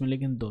trait, इसमें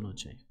लेकिन दोनों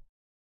चाहिए।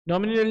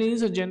 Dominant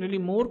alleles are generally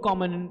more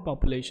common in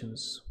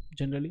populations,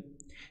 generally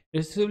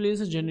recessive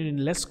alleles are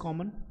generally less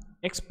common,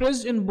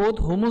 expressed in both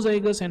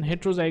homozygous and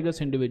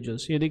heterozygous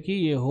individuals। ये देखिए,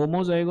 ये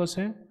homozygous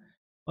है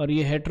और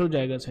ये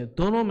heterozygous है,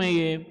 दोनों में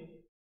ये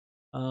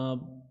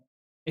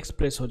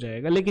एक्सप्रेस हो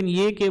जाएगा, लेकिन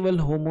ये केवल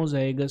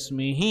homozygous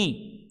में ही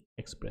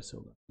एक्सप्रेस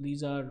होगा।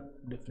 These are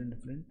different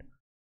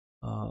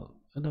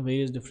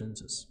various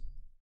differences।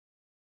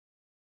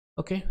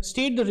 Okay,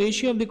 state the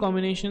ratio of the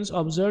combinations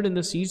observed in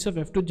the seeds of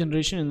F2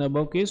 generation in the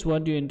above case। What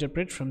do you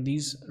interpret from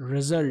these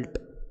result?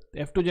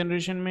 F2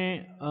 generation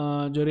में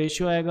जो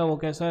ratio आएगा वो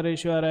कैसा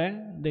ratio आ रहा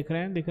है, दिख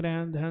रहे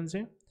हैं ध्यान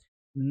से,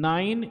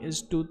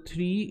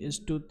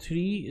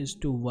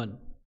 9:3:3:1।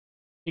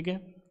 ठीक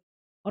है,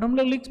 और हम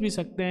लोग लिख भी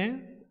सकते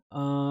हैं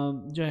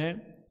जो है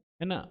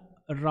ना,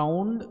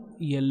 राउंड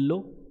येलो,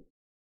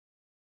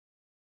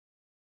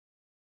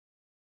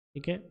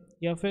 ठीक है,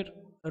 या फिर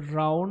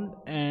round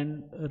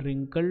and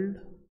wrinkled,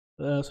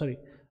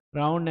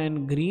 round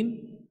and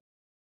green,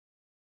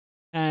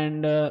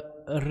 and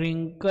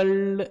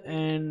wrinkled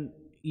and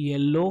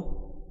yellow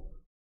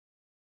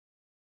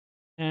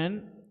and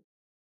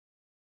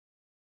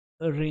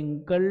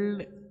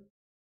wrinkled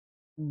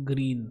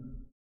green।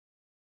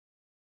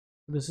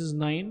 This is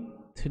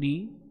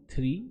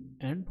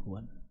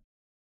 9:3:3:1।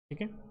 ठीक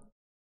है,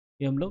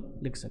 ये हम लोग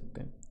लिख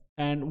सकते हैं।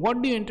 And what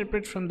do you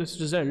interpret from this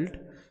result?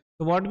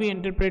 So what we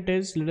interpret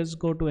is, let us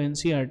go to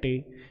NCERT।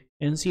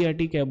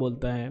 NCERT क्या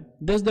बोलता है,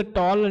 does the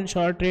tall and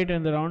short trait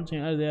and the round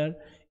are there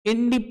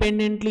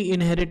independently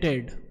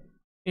inherited,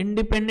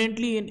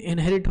 independently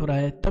inherit हो रहा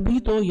है, तभी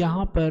तो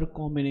यहाँ पर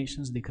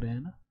कॉम्बिनेशंस दिख रहे हैं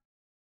ना।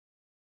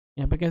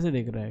 यहाँ पे कैसे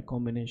दिख रहा है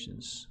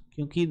कॉम्बिनेशंस,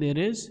 क्योंकि देर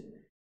इज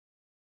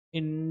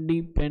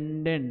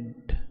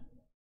इंडिपेंडेंट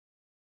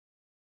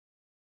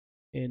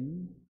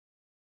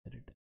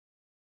इनहेरिटेंस।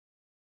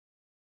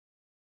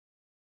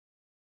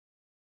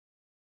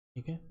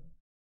 ठीक है।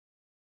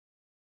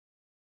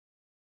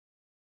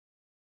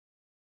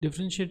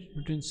 Differentiate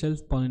between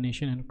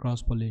self-pollination and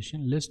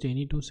cross-pollination. List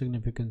any two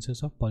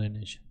significances of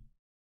pollination.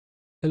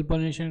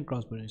 Self-pollination and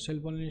cross-pollination.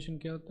 Self-pollination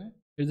क्या होता है?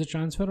 It is the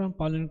transfer of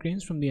pollen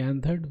grains from the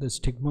anther to the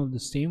stigma of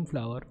the same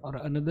flower or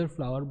another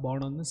flower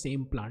born on the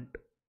same plant.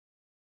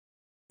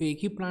 तो एक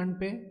ही plant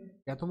पे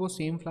या तो वो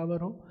same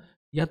flower हो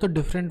या तो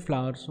डिफरेंट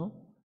फ्लावर्स हो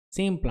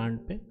सेम प्लांट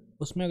पे,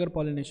 उसमें अगर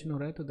पॉलिनेशन हो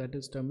रहा है तो that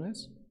is term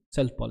as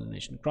self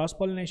pollination. Cross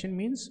pollination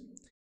means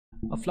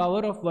a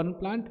flower of one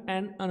plant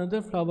and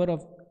another flower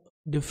of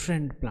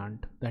different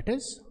plant, that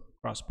is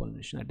cross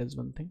pollination. That is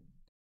one thing.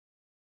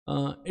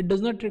 It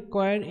does not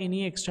require any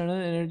external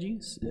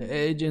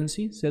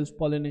agency. Self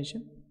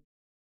pollination,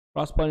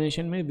 cross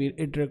pollination में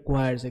it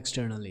requires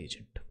external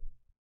agent.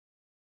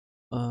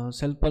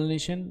 Self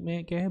pollination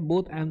में क्या है,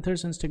 both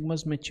anthers and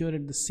stigmas mature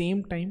at the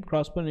same time.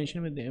 Cross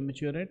pollination में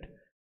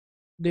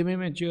they may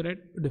mature at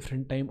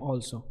different time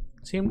also.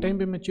 Same time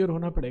पे mature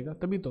होना पड़ेगा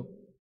तभी तो,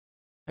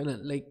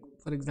 like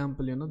for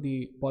example the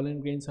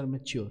pollen grains are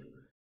mature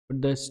but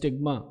the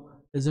stigma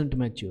isn't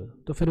mature,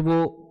 तो फिर वो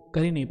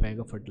कर ही नहीं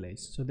पाएगा fertilise.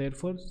 So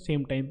therefore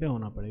same time पे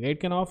होना पड़ेगा.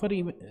 It can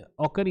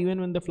occur even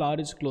when the flower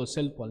is close.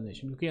 Self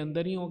pollination क्योंकि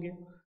अंदर ही हो गया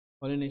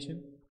पॉलिनेशन.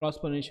 क्रॉस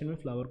पॉलिनेशन में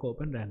फ्लावर को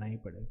ओपन रहना ही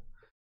पड़ेगा.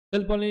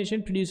 Self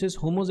pollination produces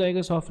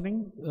homozygous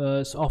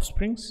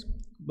offsprings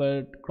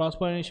but cross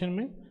pollination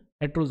में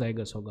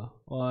हेट्रोजाइगस होगा.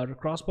 और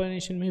क्रॉस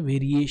पॉलिनेशन में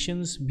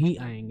वेरिएशंस भी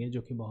आएंगे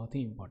जो कि बहुत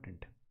ही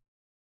इंपॉर्टेंट है.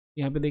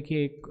 यहाँ पे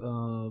देखिए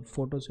एक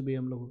फोटो से भी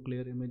हम लोग को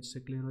क्लियर इमेज से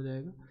क्लियर हो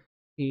जाएगा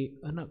कि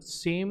है ना,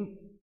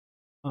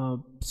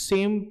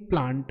 सेम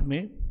प्लांट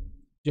में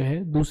जो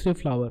है दूसरे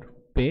फ्लावर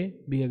पे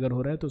भी अगर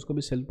हो रहा है तो उसको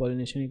भी सेल्फ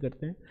पॉलिनेशन ही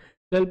करते हैं.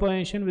 Self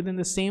pollination with in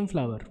the same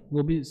flower,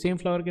 वो भी सेम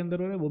फ्लावर के अंदर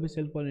हो रहा है, वो भी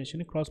सेल्फ पॉलिनेशन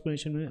है. क्रॉस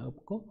पॉलिनेशन में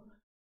आपको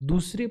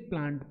दूसरे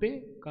प्लांट पे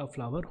का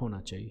फ्लावर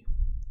होना चाहिए.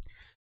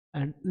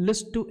 And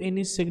list to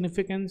any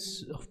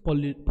significance of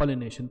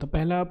pollination. तो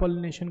पहला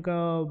पॉलिनेशन का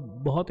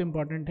बहुत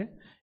इंपॉर्टेंट है.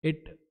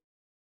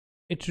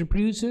 It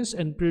reproduces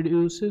and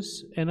produces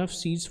enough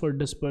seeds for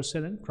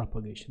dispersal and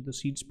propagation. The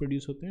seeds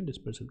produce होते हैं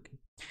dispersal के.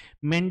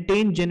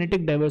 Maintain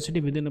genetic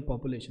diversity within a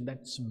population.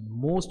 That's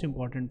most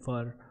important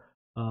for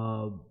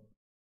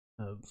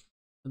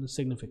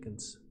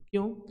significance.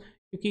 क्यों?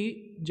 क्योंकि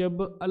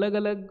जब अलग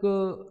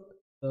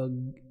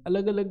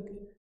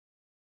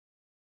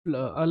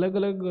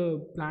अलग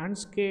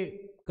प्लांट्स के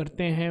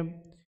करते हैं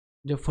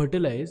जब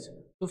फर्टिलाइज,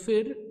 तो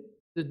फिर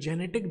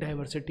जेनेटिक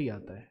डाइवर्सिटी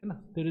आता है ना.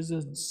 There is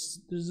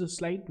a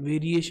slight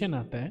variation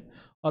आता है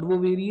और वो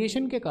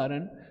वेरिएशन के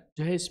कारण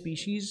जो है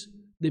species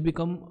they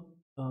become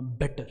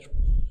better.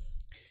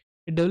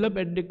 It develop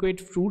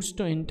adequate fruits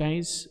to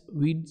एंटाइज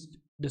weed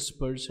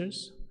डिस्पर्सर्स,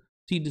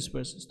 seed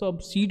डिस्पर्सर्स. तो अब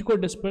सीड को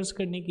डिस्पर्स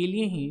करने के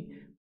लिए ही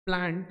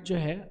प्लांट जो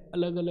है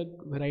अलग अलग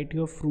वेराइटी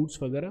ऑफ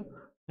फ्रूट्स वगैरह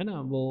है ना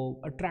वो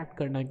अट्रैक्ट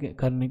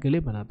करने के लिए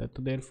बनाता है.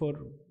 तो देयरफॉर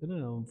ना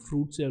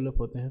फ्रूट्स डेवलप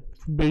होते हैं.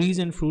 Berries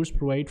and fruits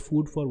provide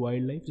food for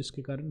wild life,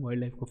 जिसके कारण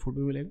वाइल्ड लाइफ को फूड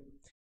भी मिलेगा.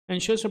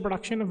 Ensures the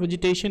production of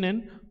vegetation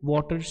and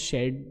water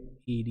shade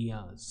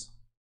areas.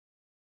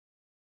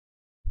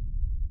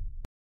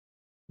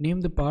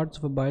 Name the parts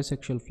of a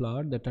bisexual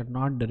flower that are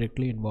not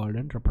directly involved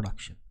in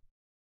reproduction.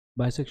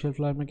 Bisexual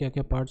flower में क्या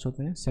क्या parts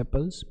होते हैं?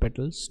 Sepals,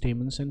 petals,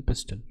 stamens and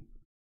pistol.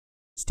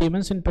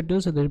 Stamens and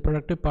petals are the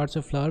reproductive parts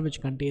of flower which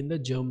contain the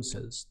germ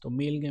cells. तो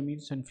male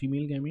gametes and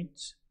female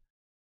gametes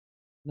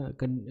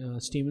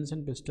stamens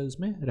and pistils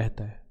में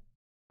रहता है.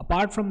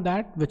 Apart from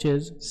that, which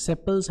is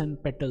sepals and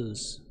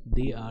petals,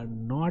 they are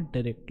not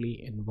directly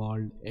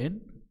involved in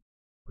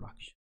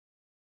production.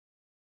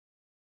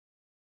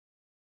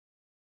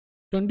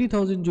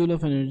 20,000 joule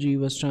of energy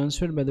was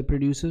transferred by the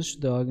producers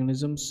to the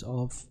organisms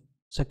of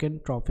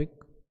second trophic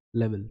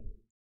level.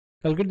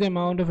 Calculate the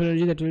amount of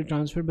energy that will be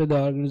transferred by the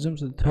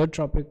organisms of the third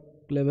trophic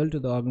level to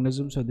the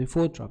organisms of the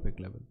fourth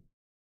trophic level.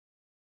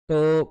 तो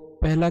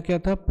पहला क्या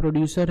था?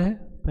 Producer है.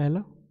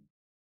 पहला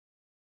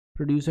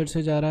producer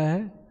से जा रहा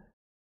है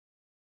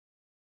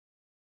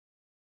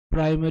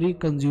प्राइमरी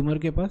कंज्यूमर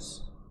के पास,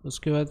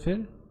 उसके बाद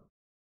फिर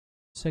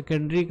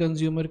सेकेंडरी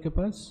कंज्यूमर के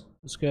पास,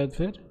 उसके बाद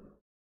फिर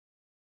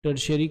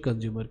टर्शियरी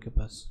कंज्यूमर के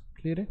पास.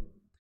 क्लियर है?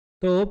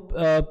 तो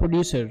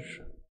प्रोड्यूसर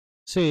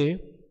से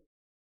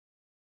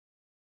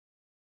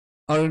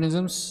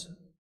organisms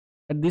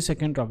at the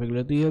second trophic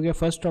level. तो ये हो गया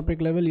फर्स्ट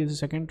ट्रॉपिक लेवल, ये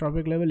सेकेंड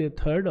ट्रॉपिक लेवल, ये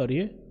थर्ड और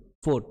ये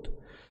फोर्थ.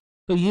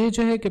 तो ये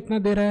जो है कितना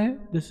दे रहा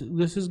है?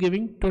 दिस इज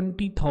गिविंग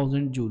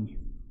 20,000 जूल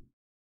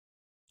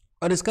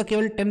और इसका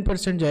केवल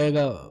 10%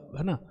 जाएगा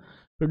है ना.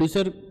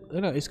 प्रोड्यूसर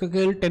है ना, इसका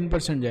केवल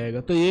 10%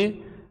 जाएगा. तो ये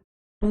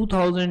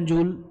 2000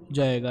 जूल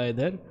जाएगा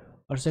इधर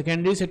और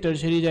सेकेंडरी से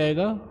टर्शियरी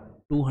जाएगा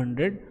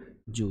 200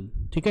 जूल.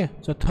 ठीक है.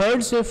 सो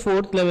थर्ड से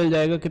फोर्थ लेवल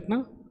जाएगा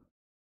कितना?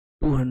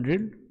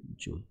 200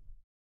 जूल.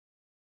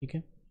 ठीक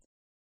है.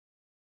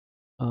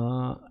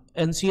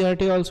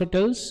 NCERT also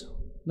tells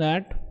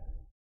that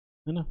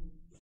है ना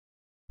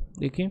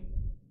देखिए,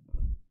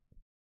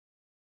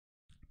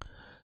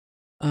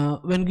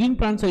 when green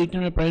plants are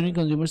eaten by primary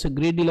consumers, a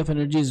great deal of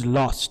energy is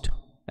lost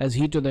as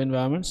heat to the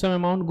environment. Some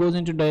amount goes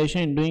into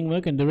digestion and doing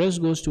work, and the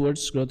rest goes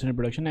towards growth and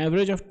reproduction. An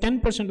average of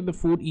 10% of the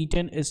food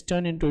eaten is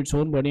turned into its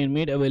own body and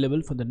made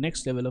available for the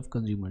next level of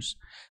consumers.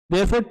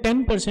 Therefore,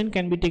 10%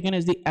 can be taken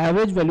as the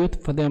average value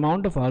for the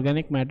amount of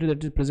organic matter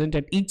that is present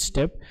at each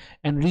step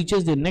and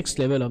reaches the next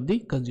level of the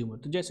consumer.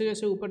 तो जैसे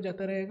जैसे ऊपर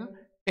जाता रहेगा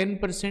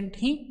 10%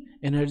 ही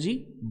energy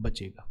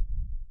बचेगा.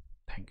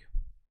 Thank you.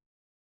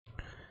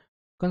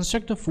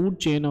 Construct a food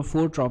chain of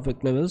 4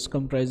 trophic levels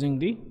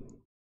comprising the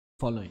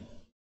following.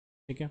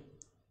 ठीक है,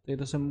 तो ये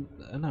तो सब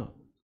है ना.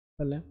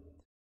 पहले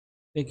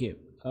देखिए,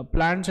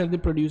 प्लांट्स आर द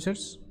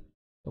प्रोड्यूसर्स.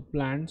 तो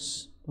प्लांट्स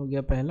हो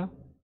गया पहला.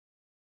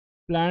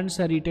 Plants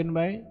are eaten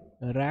by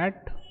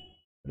rat.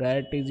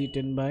 Rat is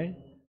eaten by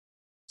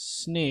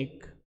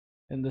snake,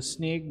 and the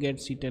snake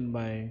gets eaten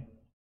by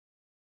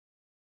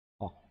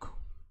hawk.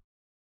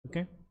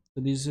 Okay,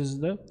 so this is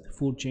the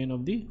food chain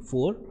of the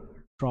 4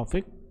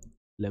 trophic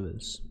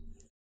levels.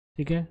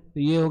 ठीक है, तो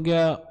ये हो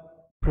गया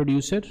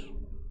प्रोड्यूसर,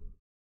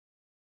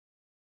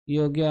 ये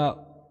हो गया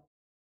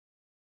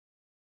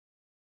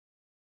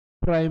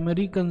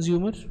प्राइमरी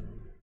कंज्यूमर,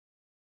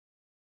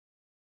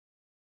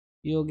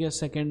 ये हो गया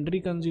सेकेंडरी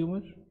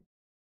कंज्यूमर,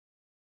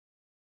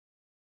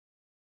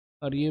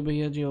 और ये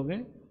भैया जी हो गए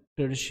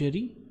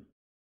टर्शियरी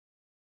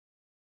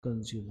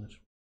कंज्यूमर.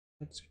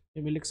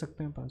 ये भी लिख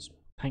सकते हैं पास में.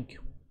 Thank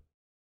you.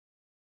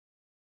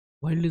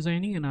 While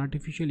designing an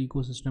artificial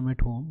ecosystem at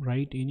home,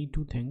 write any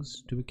 2 things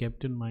to be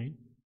kept in mind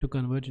to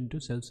convert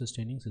into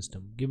self-sustaining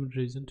system. Give a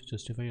reason to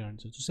justify your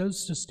answer. So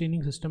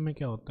self-sustaining system में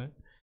क्या होता है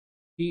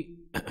कि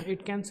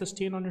it can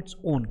sustain on its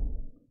own.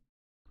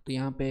 तो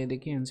यहाँ पे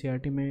देखिए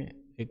NCERT में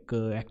एक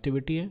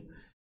एक्टिविटी है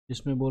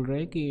जिसमें बोल रहा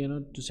है कि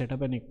to set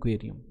up an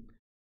aquarium.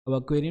 अब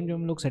aquarium जब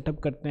हम लोग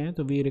सेटअप करते हैं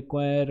तो we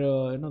require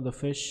the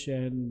fish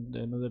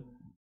and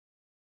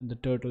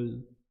the turtle,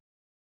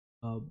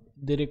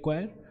 they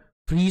require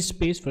free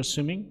space for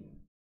swimming.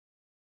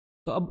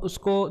 तो अब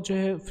उसको जो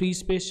है फ्री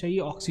स्पेस चाहिए,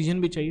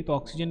 ऑक्सीजन भी चाहिए. तो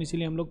ऑक्सीजन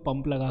इसीलिए हम लोग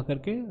पंप लगा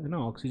करके है ना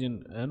ऑक्सीजन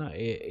है ना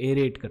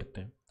एरेट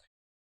करते हैं.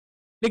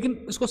 लेकिन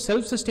इसको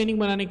सेल्फ सस्टेनिंग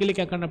बनाने के लिए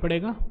क्या करना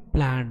पड़ेगा,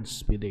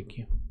 प्लांट्स भी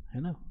देखिए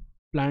है ना,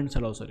 plants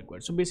are also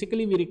required. So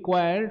basically we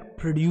require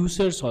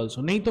producers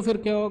also. नहीं तो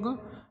फिर क्या होगा,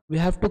 we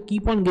have to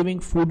keep on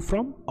giving food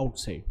from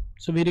outside.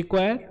 So we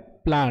require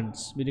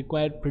plants, we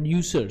require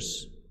producers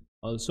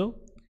also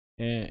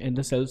in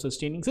the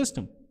self-sustaining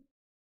system.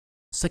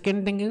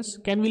 Second thing is,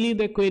 can we leave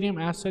the aquarium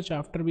as such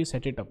after we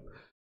set it up?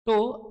 तो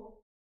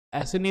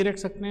ऐसे नहीं रख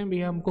सकते हैं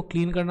भैया, हमको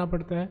clean करना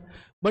पड़ता है.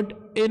 But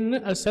in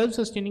a self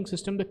sustaining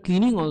system the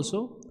cleaning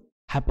also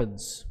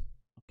happens.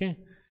 Okay,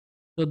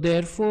 so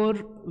therefore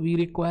we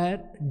require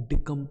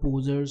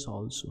decomposers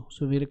also.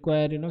 So we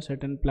require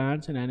certain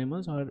plants and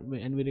animals,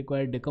 and we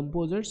require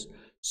decomposers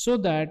so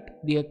that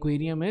the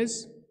aquarium is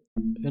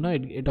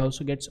it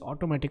also gets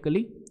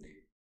automatically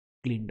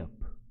cleaned up.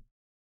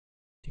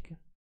 Okay,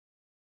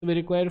 so we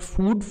require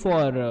food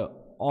for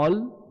all,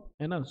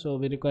 so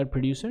we require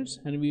producers,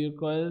 and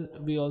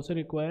we also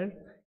require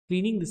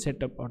cleaning the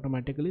setup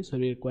automatically, so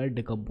we require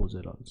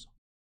decomposer also.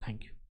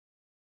 Thank you.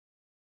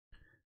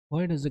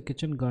 Why does the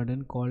kitchen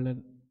garden called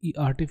an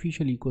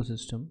artificial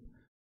ecosystem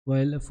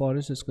while a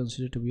forest is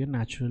considered to be a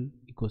natural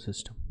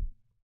ecosystem?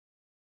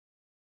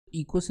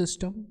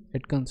 Ecosystem,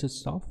 it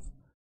consists of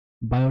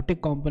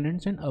biotic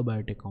components and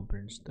abiotic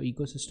components. तो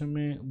ecosystem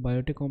में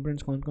biotic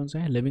components कौन कौन से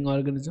हैं, living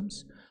organisms,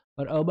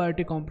 और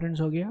abiotic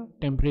components हो गया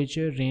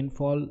temperature,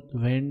 rainfall,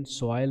 wind,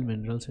 soil,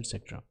 minerals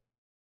etc.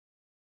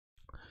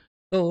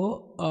 तो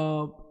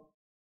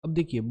अब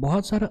देखिए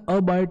बहुत सारे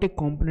abiotic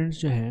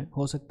components जो है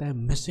हो सकता है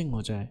मिसिंग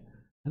हो जाए,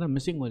 है ना,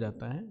 मिसिंग हो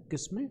जाता है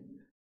किसमें,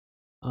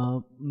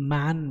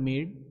 मैन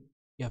मेड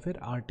या फिर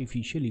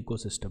आर्टिफिशियल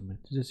इकोसिस्टम में.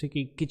 तो जैसे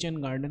कि किचन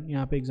गार्डन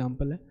यहाँ पे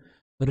एग्जांपल है.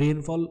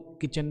 रेनफॉल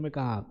किचन में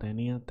कहाँ आता है,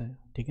 नहीं आता है,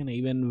 ठीक है ना.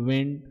 Even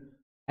wind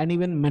and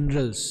even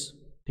minerals,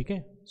 ठीक है,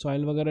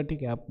 सॉइल वगैरह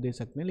ठीक है आप दे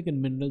सकते हैं, लेकिन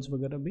मिनरल्स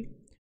वगैरह भी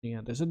नहीं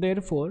आता है. सो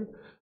देयरफॉर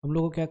हम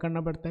लोग को क्या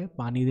करना पड़ता है,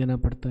 पानी देना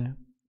पड़ता है,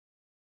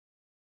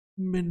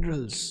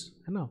 मिनरल्स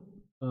है ना,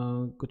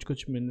 कुछ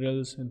कुछ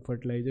मिनरल्स एंड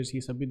फर्टिलाइजर्स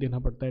ये सब भी देना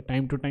पड़ता है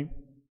टाइम टू टाइम,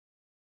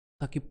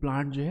 ताकि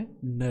प्लांट जो है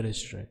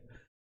नरिश रहे.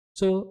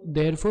 So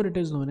therefore it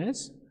is known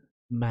as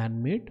man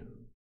made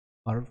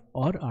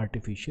और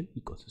artificial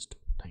ecosystem.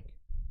 Thank you.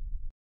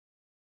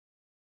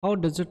 How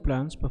desert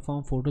plants perform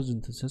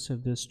photosynthesis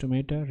if the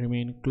stomata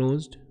remain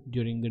closed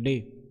during the day?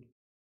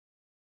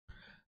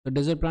 तो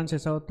डेजर्ट प्लांट्स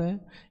ऐसा होता है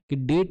कि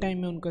डे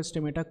टाइम में उनका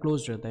स्टोमेटा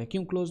क्लोज रहता है.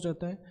 क्यों क्लोज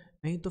रहता है,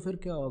 नहीं तो फिर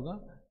क्या होगा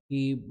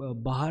कि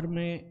बाहर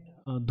में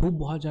धूप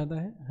बहुत ज़्यादा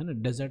है ना,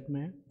 डेजर्ट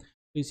में है,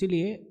 तो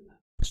इसीलिए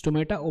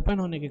स्टोमेटा ओपन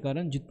होने के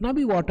कारण जितना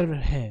भी वाटर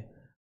है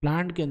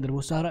प्लांट के अंदर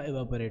वो सारा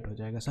एवापोरेट हो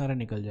जाएगा, सारा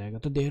निकल जाएगा.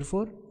 तो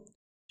देयरफॉर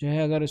जो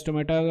है अगर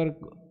स्टोमेटा अगर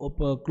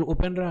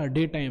ओपन रहा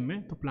डे टाइम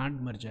में तो प्लांट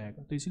मर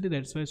जाएगा. तो इसीलिए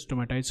that's why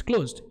stomata is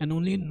closed end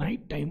only in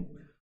night time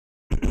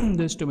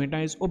the stomata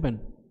is open.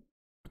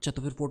 अच्छा,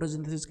 तो फिर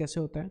फोटोसिंथेसिस कैसे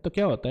होता है? तो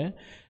क्या होता है,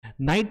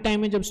 नाइट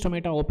टाइम में जब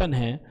स्टोमेटा ओपन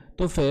है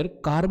तो फिर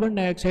कार्बन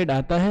डाइऑक्साइड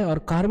आता है और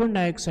कार्बन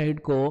डाइऑक्साइड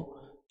को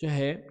जो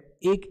है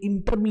एक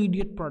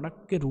इंटरमीडिएट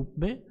प्रोडक्ट के रूप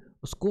में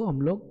उसको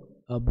हम लोग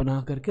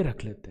बना करके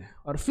रख लेते हैं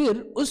और फिर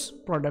उस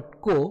प्रोडक्ट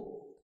को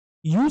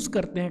यूज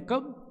करते हैं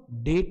कब?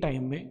 डे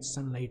टाइम में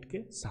सनलाइट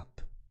के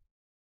साथ।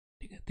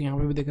 ठीक है, तो यहाँ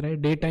पे भी दिख रहा है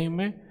डे टाइम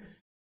में,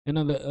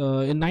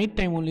 in night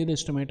time only the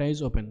stomata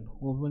is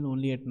open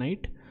only at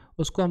night.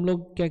 उसको हम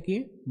लोग क्या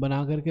किए,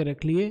 बना करके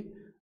रख लिए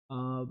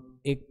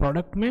एक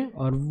प्रोडक्ट में,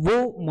 और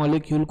वो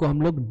मॉलिक्यूल को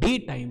हम लोग डे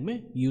टाइम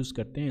में यूज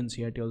करते हैं।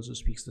 NCERT also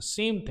speaks the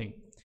same thing.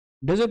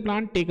 Does a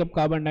plant take up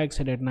carbon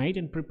dioxide at night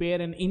and prepare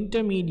an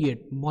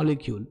intermediate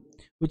molecule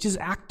which is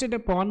acted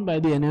upon by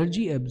the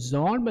energy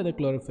absorbed by the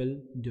chlorophyll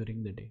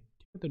during the day?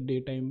 तो day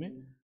time में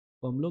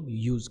वो हम लोग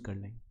use कर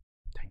लेंगे।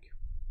 Thank you.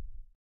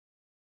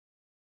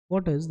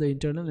 What is the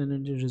internal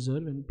energy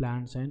reserve in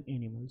plants and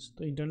animals?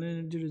 तो internal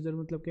energy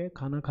reserve मतलब क्या है?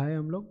 खाना खाए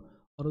हम लोग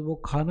और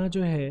वो खाना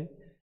जो है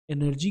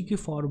एनर्जी के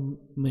फॉर्म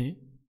में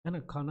है ना,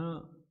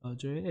 खाना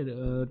जो है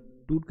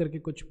टूट करके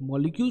कुछ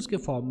मॉलिक्यूल्स के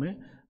फॉर्म में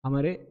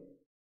हमारे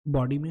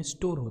बॉडी में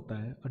स्टोर होता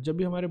है, और जब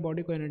भी हमारे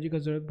बॉडी को एनर्जी का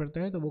ज़रूरत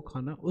पड़ता है तो वो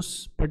खाना उस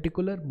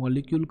पर्टिकुलर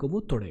मॉलिक्यूल को वो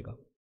तोड़ेगा।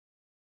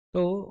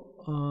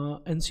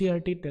 तो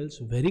NCERT tales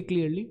very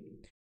clearly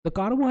the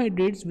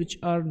carbohydrates which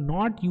are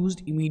not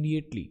used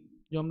immediately,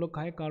 जो हम लोग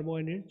खाए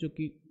कार्बोहाइड्रेट जो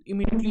कि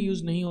इमीडिएटली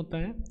यूज नहीं होता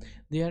है,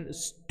 they are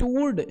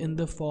stored in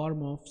the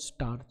form of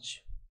starch.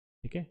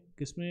 ठीक है,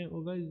 किसमें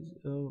होगा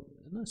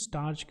ना,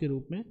 स्टार्च के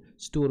रूप में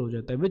स्टोर हो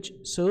जाता है, विच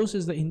serves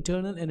is the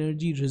internal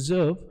energy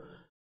reserve.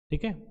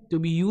 ठीक है, to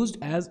be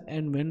used as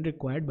and when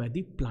required by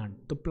the plant.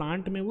 तो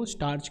प्लांट में वो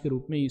स्टार्च के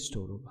रूप में ही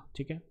स्टोर होगा।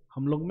 ठीक है,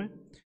 हम लोग में,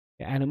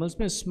 एनिमल्स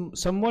में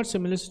somewhat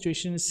similar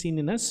situation is seen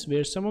in us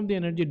where some of the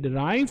energy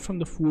derived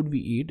from the food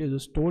we eat is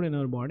stored in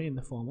our body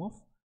in the form of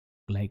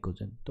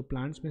glycogen. तो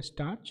प्लांट्स में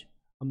starch,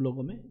 हम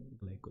लोगों में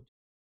glycogen.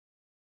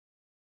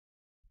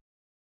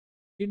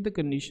 State the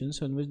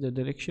conditions on which the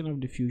direction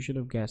of diffusion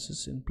of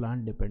gases in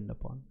plant depend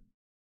upon.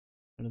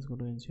 Let's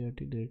go to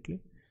NCERT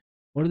directly.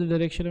 What does the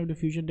direction of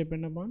diffusion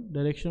depend upon?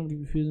 Direction of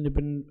diffusion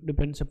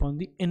depends upon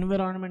the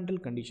environmental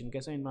condition.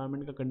 कैसा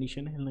environment का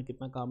condition है ना,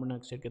 कितना carbon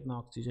dioxide, कितना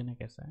oxygen है,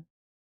 कैसा है।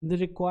 The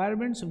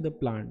requirements of the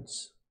plants.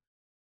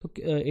 तो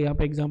यहाँ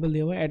पे एग्जाम्पल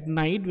दिया हुआ है, at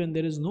night when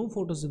there is no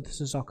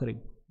photosynthesis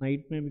occurring,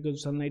 night में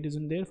because sunlight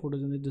isn't there,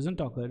 photosynthesis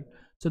doesn't occur,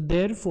 so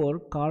therefore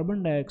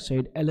carbon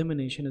dioxide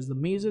elimination is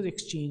the major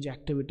exchange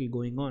activity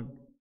going on.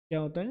 क्या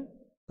होता है?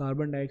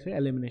 कार्बन डाइऑक्साइड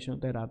एलिमिनेशन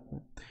होता है रात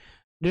में।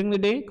 During the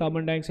day,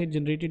 carbon dioxide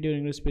generated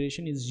during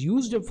respiration is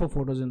used up for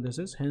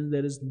photosynthesis, hence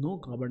there is no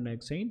carbon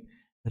dioxide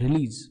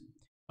release.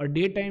 और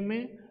day time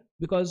में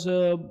because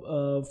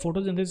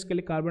photosynthesis के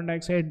लिए कार्बन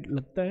डाइऑक्साइड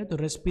लगता है, तो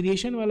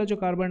रेस्पिरेशन वाला जो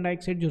कार्बन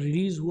डाइऑक्साइड जो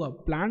रिलीज हुआ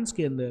प्लांट्स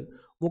के अंदर,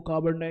 वो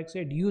कार्बन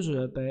डाइऑक्साइड यूज हो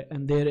जाता है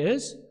and there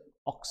is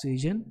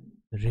oxygen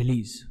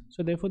release.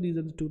 So therefore these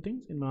are the two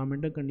things,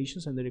 environmental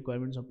conditions and the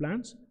requirements of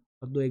plants.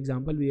 और दो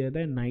एग्जांपल भी आता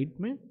है नाइट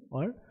में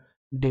और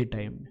डे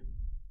टाइम में।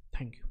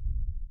 Thank you.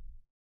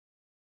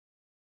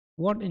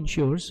 What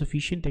ensures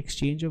sufficient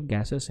exchange of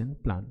gases in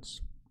plants?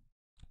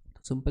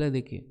 Simple है,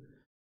 देखिए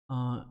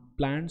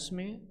प्लांट्स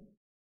में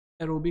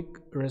एरोबिक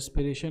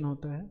रेस्पिरेशन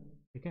होता है।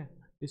 ठीक है,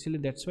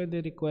 इसीलिए that's why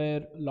they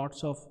require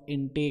lots of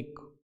intake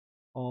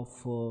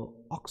of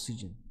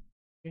oxygen.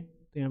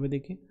 तो यहाँ पे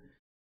देखिए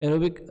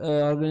aerobic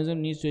organism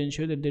needs to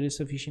ensure that there is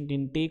sufficient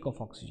intake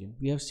of oxygen.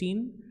 We have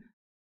seen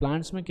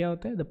plants में क्या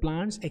होता है, the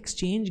plants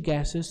exchange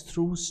gases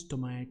through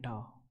stomata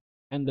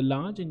and the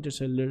large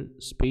intercellular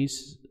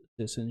space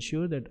this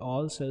ensure that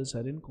all cells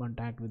are in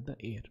contact with the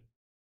air.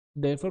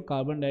 Therefore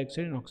carbon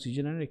dioxide and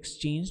oxygen are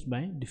exchanged by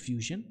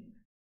diffusion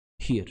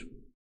here.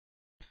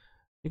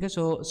 ठीक है,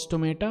 so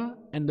stomata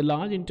and the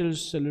large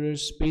intercellular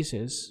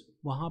spaces,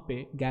 वहाँ पे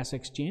gas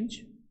exchange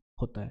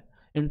होता है।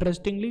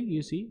 Interestingly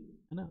you see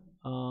है ना,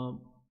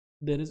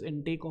 there is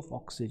intake of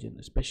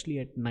oxygen especially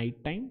at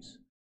night times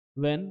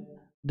when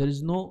there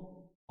is no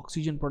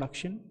oxygen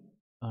production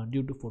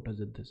due to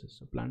photosynthesis.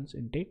 So plants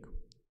intake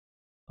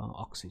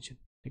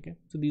oxygen. ठीक है,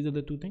 so these are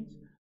the two things,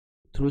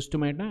 through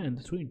stomata and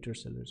through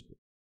intercellular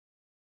space.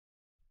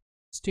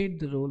 State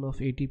the role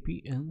of ATP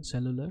in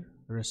cellular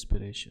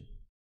respiration.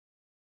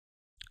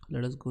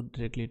 Let us go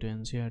directly to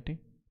NCERT.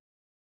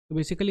 So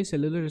basically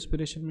cellular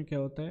respiration में क्या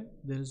होता है,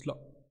 there is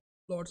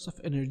lots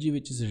of energy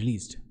which is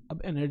released.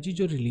 अब energy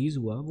जो release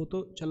हुआ वो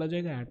तो चला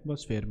जाएगा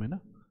एटमॉस्फेयर में ना,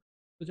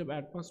 तो जब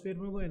एटमॉस्फेयर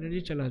में वो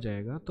energy चला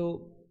जाएगा तो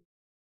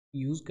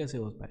यूज़ कैसे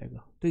हो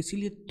पाएगा। तो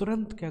इसीलिए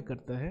तुरंत क्या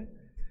करता है,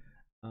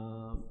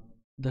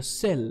 द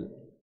सेल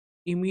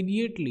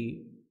इमीडिएटली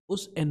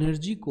उस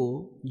एनर्जी को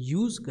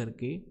यूज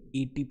करके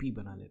एटीपी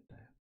बना लेता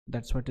है।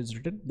 That's what is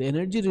written, the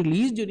energy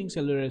release during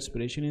cellular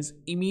respiration is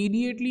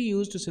immediately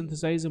used to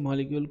synthesise a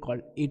molecule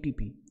called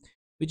ATP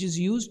which is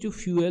used to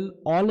fuel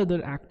all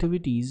other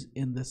activities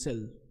in the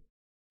cell.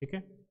 ठीक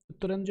है,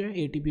 तुरंत जो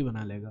है ATP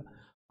बना लेगा,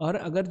 और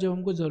अगर जब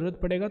हमको ज़रूरत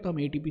पड़ेगा तो हम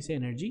एटीपी से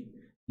एनर्जी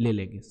ले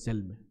लेंगे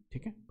सेल में।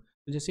 ठीक है,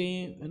 तो जैसे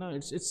है ना,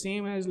 इट्स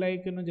सेम एज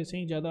लाइक ना, जैसे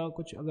ही ज़्यादा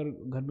कुछ अगर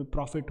घर में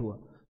प्रॉफिट हुआ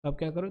अब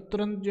क्या करो,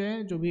 तुरंत जो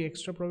है जो भी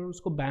एक्स्ट्रा प्रॉफिट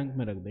उसको बैंक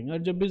में रख देंगे,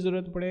 और जब भी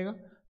ज़रूरत पड़ेगा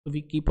तो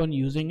we keep on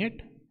using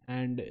it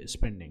and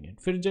spending it,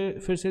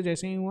 फिर से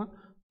जैसे ही हुआ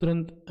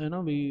तुरंत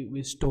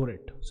we store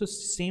it. So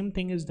same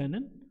thing is done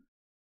in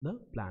the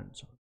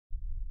plants.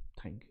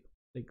 Thank you.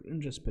 Like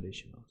in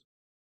respiration also.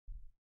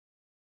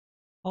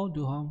 How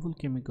do harmful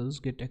chemicals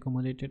get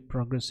accumulated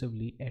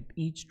progressively at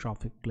each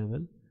trophic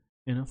level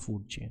in a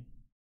food chain?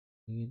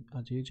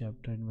 आज ये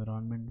chapter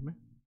environment में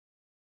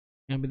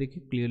यहाँ पे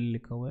देखिए clearly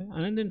लिखा हुआ है.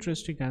 Another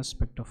interesting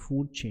aspect of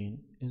food chain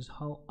is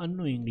how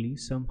unknowingly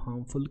some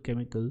harmful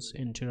chemicals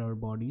enter our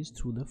bodies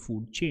through the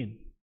food chain.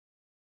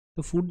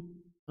 तो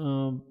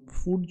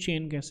फूड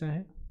चेन कैसा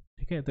है,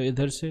 ठीक है. तो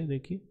इधर से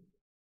देखिए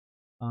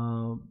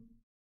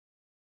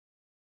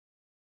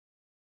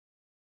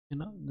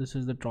this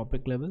is the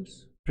trophic levels,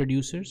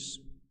 producers,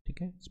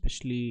 ठीक है,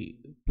 स्पेशली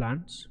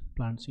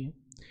प्लांट्स ही है.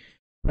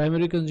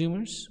 Primary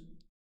consumers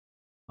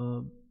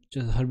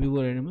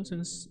herbivore animals,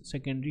 and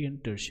secondary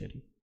and tertiary.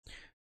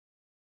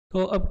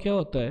 तो अब क्या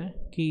होता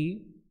है कि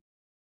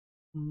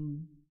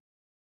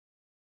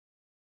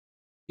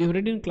you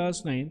read in class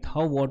 9th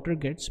how water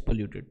gets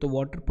polluted. तो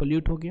water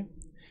pollute हो गया,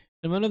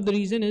 and one of the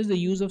reason is the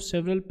use of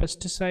several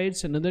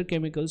pesticides and other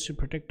chemicals to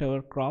protect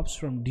our crops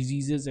from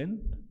diseases and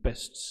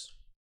pests.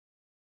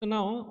 So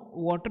now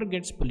water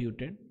gets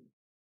polluted,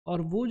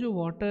 और वो जो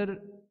water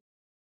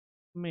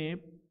में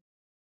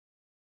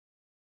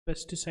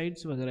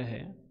pesticides वगैरह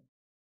है,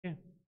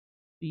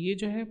 ये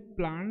जो है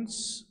plants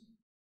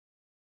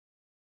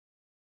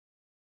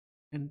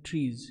and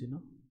trees,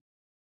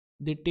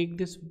 they take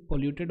this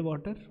polluted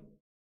water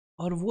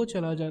और वो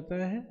चला जाता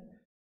है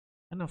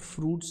ना,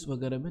 फ्रूट्स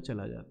वगैरह में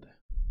चला जाता है.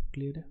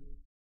 क्लियर है,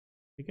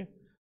 ठीक है.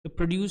 तो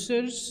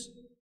प्रोड्यूसर्स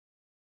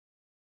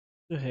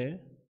जो है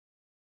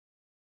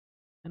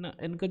ना,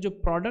 इनका जो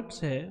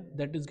प्रोडक्ट्स है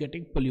दैट इज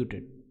गेटिंग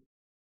पोल्यूटेड.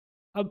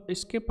 अब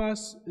इसके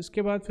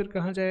बाद फिर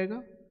कहाँ जाएगा,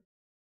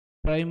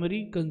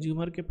 प्राइमरी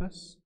कंज्यूमर के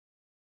पास,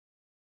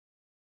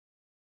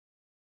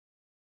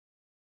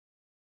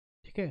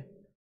 ठीक है.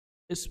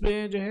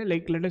 इसमें जो है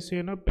लाइक लेट अस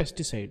से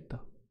पेस्टिसाइड था,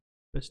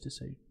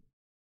 पेस्टिसाइड,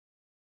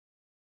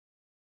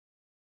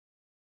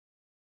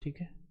 ठीक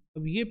है.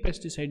 अब ये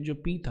पेस्टिसाइड जो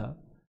पी था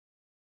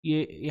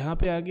ये यहाँ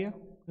पे आ गया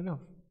है ना,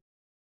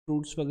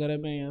 फ्रूट्स वगैरह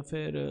में या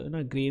फिर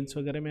ना ग्रेन्स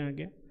वगैरह में आ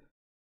गया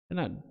है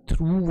ना,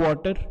 थ्रू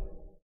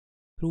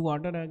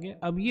वाटर आ गया.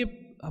 अब ये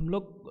हम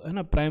लोग है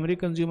ना प्राइमरी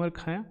कंज्यूमर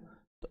खाया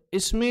तो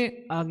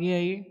इसमें आ गया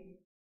ये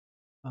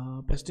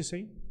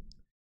पेस्टिसाइड.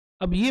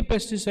 अब ये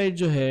पेस्टिसाइड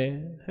जो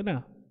है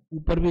ना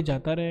ऊपर भी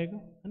जाता रहेगा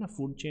है ना,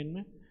 फूड चेन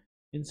में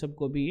इन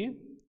सबको भी ये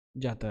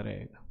जाता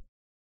रहेगा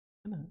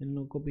है ना, इन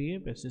लोगों को भी ये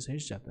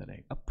पेस्टिसाइड्स जाता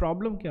रहेगा. अब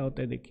प्रॉब्लम क्या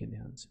होता है देखिए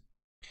ध्यान से.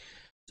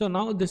 So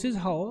now this is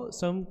how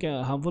some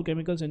harmful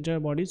chemicals enter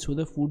our bodies through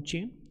the food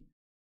chain.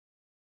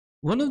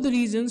 One of the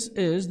reasons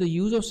is the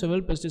use of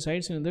several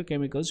pesticides and other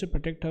chemicals to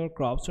protect our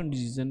crops from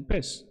disease and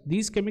pests.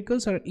 These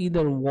chemicals are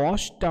either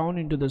washed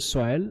down into the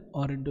soil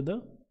or into the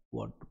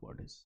water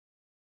bodies.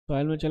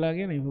 Soil में चला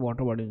गया, नहीं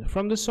water bodies.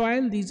 From the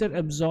soil, these are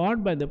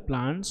absorbed by the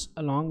plants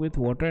along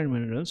with water and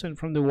minerals, and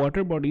from the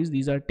water bodies,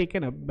 these are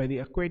taken up by the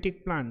aquatic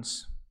plants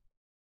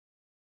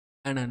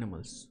and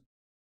animals.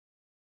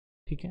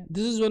 ठीक है.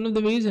 This is one of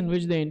the ways in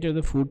which they enter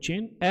the food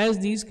chain. As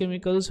these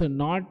chemicals are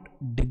not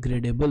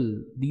degradable,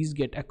 these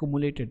get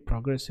accumulated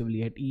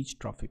progressively at each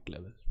trophic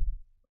level.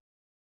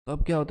 तो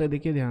अब क्या होता है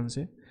देखिए ध्यान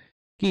से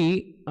कि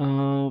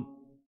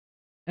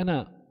है ना,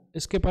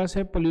 इसके पास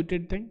है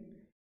polluted thing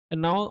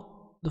and now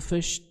the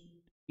fish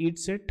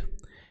eats it,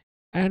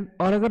 and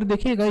और अगर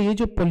देखिएगा ये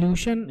जो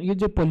pollution, ये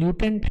जो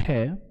pollutant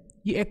है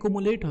ये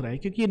accumulate हो रहा है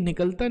क्योंकि ये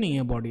निकलता नहीं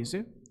है बॉडी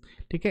से,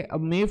 ठीक है.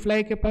 अब मे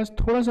फ्लाई के पास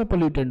थोड़ा सा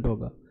pollutant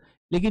होगा,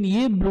 लेकिन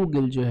ये ब्लू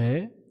गिल जो है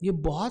ये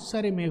बहुत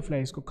सारे मे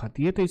फ्लाइज को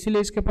खाती है, तो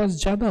इसीलिए इसके पास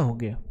ज़्यादा हो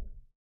गया,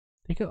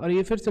 ठीक है. और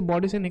ये फिर से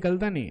बॉडी से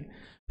निकलता नहीं है,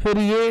 फिर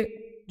ये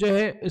जो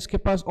है इसके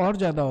पास और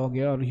ज़्यादा हो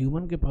गया, और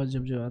ह्यूमन के पास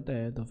जब जो आता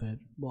है तो फिर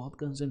बहुत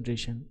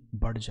कंसंट्रेशन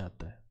बढ़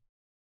जाता है.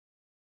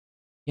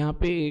 यहाँ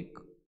पे एक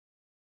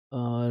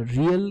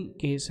रियल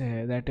केस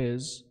है दैट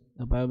इज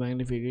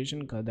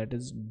बायोमैग्निफिकेशन का, दैट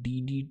इज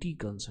DDT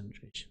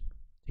कंसंट्रेशन,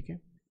 ठीक है.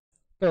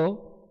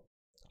 तो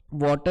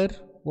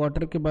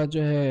वाटर के बाद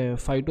जो है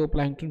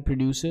फाइटोप्लैंक्टन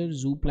प्रोड्यूसर,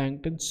 जू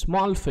प्लैंक्टन,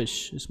 स्मॉल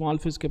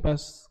फिश के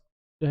पास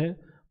जो है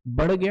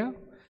बढ़ गया,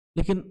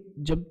 लेकिन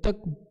जब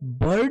तक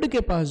बर्ड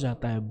के पास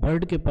जाता है,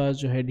 बर्ड के पास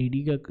जो है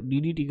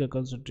DDT का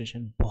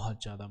कंसंट्रेशन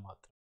बहुत ज़्यादा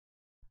मात्रा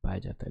पाया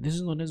जाता है. This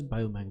is known as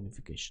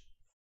biomagnification.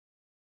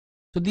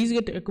 So these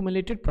get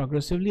accumulated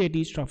progressively at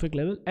each trophic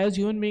level as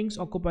human beings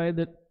occupy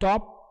the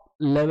top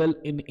level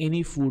in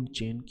any food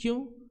chain. क्यों?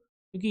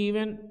 क्योंकि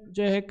इवन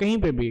जो है कहीं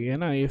पे भी है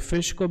ना, ये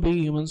फिश को भी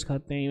ह्यूमंस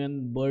खाते हैं, इवन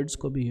बर्ड्स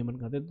को भी ह्यूमन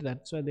खाते हैं,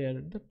 that's why they are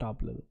at the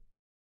top level.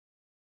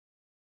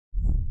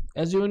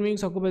 As human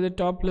beings occupy the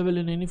top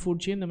level in any food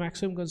chain, the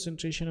maximum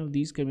concentration of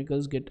these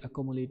chemicals get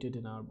accumulated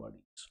in our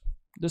bodies.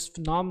 This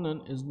phenomenon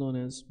is known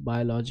as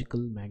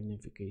biological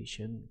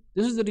magnification.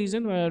 This is the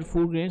reason why our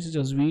food grains such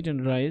as wheat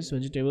and rice,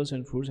 vegetables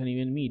and fruits and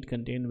even meat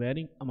contain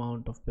varying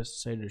amount of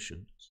pesticide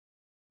residues.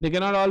 They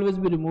can not always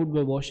be removed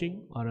by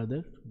washing और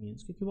other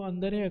means, क्योंकि वो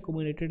अंदर है,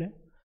 accumulated है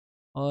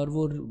और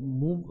वो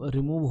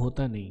remove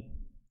होता नहीं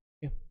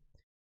है।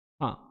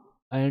 हाँ,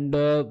 एंड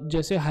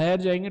जैसे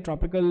हायर जाएंगे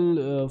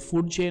ट्रॉपिकल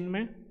फूड चेन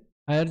में,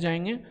 हायर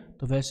जाएंगे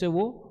तो वैसे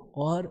वो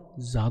और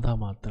ज़्यादा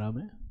मात्रा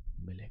में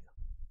मिलेगा,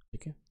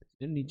 ठीक है,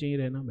 नीचे ही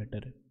रहना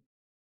बेटर है।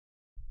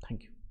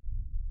 Thank you.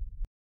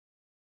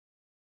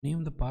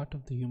 Name the part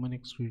of the human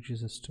excretory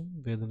system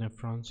where the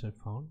nephrons are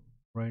found.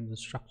 Write the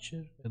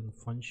structure and the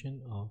function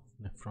of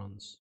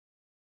nephrons.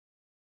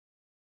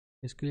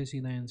 इसके लिए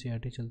सीधा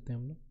एनसीईआरटी चलते हैं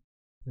हम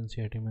लोग।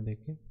 एनसीईआरटी में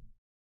देखिए,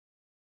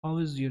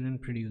 how is urine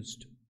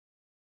produced.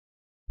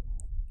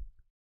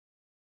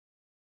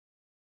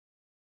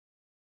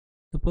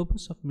 The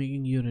purpose of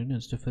making urine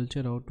is to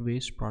filter out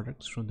waste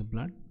products from the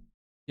blood,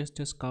 just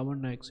as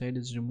carbon dioxide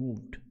is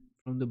removed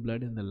from the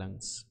blood in the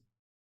lungs.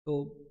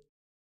 So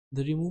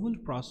the removal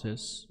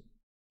process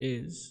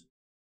is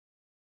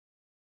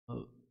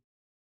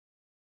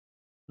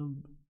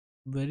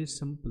very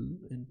simple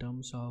in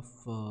terms of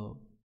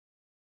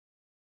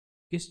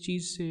किस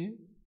चीज़ से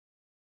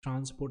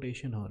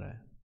transportation हो रहा है,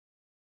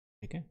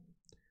 ठीक है,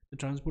 तो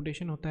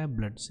transportation होता है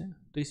ब्लड से,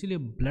 तो इसीलिए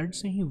ब्लड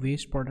से ही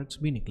वेस्ट प्रोडक्ट्स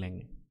भी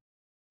निकलेंगे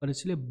और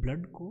इसलिए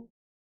ब्लड को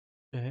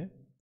जो है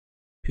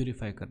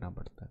प्यूरिफाई करना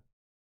पड़ता है।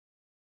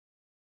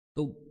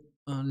 तो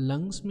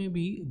लंग्स में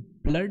भी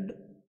ब्लड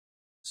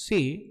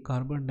से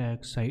कार्बन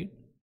डाइऑक्साइड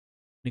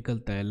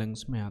निकलता है,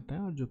 लंग्स में आता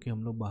है और जो कि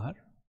हम लोग बाहर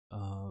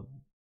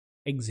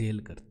एक्सहेल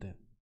करते हैं।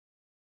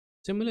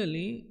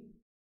 Similarly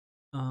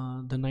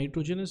the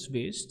nitrogenous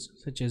waste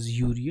such as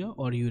urea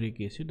और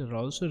uric acid are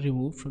also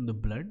removed from the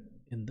blood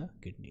in the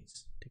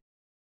kidneys. ठीक,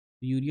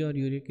 यूरिया और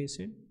uric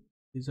acid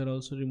these are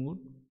also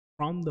removed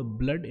from the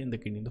blood in the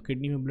kidney, तो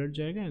kidney में blood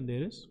जाएगा and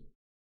there is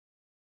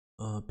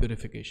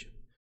purification.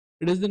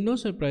 It is then no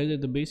surprise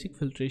that the basic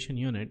filtration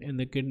unit in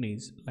the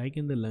kidneys, like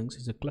in the lungs,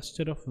 is a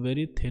cluster of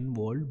very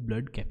thin-walled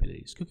blood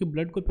capillaries. क्योंकि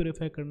blood को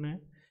purify करना है,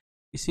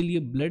 इसीलिए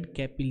blood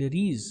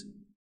capillaries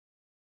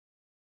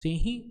से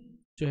ही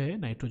जो है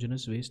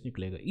nitrogenous waste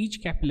निकलेगा. Each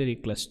capillary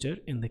cluster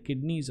in the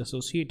kidney is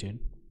associated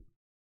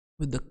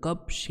with the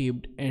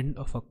cup-shaped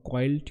end of a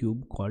coiled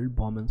tube called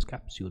Bowman's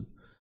capsule.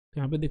 तो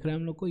यहाँ पे दिख रहा है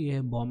हम लोग को, ये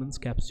है Bowman's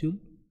capsule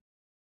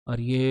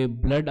और ये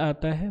ब्लड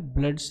आता है,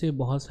 ब्लड से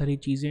बहुत सारी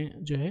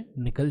चीज़ें जो है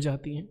निकल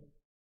जाती हैं,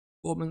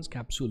 Bowman's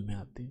capsule में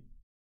आते हैं।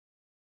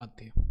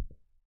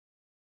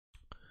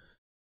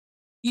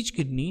 Each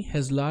kidney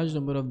has large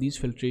number of these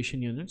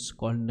filtration units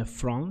called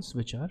nephrons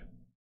which are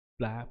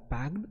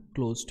packed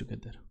close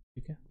together.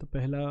 ठीक है, तो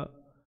पहला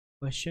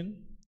question,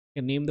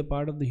 name the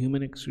part of the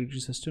human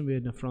excretory system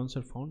where nephrons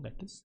are found,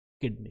 that is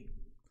kidney.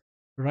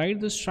 Write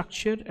the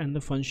structure and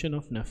the function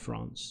of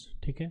nephrons.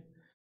 ठीक है,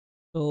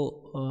 तो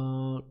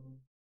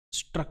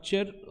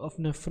structure of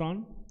nephron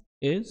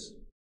is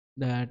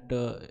that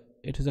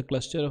it is a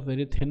cluster of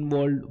very thin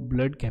walled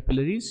blood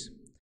capillaries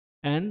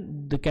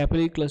and the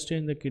capillary cluster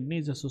in the kidney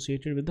is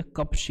associated with the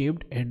cup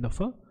shaped end of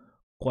a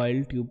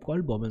coiled tube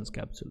called Bowman's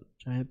capsule.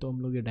 चाहे तो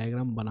हम लोग ये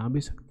diagram बना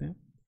भी सकते हैं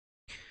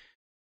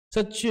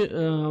सच,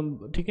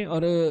 ठीक है।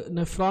 और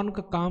नेफ्रॉन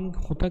का काम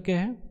होता क्या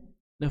है,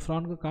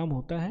 नेफ्रॉन का काम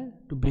होता है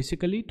to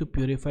basically to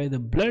purify the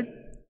blood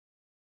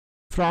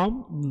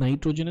from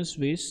nitrogenous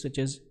waste such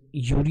as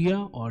urea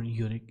और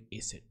यूरिक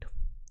एसिड।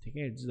 ठीक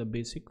है, it's the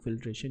basic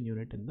filtration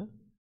unit in the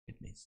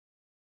kidneys,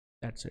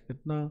 that's it.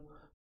 इतना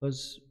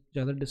बस,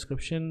 ज़्यादा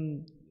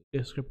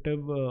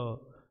डिस्क्रिप्टिव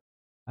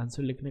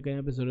आंसर लिखने का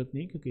यहाँ पे ज़रूरत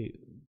नहीं,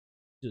 क्योंकि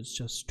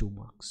just 2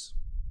 marks.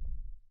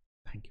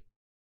 Thank you.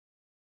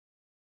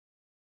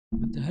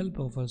 With the help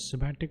of a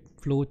schematic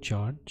flow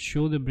chart,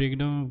 show the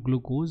breakdown of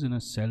glucose in a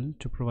cell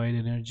to provide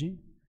energy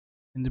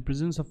in the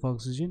presence of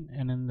oxygen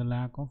and in the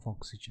lack of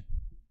oxygen.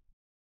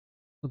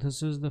 So this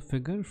is the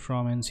figure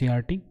from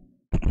NCERT.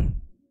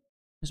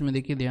 इसमें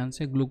देखिए ध्यान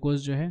से, glucose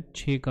जो है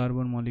 6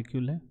 carbon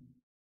molecule है।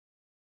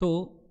 तो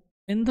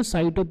in the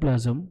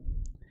cytoplasm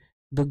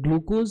the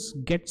glucose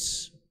gets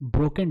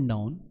broken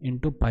down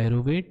into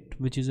pyruvate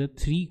which is a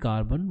 3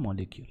 carbon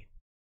molecule,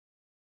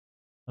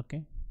 okay,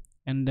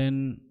 and then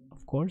of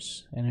course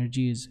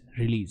energy is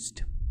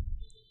released।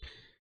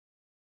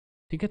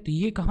 ठीक है, तो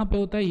ये कहाँ पे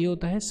होता है, ये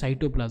होता है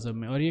साइटोप्लाज्म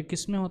में, और ये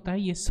किस में होता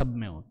है, ये सब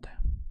में होता है।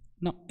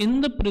 Now in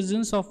the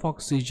presence of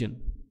oxygen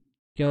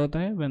क्या होता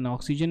है, when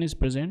oxygen is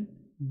present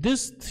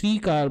this 3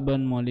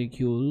 carbon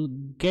molecule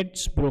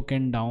gets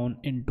broken down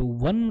into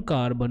 1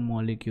 carbon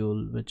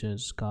molecule which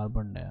is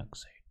carbon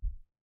dioxide।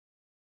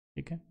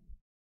 ठीक है,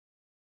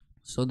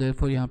 सो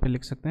देयरफॉर यहाँ पे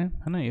लिख सकते हैं,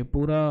 है ना, ये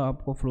पूरा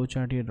आपको फ्लो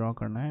चार्ट ये ड्रॉ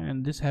करना है।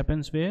 And this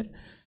happens where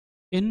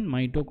in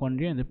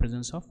mitochondria in the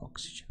presence of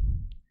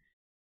oxygen.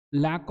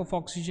 Lack of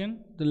oxygen,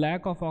 the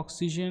lack of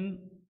oxygen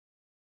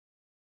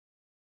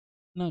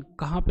ना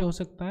कहाँ पे हो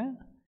सकता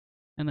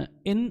है ना,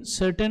 in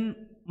certain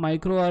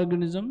micro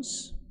organisms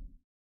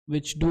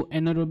which do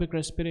anaerobic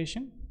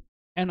respiration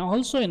and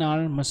also in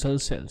our muscle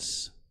cells.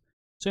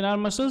 So in our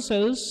muscle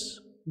cells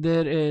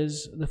there is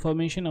the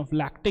formation of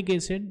lactic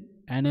acid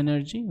and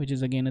energy which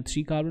is again a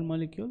 3 carbon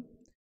molecule.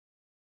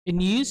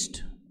 In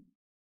yeast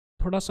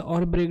थोड़ा सा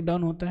और break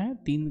down होता है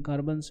 3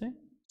 carbon से,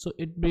 So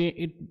it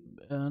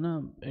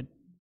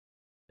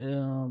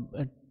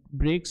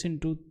breaks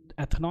into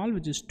ethanol,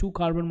 which is 2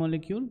 carbon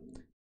molecule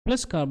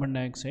plus carbon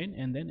dioxide,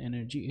 and then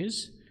energy is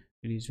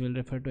released. We'll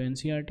refer to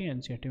NCERT.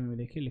 NCERT में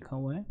देखिए लिखा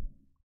हुआ है,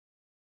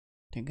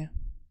 ठीक है.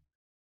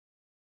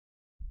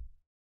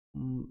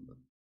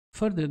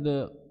 Further,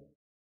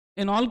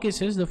 in all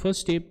cases, the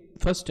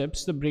first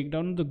steps the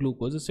breakdown of the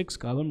glucose, a 6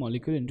 carbon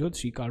molecule, into a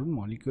 3 carbon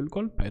molecule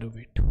called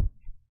pyruvate.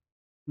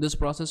 This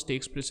process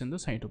takes place in the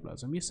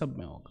cytoplasm. ये सब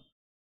में होगा.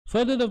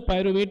 Further, the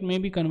pyruvate may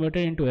be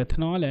converted into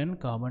ethanol and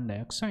carbon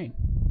dioxide.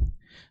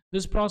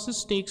 This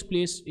process takes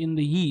place in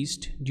the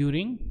yeast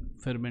during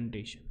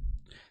fermentation.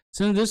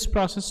 Since this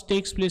process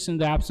takes place in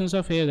the absence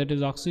of air, that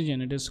is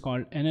oxygen, it is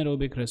called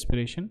anaerobic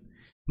respiration.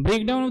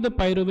 Breakdown of the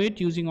pyruvate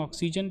using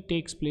oxygen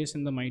takes place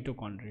in the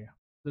mitochondria.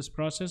 This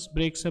process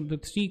breaks up the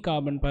 3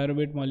 carbon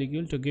pyruvate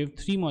molecule to give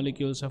 3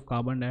 molecules of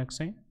carbon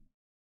dioxide.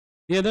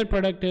 The other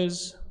product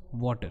is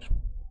water.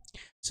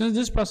 Since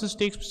this process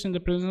takes place in the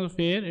presence of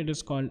air, it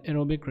is called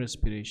aerobic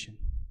respiration.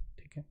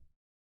 ठीक है,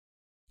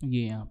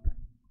 ये यहाँ पे.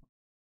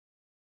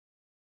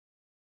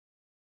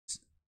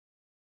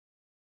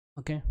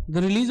 Okay,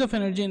 the release of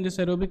energy in this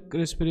aerobic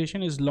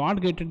respiration is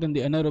lot greater than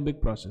the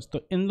anaerobic process. तो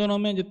इन दोनों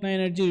में जितना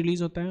energy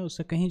release होता है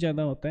उससे कहीं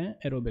ज़्यादा होता है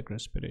aerobic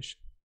respiration.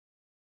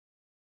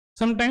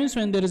 Sometimes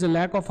when there is a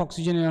lack of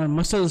oxygen in our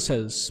muscle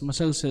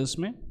cells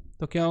में,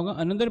 तो क्या होगा?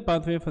 Another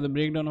pathway for the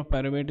breakdown of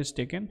pyruvate is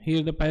taken.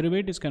 Here the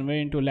pyruvate is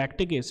converted into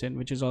lactic acid,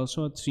 which is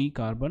also a 3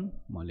 carbon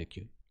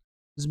molecule.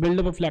 This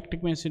buildup of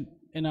lactic acid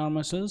in our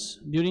muscles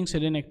during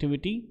sudden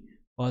activity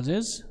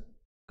causes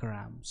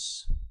cramps.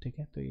 ठीक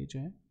है, तो ये जो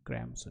है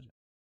cramps हो जाए.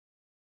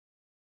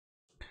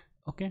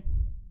 Okay,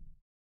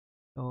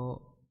 तो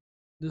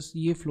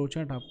ये फ्लो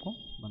चार्ट आपको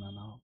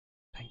बनाना होगा.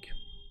 Thank you.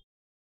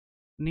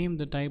 Name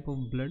the type of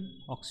blood,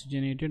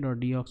 oxygenated or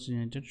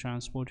deoxygenated,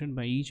 transported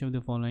by each of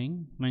the following,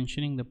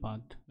 mentioning the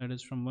path, that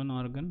is from one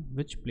organ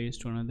which place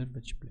to another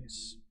which place.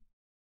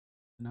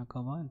 Vena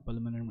cava and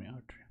pulmonary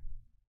artery.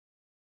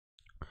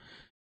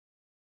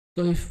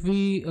 तो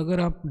अगर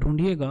आप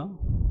ढूंढिएगा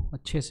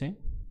अच्छे से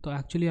तो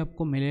actually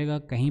आपको मिलेगा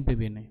कहीं पे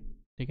भी नहीं.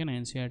 ठीक है ना,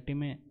 एनसीईआरटी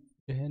में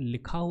जो है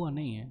लिखा हुआ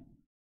नहीं है,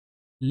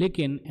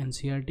 लेकिन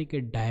एनसीईआरटी के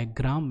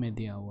डायग्राम में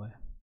दिया हुआ है.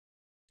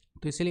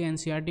 तो इसलिए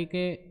एनसीईआरटी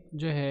के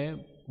जो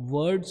है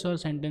वर्ड्स और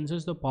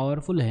सेंटेंसेस तो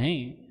पावरफुल हैं,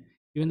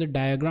 even the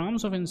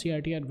diagrams of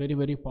NCERT are very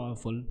very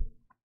powerful,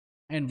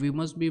 and we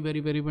must be very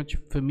very much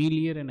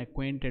familiar and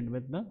acquainted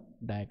with the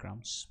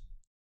diagrams.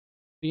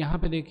 तो यहाँ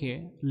पे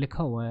देखिए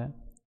लिखा हुआ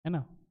है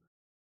ना,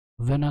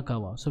 vena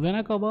cava. So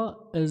vena cava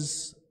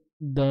is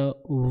the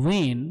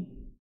when,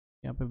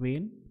 यहाँ पे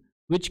when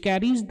which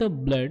carries the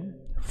blood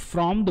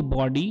from the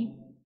body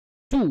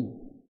to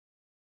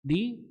the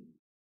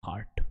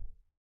heart.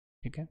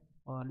 ठीक है,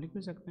 और लिख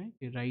भी सकते हैं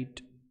कि राइट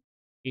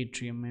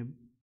एट्रियम में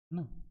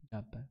ना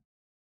जाता है.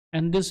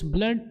 And this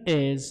blood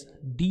is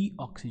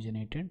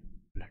deoxygenated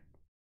blood.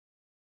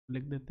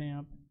 लिख देते हैं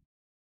यहाँ पे.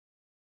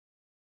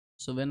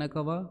 सो vena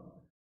cava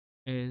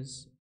is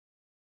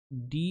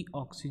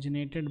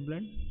deoxygenated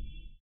blood.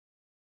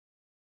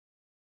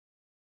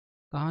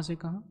 कहाँ से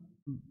कहाँ?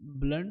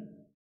 Blood,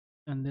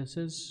 and this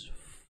is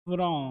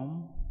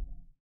from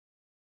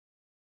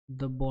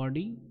the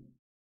body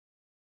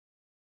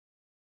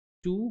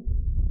to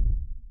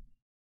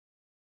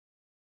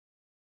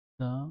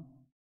the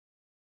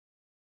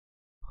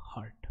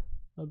heart.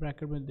 और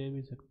ब्रैकेट में दे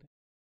भी सकते हैं,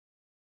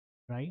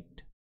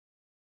 राइट.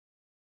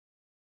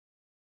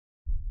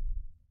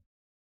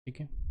 ठीक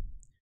है,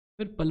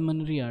 फिर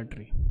पल्मोनरी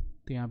आर्टरी.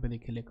 तो यहाँ पे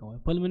देखिए लिखा हुआ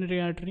है pulmonary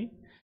artery.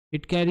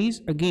 It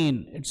carries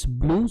again it's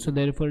blue, so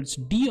therefore it's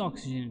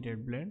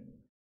deoxygenated blood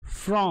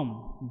from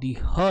the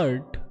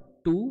heart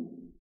to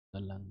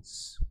the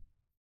lungs.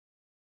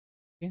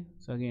 Okay,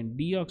 so again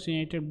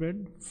deoxygenated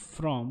blood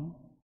from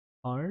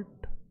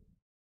heart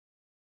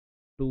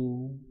to,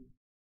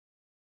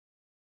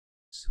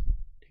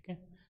 ठीक है.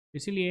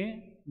 इसीलिए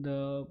the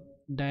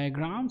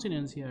diagrams in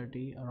NCERT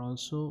are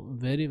also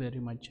very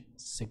very much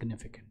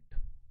significant.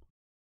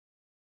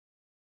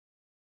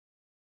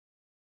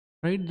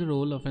 Write the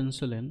role of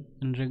insulin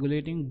in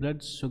regulating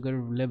blood sugar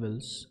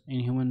levels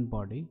in human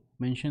body.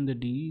 Mention the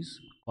disease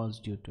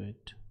caused due to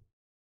it.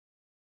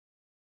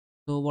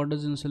 So what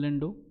does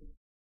insulin do?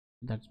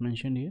 That's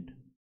mentioned here.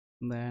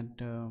 That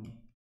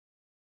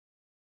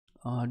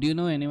do you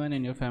know anyone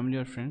in your family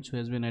or friends who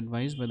has been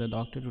advised by the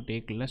doctor to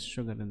take less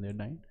sugar in their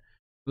diet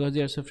because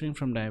they are suffering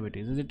from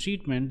diabetes? As a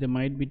treatment, they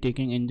might be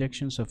taking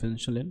injections of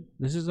insulin.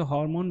 This is a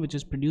hormone which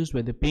is produced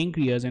by the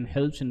pancreas and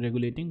helps in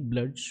regulating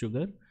blood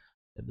sugar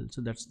levels.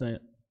 So that's the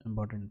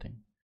important thing.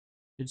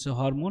 It's a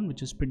hormone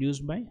which is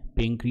produced by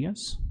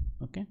pancreas.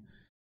 Okay,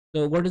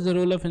 so what is the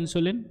role of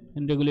insulin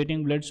in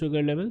regulating blood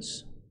sugar levels?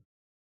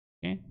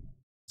 Okay,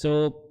 so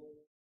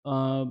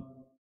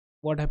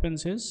what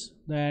happens is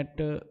that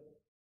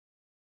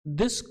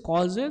this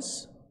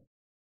causes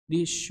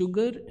the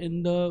sugar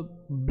in the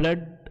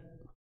blood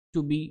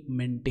to be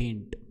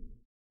maintained.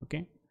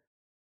 Okay,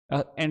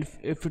 and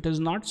if it is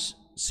not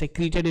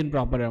secreted in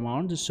proper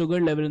amount, the sugar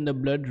level in the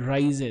blood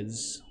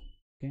rises.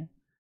 Okay,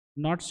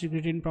 not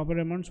secreted in proper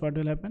amounts, what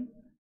will happen?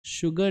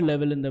 Sugar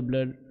level in the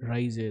blood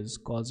rises,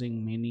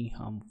 causing many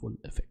harmful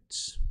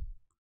effects.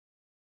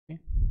 Okay.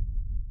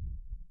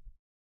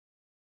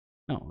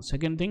 Now,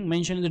 second thing,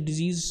 mention the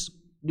disease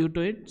due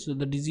to it. So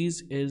the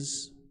disease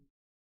is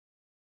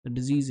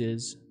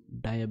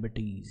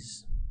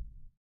diabetes.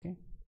 Okay.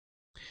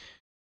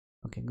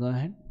 Okay, go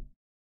ahead.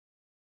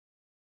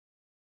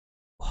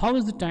 How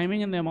is the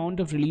timing and the amount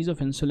of release of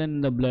insulin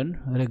in the blood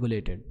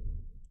regulated?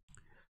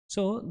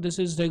 So this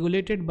is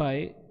regulated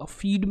by a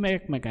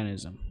feedback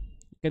mechanism.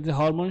 Okay, the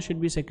hormones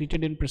should be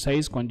secreted in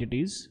precise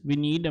quantities. We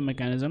need a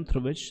mechanism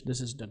through which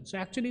this is done. So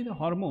actually the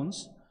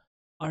hormones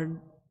are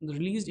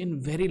released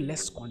in very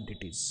less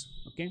quantities.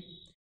 Okay,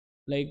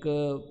 like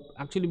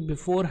actually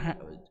before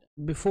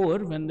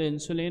when the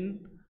insulin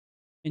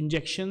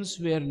injections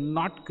were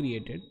not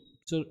created.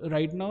 So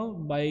right now,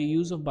 by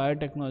use of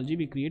biotechnology,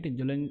 we create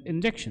insulin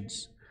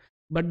injections.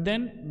 But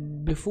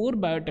then before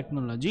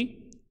biotechnology,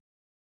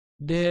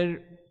 there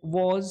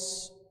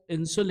was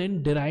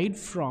insulin derived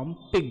from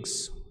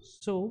pigs.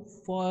 So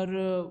for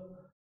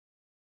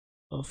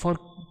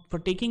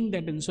taking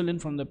that insulin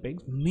from the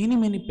pigs,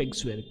 many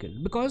pigs were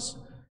killed, because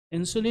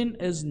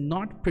insulin is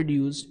not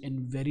produced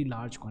in very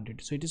large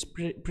quantity. So it is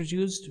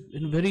produced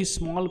in very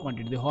small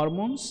quantity. The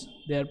hormones,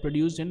 they are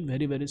produced in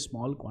very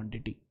small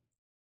quantity.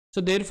 So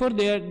therefore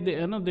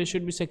they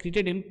should be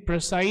secreted in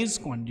precise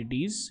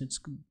quantities. It's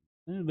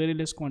very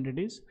less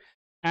quantities,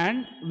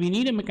 and we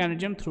need a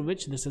mechanism through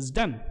which this is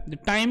done. The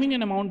timing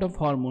and amount of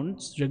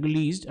hormones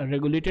released are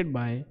regulated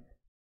by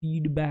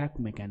feedback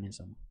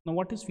mechanism. Now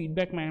what is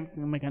feedback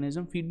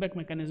mechanism? Feedback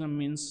mechanism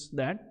means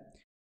that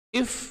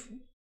if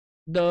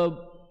the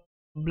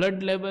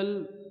blood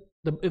level,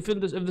 if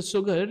the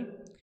sugar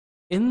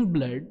in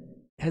blood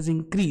has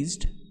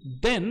increased,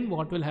 then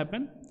what will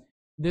happen?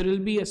 There will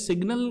be a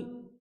signal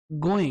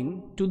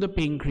going to the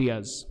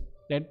pancreas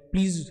that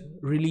please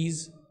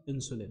release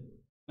insulin,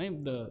 right?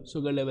 If the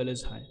sugar level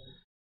is high.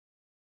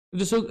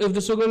 If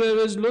the sugar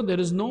level is low, there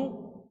is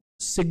no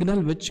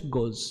signal which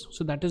goes.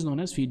 So that is known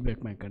as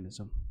feedback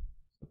mechanism.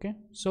 Okay.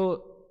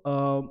 So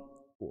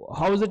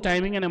how is the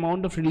timing and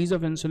amount of release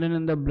of insulin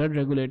in the blood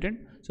regulated?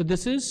 So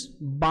this is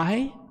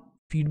by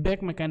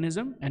feedback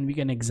mechanism, and we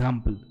can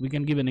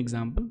give an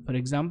example. For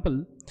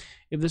example,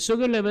 if the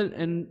sugar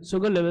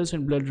levels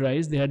in blood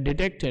rise, they are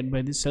detected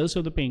by the cells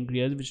of the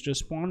pancreas, which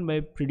respond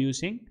by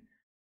producing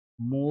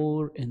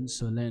more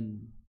insulin.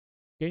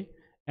 Okay,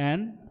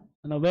 and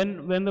now when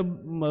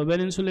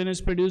insulin is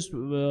produced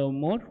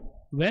more,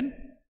 when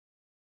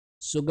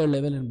sugar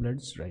level in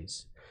blood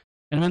rise,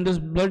 and when this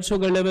blood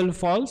sugar level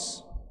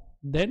falls,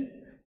 then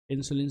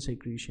insulin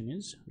secretion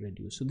is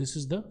reduced. So this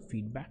is the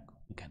feedback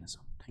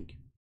mechanism. Thank you.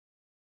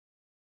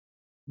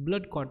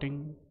 Blood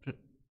clotting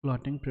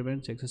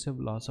prevents excessive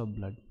loss of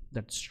blood.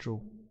 That's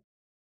true.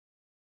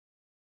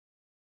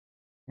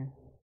 Okay.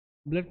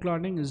 Blood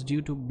clotting is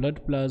due to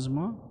blood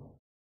plasma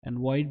and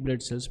white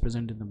blood cells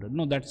present in the blood.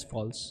 No, that's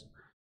false,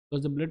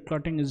 because the blood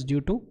clotting is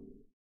due to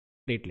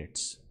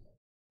platelets.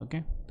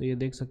 Okay, तो ये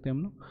देख सकते हैं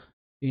हम लोग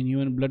in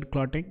human blood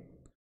clotting.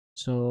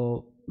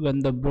 So when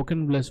the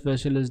broken blood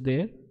vessel is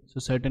there, so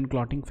certain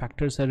clotting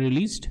factors are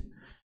released,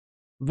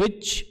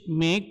 which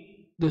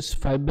make this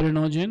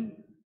fibrinogen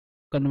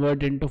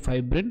convert into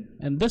fibrin,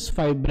 and this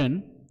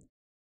fibrin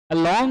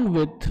along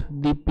with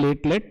the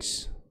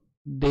platelets,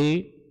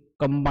 they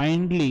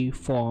combinedly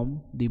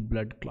form the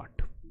blood clot.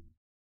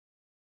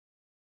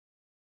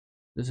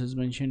 This is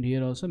mentioned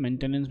here also,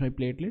 maintenance by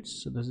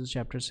platelets. So this is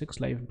chapter 6,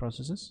 life and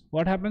processes.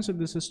 What happens if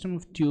the system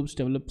of tubes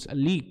develops a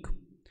leak?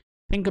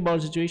 Think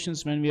about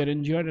situations when we are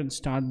injured and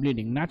start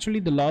bleeding. Naturally,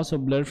 the loss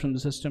of blood from the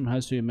system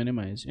has to be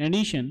minimized. In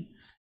addition,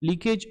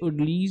 leakage would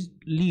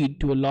lead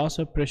to a loss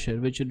of pressure,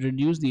 which would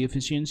reduce the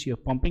efficiency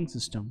of pumping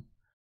system.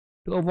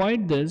 To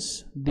avoid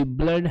this, the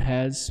blood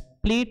has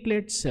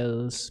platelet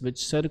cells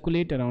which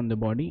circulate around the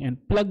body and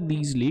plug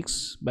these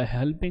leaks by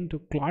helping to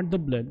clot the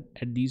blood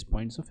at these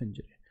points of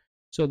injury.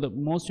 So the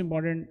most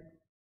important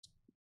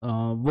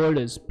word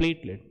is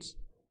platelets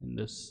in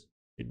this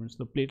statement.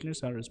 So the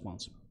platelets are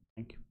responsible.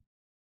 Thank you.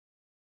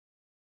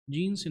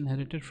 Genes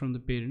inherited from the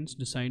parents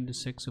decide the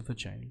sex of a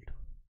child.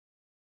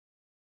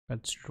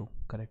 That's true,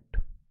 correct.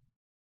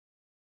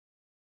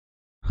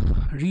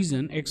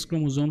 Reason, X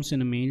chromosomes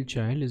in a male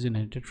child is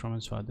inherited from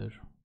his father.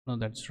 No,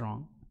 that's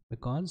wrong,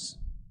 because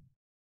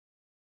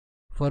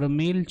for a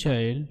male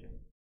child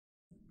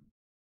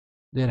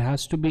there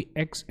has to be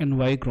X and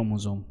Y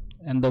chromosome,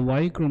 and the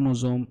Y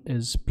chromosome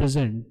is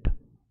present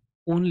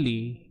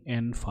only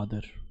in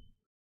father.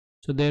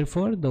 So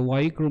therefore the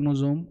Y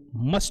chromosome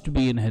must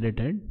be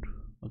inherited,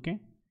 okay,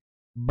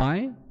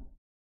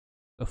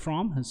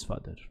 from his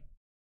father.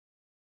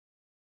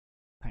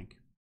 Thank you.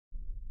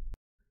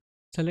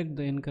 Select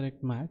the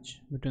incorrect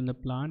match between the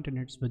plant and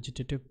its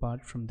vegetative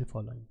part from the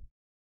following.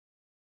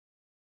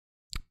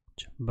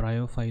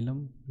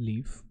 Bryophyllum,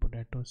 leaf,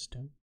 potato,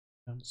 stem,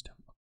 stem.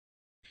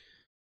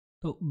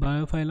 तो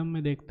Bryophyllum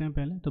में देखते हैं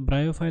पहले. तो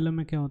Bryophyllum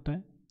में क्या होता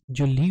है,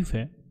 जो लीफ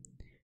है,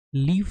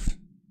 लीफ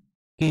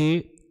के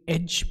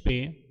एज पे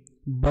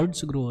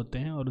बर्ड्स ग्रो होते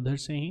हैं और उधर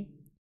से ही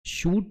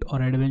शूट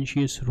और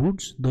एडवेंशियस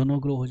रूट्स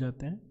दोनों ग्रो हो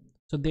जाते हैं.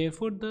 So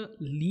therefore the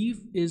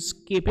leaf is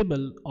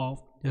capable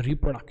of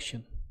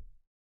reproduction.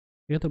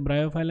 ये तो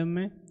ब्रायोफाइलम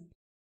में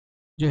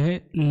जो है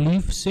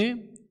लीफ से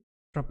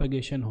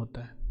प्रोपेगेशन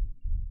होता है.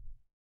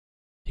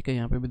 ठीक है,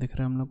 यहाँ पे भी दिख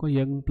रहा है हम लोग को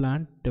young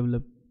plant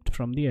developed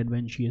from the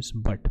adventitious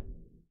बड.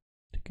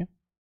 ठीक है,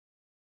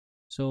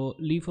 सो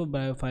leaf of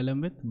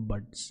Bryophyllum with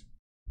buds.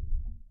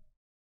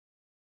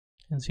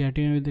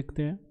 NCERT में भी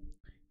देखते हैं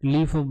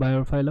leaf of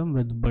Bryophyllum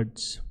with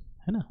buds,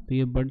 है ना. तो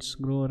ये बड्स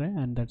ग्रो हो रहे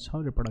हैं and that's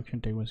how reproduction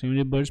take place.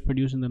 ये birds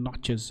produce in the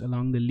notches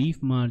along the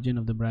leaf margin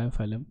of the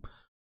Bryophyllum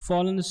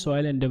fall in the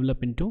soil and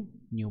develop into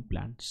new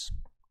plants.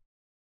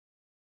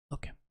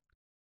 Okay,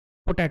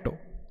 potato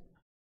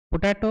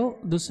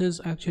this is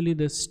actually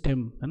the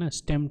stem, है ना.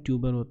 stem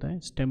tuber होता है,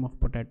 stem of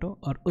potato,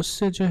 और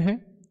उससे जो है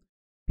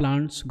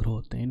plants grow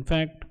होते हैं.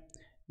 इनफैक्ट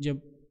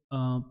जब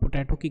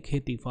पोटैटो की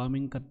खेती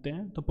फार्मिंग करते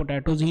हैं तो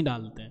पोटैटोज ही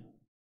डालते हैं.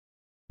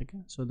 ठीक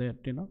है, so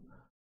that you know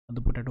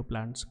the potato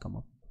plants come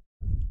up.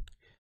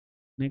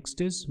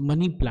 Next is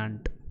money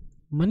plant.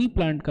 Money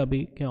plant का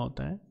भी क्या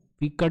होता है,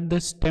 we cut the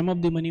stem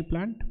of the money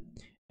plant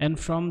and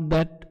from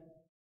that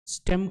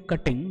stem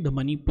cutting the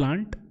money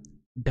plant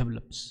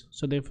develops.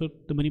 So therefore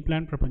the money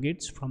plant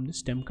propagates from the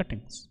stem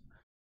cuttings.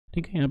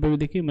 ठीक है, यहाँ पे भी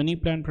देखिए money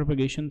plant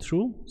propagation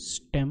through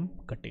stem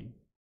cutting.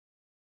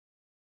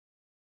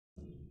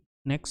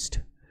 Next,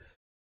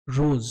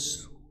 rose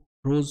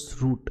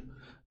root.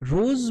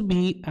 rose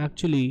भी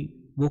actually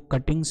वो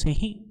cutting से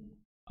ही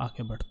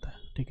आगे बढ़ता है.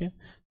 ठीक है,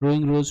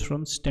 growing rose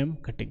from stem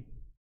cutting.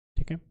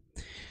 ठीक है,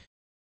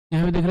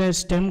 यहाँ पे दिख रहा है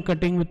stem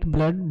cutting with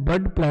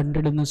bud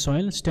planted in the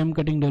soil. Stem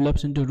cutting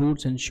develops into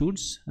roots and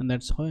shoots and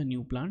that's how a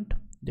new plant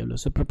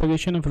develops. So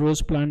propagation of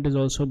rose plant is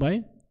also by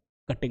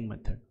cutting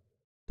method.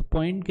 तो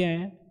point क्या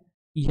है,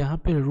 यहाँ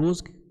पे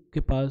rose के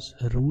पास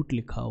root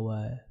लिखा हुआ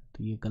है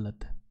तो ये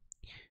गलत है.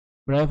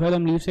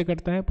 ब्रायोफाइलम लीफ से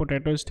करता है,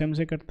 पोटैटो स्टेम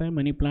से करता है,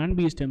 मनी प्लांट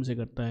भी स्टेम से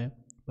करता है,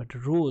 but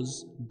rose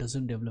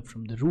doesn't develop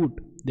from the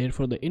root.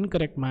 Therefore the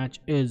incorrect match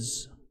is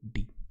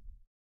D.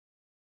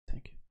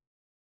 Thank you.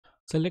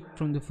 Select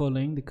from the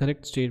following the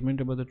correct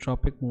statement about the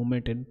tropic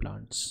movement in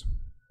plants.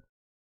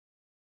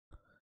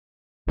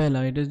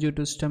 पहला, it is due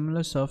to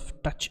stimulus of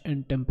touch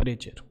and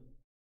temperature.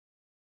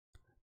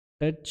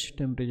 Touch,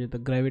 temperature तो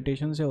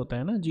gravitation से होता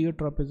है ना,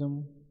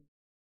 geotropism.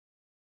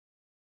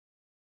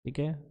 ठीक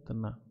है, तो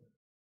ना.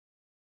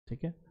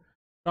 ठीक है,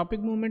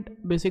 tropic movement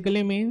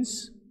basically means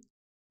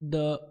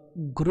the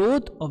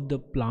growth of the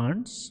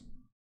plants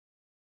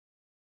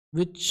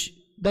which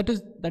that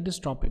is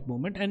tropic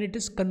movement and it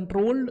is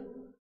controlled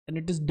and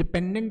it is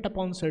dependent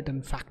upon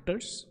certain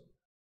factors.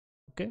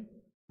 okay,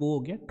 वो हो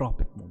गया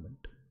tropic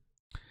movement.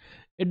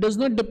 it does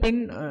not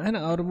depend है ना,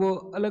 और वो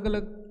अलग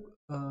अलग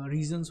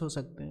reasons हो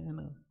सकते हैं, है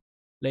ना,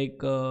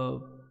 like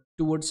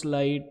towards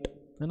light,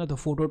 है ना, तो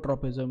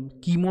फोटोट्रोपिज्म,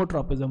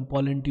 कीमोट्रोपिज्म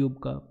पॉलन ट्यूब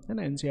का, है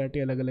ना. एनसीईआरटी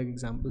अलग अलग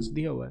एग्जांपल्स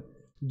दिया हुआ है.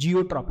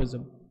 जियोट्रोपिज्म.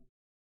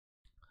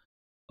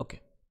 ओके,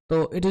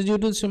 तो it is due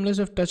to stimulus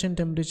of touch and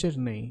temperature.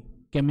 नहीं,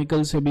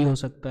 केमिकल से भी हो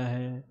सकता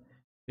है,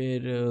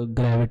 फिर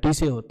ग्रेविटी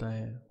से होता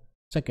है.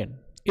 Second,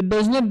 it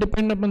does not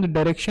depend upon the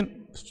direction.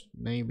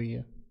 नहीं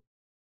भैया,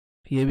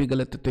 ये भी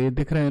गलत है. तो ये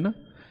दिख रहा है ना,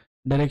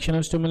 डायरेक्शन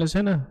ऑफ स्टिमुलस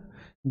है ना,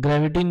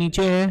 ग्रेविटी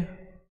नीचे है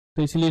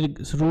तो इसलिए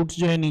रूट्स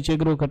जो है नीचे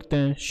ग्रो करते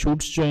हैं,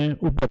 शूट्स जो है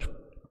ऊपर,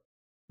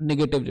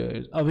 नेगेटिव जो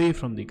है अवे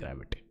फ्रॉम द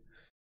ग्रेविटी.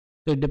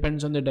 तो it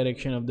depends on the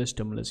direction of the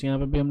stimulus. यहाँ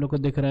पे भी हम लोग को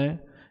दिख रहा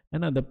है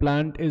ना, the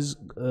plant is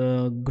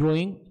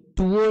growing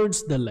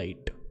towards the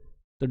light,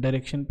 तो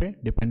डायरेक्शन पे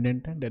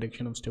डिपेंडेंट है,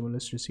 डायरेक्शन ऑफ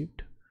स्टिमुलस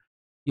रिसीव्ड.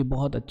 ये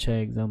बहुत अच्छा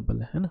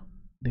एग्जांपल है ना,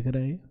 दिख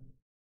रहा है ये,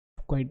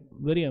 quite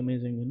very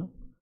amazing you know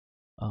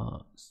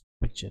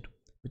picture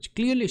which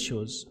clearly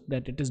shows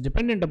that it is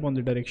dependent upon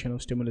the direction of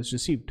stimulus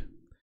received.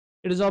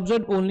 It is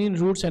observed only in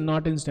roots and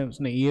not in stems.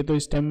 नहीं, ये तो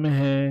स्टेम में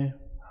है,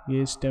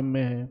 ये स्टेम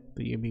में है,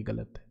 तो ये भी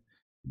गलत है,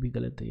 भी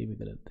गलत है, ये भी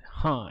गलत है.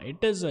 हाँ,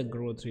 it is a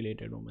growth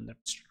related movement,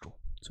 that's true.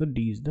 So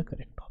D is the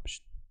correct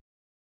option.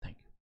 Thank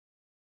you.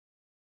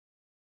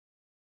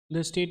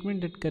 The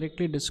statement that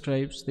correctly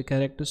describes the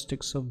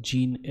characteristics of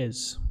gene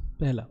is,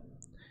 पहला,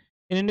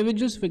 in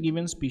individuals of a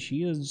given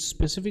species, a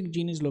specific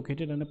gene is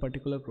located on a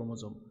particular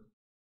chromosome.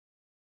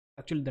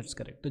 Actually that's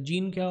correct. तो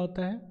gene क्या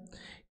होता है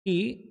कि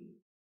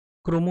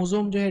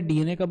chromosome जो है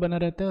DNA का बना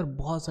रहता है और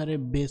बहुत सारे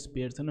बेस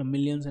पेयर्स है ना,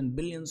 millions and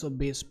billions of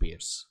base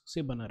pairs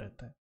से बना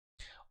रहता है.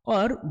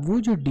 और वो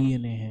जो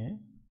डीएनए है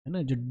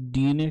ना, जो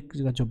डीएनए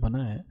का जो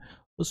बना है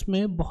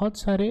उसमें बहुत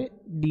सारे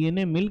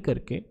डीएनए मिल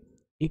करके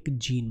एक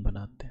जीन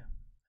बनाते हैं,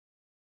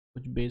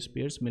 कुछ बेस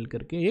पेयर्स मिल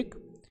करके एक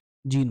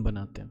जीन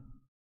बनाते हैं.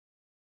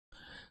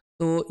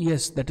 तो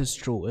yes, that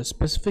is true. A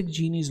specific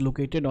gene is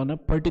located on a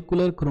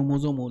particular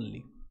chromosome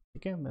only.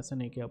 ठीक है, ऐसा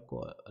नहीं कि आपको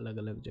अलग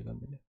अलग जगह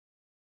मिले.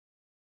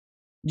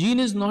 Gene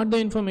is not the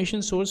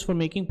information source for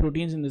making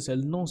proteins in the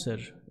cell. No sir,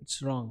 it's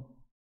wrong.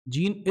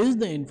 Gene is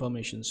the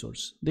information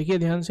source. देखिए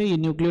ध्यान से, ये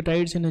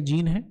न्यूक्लियोटाइड्स इन अ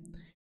जीन है,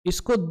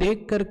 इसको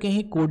देख करके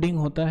ही कोडिंग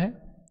होता है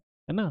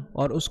ना,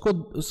 और उसको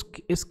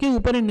इसके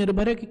ऊपर ही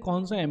निर्भर है कि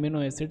कौन सा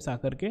एमिनो एसिड्स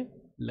आकर के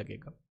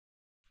लगेगा.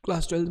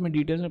 क्लास 12 में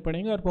डिटेल्स में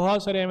पढ़ेंगे, और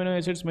बहुत सारे अमीनो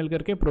एसिड्स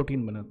मिलकर के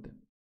प्रोटीन बनाते हैं।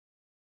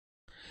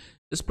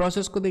 इस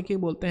प्रोसेस को देखिए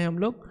बोलते हैं हम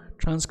लोग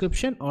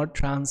ट्रांसक्रिप्शन और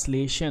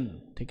ट्रांसलेशन,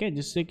 ठीक है,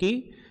 जिससे कि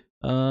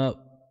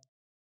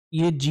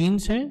ये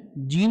जीन्स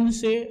हैं, जीन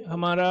से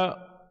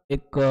हमारा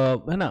एक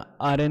है ना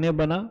आरएनए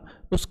बना,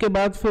 उसके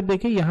बाद फिर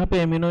देखिए यहाँ पे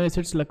अमीनो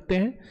एसिड्स लगते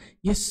हैं।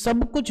 ये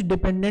सब कुछ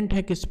डिपेंडेंट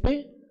है किस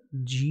पे?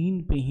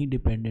 जीन पे ही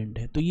डिपेंडेंट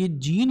है। तो ये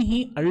जीन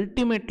ही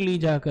अल्टीमेटली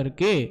जा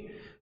करके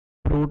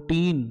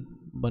प्रोटीन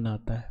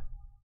बनाता है,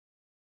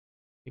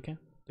 ठीक है।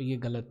 तो ये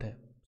गलत है,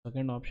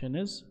 सेकंड ऑप्शन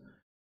इज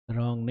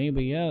रॉन्ग। नहीं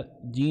भैया,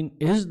 gene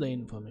is the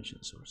information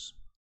source.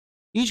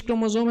 Each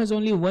chromosome has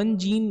only one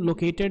gene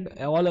located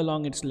all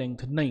along its length,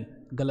 नहीं,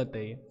 गलत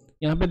है ये।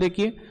 यहाँ पे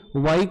देखिए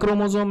वाई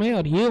क्रोमोसोम है,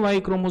 और ये वाई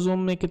क्रोमोसोम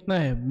में कितना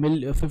है?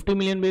 50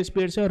 मिलियन बेस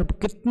पेयर्स है, और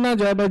कितना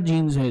ज्यादा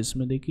जीन्स है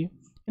इसमें देखिए,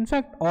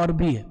 इनफैक्ट और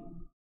भी है,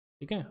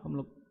 ठीक है, हम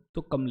लोग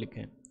तो कम लिखे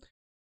हैं।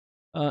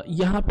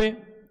 यहाँ पे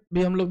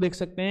भी हम लोग देख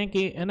सकते हैं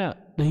कि है ना,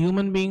 the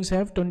human beings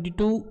have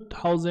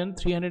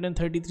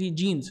 22,333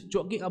 jeans,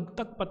 जो कि अब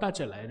तक पता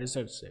चला है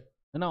रिसर्च से,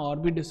 है ना, और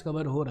भी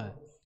डिस्कवर हो रहा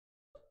है।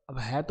 अब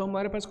है तो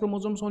हमारे पास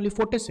क्रोमोसोम्स ओनली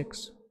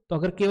 46, तो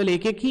अगर केवल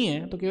एक एक ही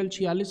हैं तो केवल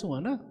 46 हुआ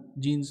ना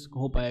जीन्स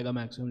हो पाएगा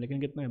मैक्सिमम,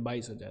 लेकिन कितना है?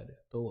 22,000 है,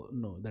 तो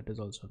no, that is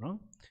also wrong,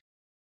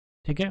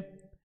 ठीक है।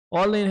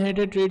 All the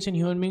inherited traits in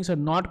human beings are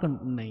not,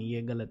 नहीं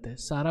ये गलत है।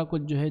 सारा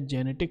कुछ जो है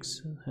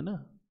जेनेटिक्स है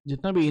ना,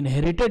 जितना भी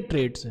इनहेरिटेड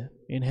ट्रेट्स है,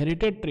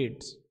 इनहेरिटेड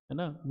ट्रेट्स है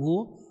ना,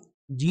 वो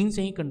जीन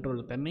से ही कंट्रोल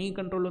होता है। नहीं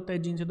कंट्रोल होता है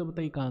जीन से तो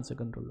बताइए कहाँ से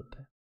कंट्रोल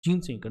होता है? जीन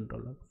से ही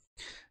कंट्रोल होता है,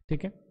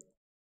 ठीक है।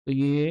 तो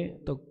ये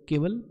तो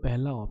केवल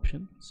पहला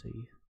ऑप्शन सही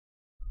है।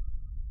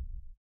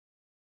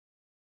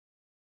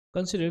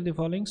 Consider the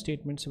following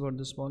statements about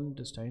the small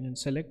intestine and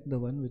select the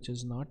one which is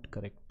not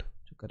correct.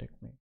 जो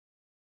correct नहीं.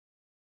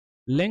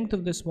 Length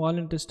of the small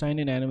intestine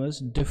in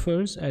animals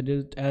differs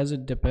as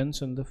it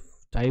depends on the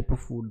type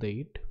of food they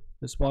eat.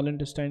 The small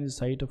intestine is the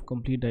site of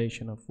complete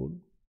digestion of food.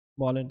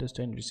 Small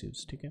intestine receives,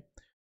 ठीक है।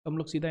 हम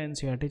लोग सीधा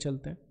NCERT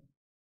चलते हैं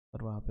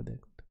और वहाँ पे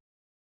देखते हैं।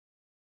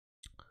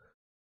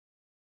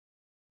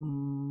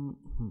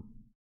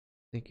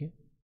 देखिए,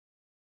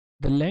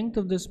 the length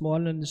of the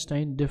small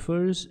intestine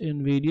differs in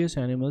various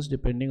animals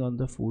depending on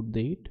the food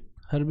they eat.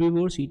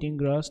 Herbivores eating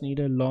grass need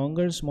a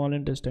longer small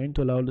intestine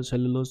to allow the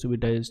cellulose to be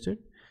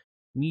digested.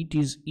 Meat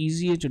is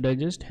easier to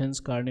digest,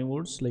 hence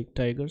carnivores like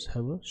tigers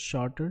have a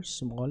shorter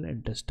small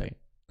intestine.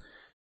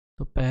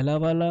 तो पहला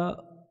वाला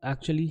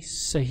actually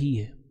सही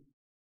है,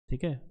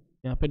 ठीक है,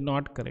 यहाँ पे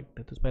not correct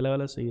है, तो पहला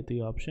वाला सही है, तो ये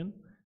ऑप्शन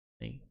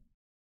नहीं।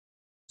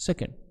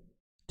 सेकेंड,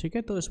 ठीक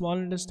है, तो स्मॉल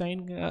इंटेस्टाइन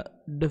का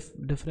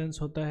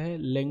डिफरेंस होता है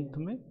लेंथ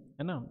में,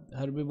 है ना।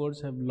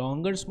 herbivores have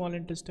longer small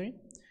intestine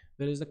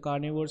whereas the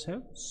carnivores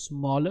have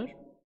smaller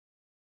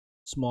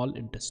small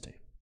intestine.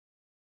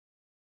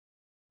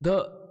 The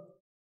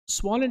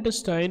small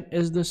intestine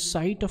is the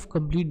site of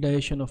complete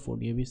digestion of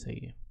food, ये भी सही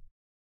है,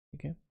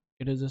 ठीक है।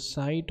 It is the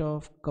site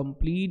of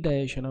complete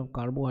digestion of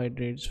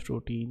carbohydrates,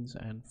 proteins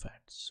and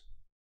fats,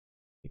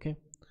 ठीक है।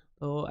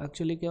 तो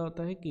actually क्या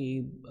होता है कि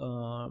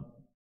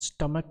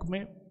स्टमक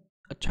में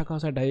अच्छा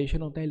खासा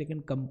डाइजेशन होता है लेकिन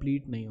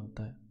कंप्लीट नहीं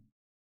होता है,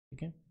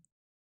 ठीक है।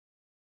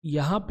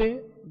 यहाँ पे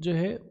जो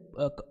है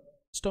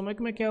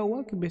स्टमक में क्या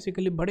हुआ कि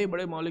बेसिकली बड़े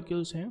बड़े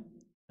मॉलिक्यूल्स हैं,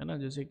 है ना,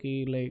 जैसे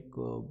कि लाइक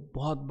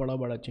बहुत बड़ा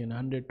बड़ा चेन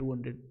 100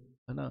 200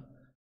 है ना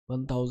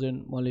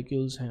 1000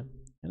 मॉलिक्यूल्स हैं,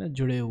 है ना,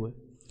 जुड़े हुए।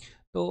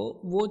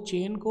 तो वो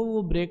चेन को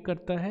वो ब्रेक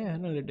करता है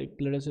ना,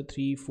 लड़े से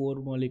 3-4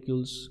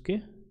 मॉलिक्यूल्स के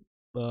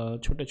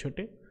छोटे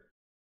छोटे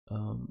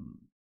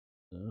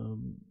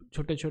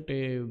छोटे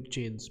छोटे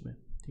चेन्स में,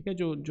 ठीक है,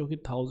 जो कि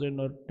 1000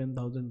 और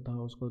 10,000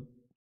 था, उसको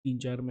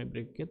 3-4 में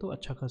ब्रेक किया, तो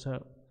अच्छा खासा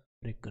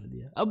ब्रेक कर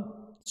दिया।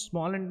 अब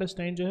स्मॉल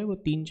इंटेस्टाइन जो है वो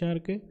 3-4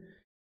 के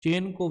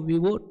चेन को भी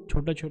वो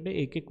छोटे छोटे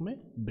एक एक में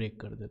ब्रेक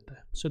कर देता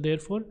है। So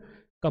therefore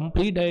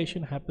complete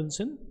digestion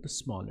happens in the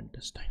small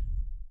intestine.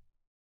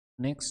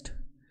 Next,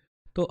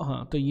 तो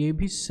हाँ, तो ये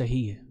भी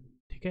सही है,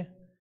 ठीक है।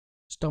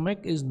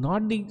 Stomach is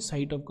not the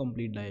site of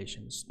complete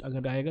digestion,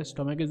 अगर आएगा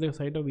stomach is the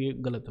site of, ये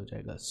गलत हो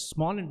जाएगा।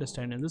 Small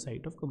intestine is the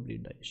site of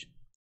complete digestion.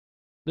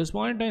 The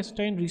small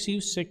intestine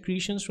receives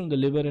secretions from the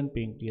liver and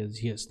pancreas.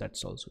 Yes,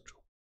 that's also true.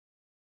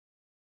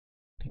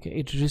 Okay,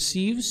 it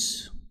receives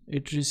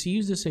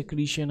the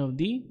secretion of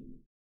the,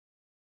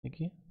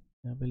 okay,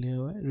 यहाँ पे लिखा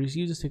हुआ है,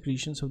 receives the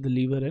secretions of the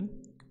liver and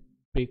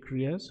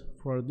pancreas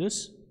for this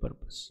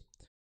purpose.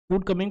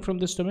 Food coming from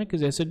the stomach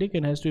is acidic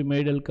and has to be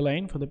made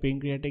alkaline for the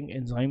pancreatic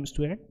enzymes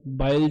to act.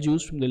 Bile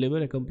juice from the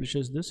liver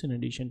accomplishes this in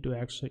addition to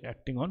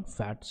acting on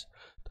fats.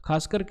 तो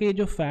खास करके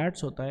जो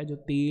fats होता है, जो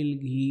तेल,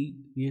 घी,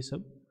 ये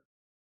सब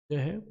जो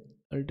है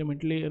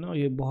अल्टीमेटली, यू नो,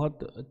 ये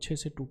बहुत अच्छे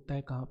से टूटता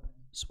है कहाँ पे?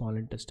 स्मॉल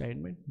इंटेस्टाइन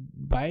में,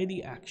 by the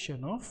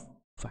action of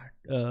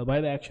fat,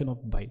 by the action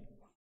of bile.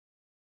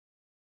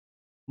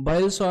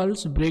 Bile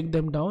salts break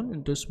them down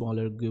into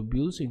smaller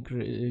globules,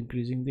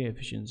 increasing the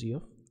efficiency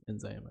of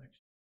enzyme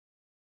action,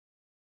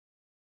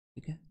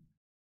 ठीक है।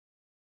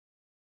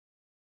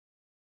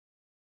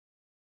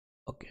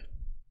 ओके,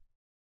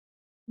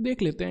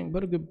 देख लेते हैं एक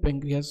बार कि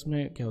पेंक्रियास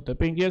में क्या होता है।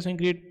 पेंक्रियास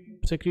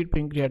सेक्रीट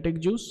पेंक्रियाटिक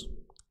जूस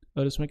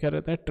और इसमें क्या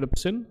रहता है,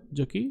 ट्रिप्सिन,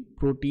 जो कि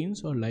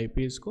प्रोटीन्स और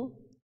लाइपेज को,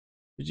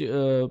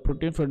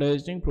 protein for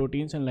digesting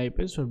proteins and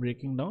lipase for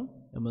breaking down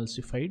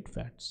एमल्सिफाइड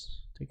fats.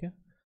 ठीक है,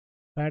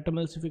 फैट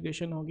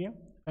एमल्सिफिकेशन हो गया।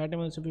 फैट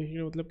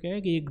एमल्सिफिकेशन मतलब क्या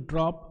है कि एक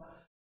ड्रॉप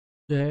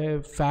जो है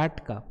फैट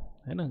का,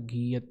 है ना,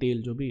 घी या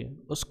तेल जो भी है,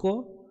 उसको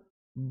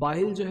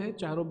बाइल जो है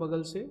चारों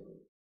बगल से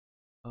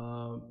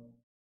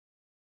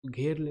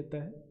घेर लेता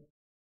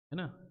है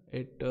ना,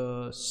 it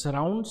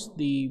surrounds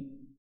the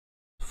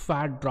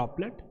fat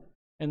droplet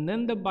and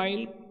then the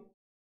bile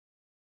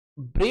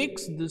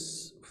breaks this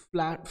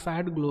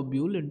fat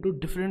globule into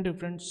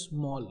different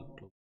small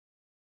globules.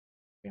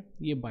 Okay?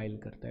 ये बाइल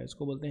करता है,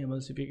 इसको बोलते हैं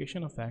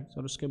एमल्सिफिकेशन ऑफ फैट्स।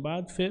 और उसके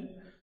बाद फिर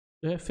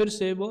जो है फिर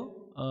से वो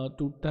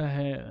टूटता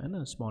है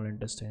ना, स्मॉल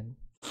इंटेस्टाइन।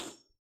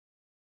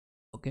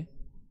 Okay,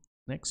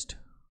 next.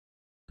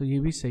 तो ये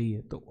भी सही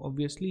है, तो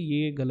ऑब्वियसली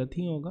ये गलत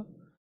ही होगा,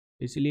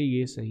 इसलिए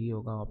ये सही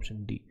होगा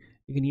ऑप्शन डी।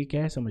 लेकिन ये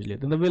क्या है समझ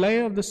लेते हैं। The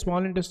villi of the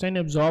small intestine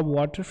absorb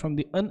water from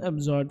the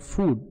unabsorbed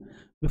food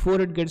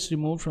before it gets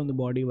remove from the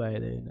body by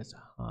the anus.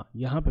 हाँ,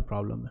 यहाँ पे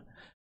प्रॉब्लम है।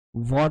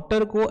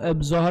 वाटर को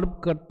एब्जॉर्ब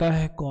करता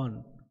है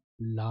कौन?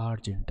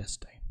 Large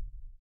intestine.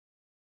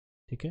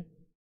 ठीक है,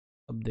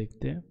 अब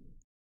देखते हैं।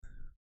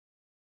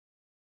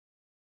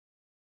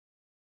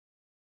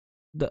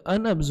 द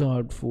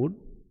अनएब्जॉर्ब्ड फूड,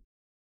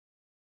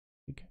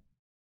 ठीक है,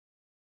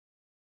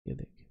 ये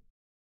देखिए,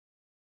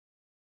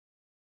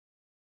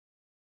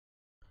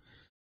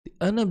 the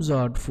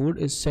unabsorbed food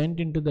is sent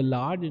into the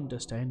large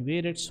intestine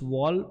where its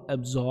wall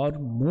absorb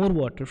more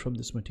water from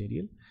this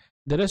material.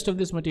 The rest of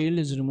this material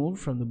is removed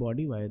from the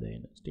body via the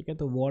anus. ठीक है,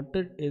 तो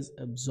water is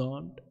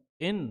absorbed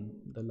in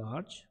the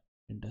large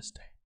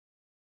intestine.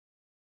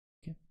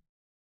 Okay,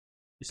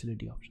 इसलिए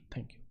D option.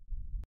 Thank you.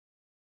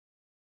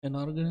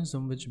 An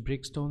organism which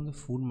breaks down the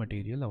food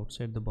material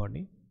outside the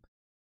body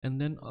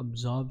and then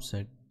absorbs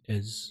it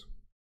is,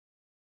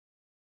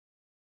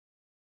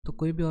 तो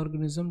कोई भी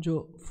organism जो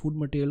food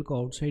material को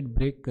outside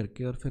break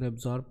करके और फिर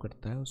absorb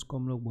करता है, उसको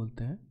हम लोग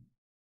बोलते हैं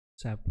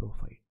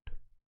सैप्रोफाइट।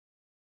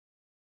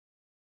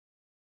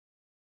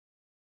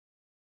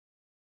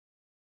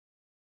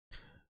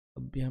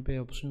 अब यहाँ पे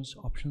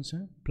ऑप्शंस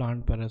हैं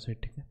प्लांट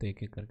पैरासाइट। ठीक है, तो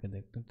एक एक करके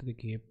देखते हैं। तो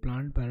देखिए,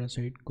 plant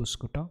parasite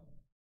कुस्कुटा,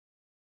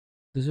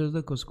 this is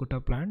the कुस्कुटा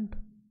plant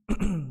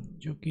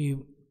जो कि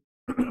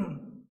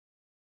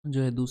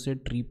जो है दूसरे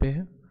ट्री पे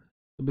है।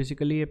 तो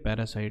बेसिकली ये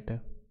पैरासाइट है।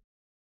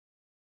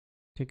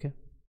 ठीक है,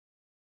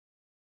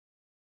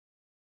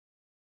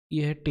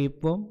 ये है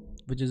tapeworm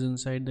which is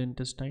inside the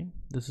intestine,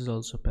 this is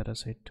also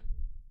parasite.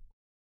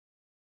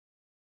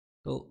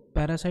 तो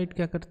पैरासाइट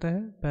क्या करता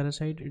है?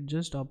 Parasite it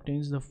just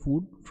obtains the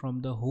food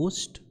from the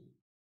host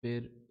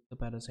where the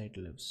parasite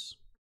lives.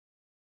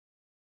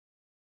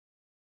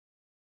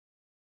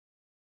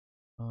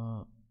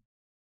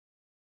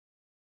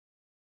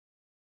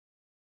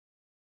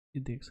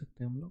 ये देख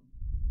सकते हैं हम लोग।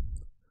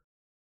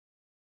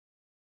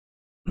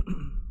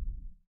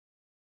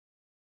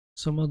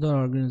 Some other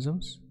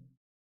organisms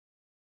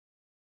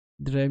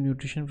derive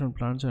nutrition from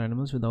plants or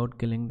animals without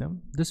killing them.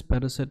 This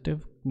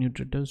parasitic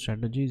nutritive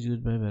strategy is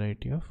used by a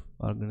variety of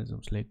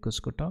organisms like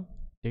cuscuta,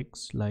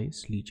 ticks,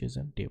 lice, leeches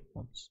and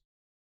tapeworms.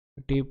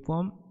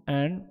 Tapeworm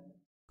and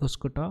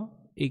cuscuta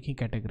एक ही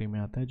category में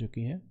आता है, जो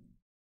कि है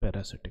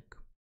parasitic.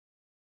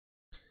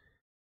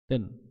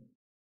 Then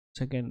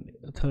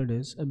third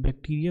is a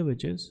bacteria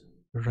which is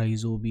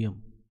rhizobium.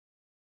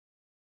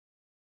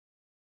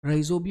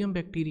 Rhizobium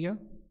bacteria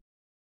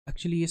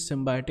actually ये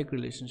symbiotic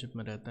relationship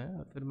में रहता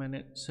है। फिर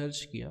मैंने सर्च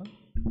किया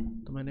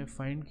तो मैंने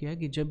फाइंड किया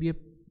कि जब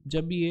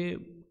ये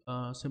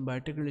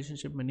सिम्बायोटिक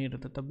रिलेशनशिप में नहीं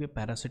रहता तब ये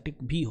पैरासिटिक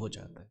भी हो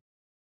जाता है।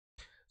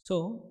 सो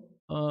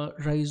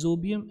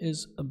rhizobium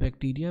is a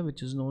bacteria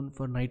which is known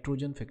for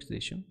nitrogen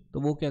fixation.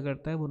 तो वो क्या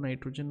करता है, वो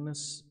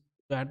नाइट्रोजनस,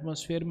 जो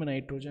एटमॉस्फेयर में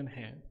नाइट्रोजन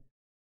है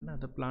ना,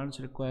 the plants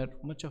require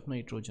much of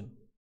nitrogen.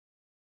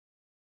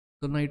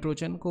 तो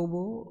नाइट्रोजन को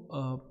वो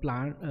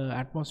प्लांट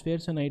एटमॉस्फेयर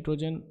से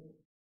नाइट्रोजन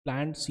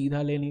प्लांट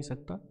सीधा ले नहीं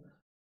सकता।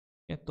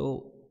 तो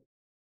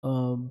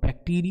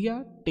bacteria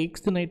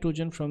takes the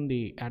nitrogen from the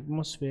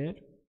atmosphere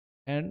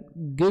and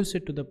gives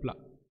it to the plant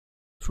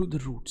through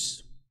the roots.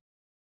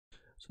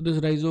 So this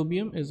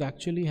rhizobium is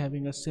actually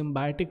having a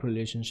symbiotic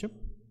relationship.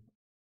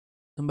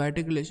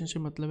 Symbiotic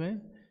relationship मतलब है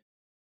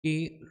कि,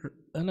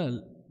 है ना,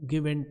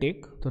 गिव एंड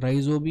टेक। तो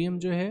राइजोबियम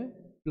जो है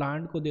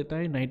plant को देता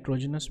है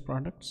nitrogenous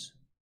products,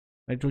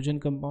 nitrogen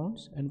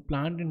compounds, and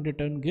plant in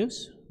return gives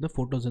the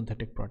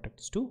photosynthetic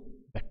products to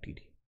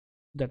bacteria.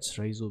 That's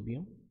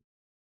rhizobium.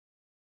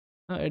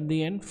 Now at the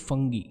end,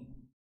 fungi,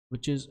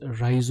 which is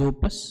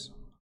rhizopus.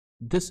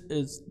 This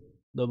is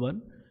the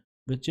one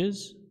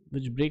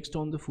which breaks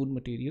down the food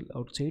material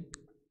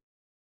outside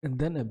and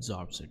then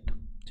absorbs it.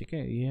 ठीक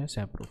है, ये है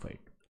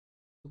saprophyte.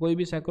 तो कोई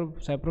भी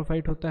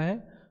saprophyte होता है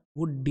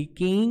वो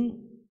डिकेइंग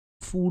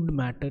फूड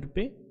मैटर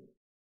पे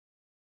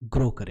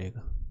ग्रो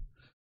करेगा।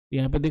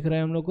 यहाँ पे दिख रहा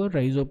है हम लोग को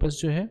राइजोपस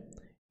जो है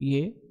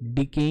ये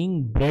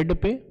डिकेइंग ब्रेड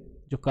पे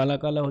जो काला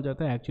काला हो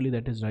जाता है, actually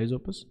that is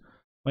Rhizopus.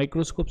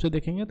 Microscope से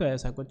देखेंगे तो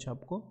ऐसा कुछ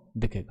आपको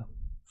दिखेगा।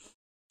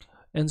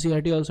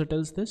 NCERT also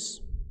tells this.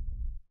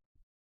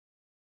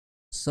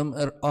 some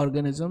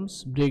organisms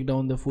break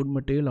down the food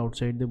material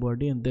outside the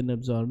body and then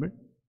absorb it.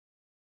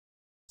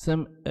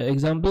 Some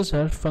examples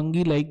are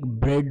fungi like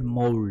bread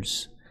molds.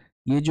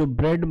 ये जो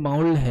bread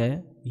mold है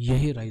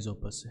यही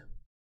rhizopus है.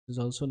 It is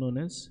also known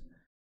as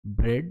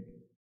bread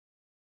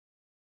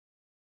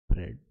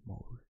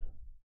mold.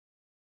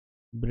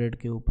 Bread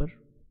के ऊपर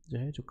जो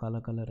है जो काला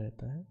काला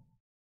रहता है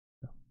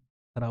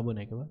खराब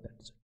होने के बाद,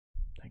 that's it.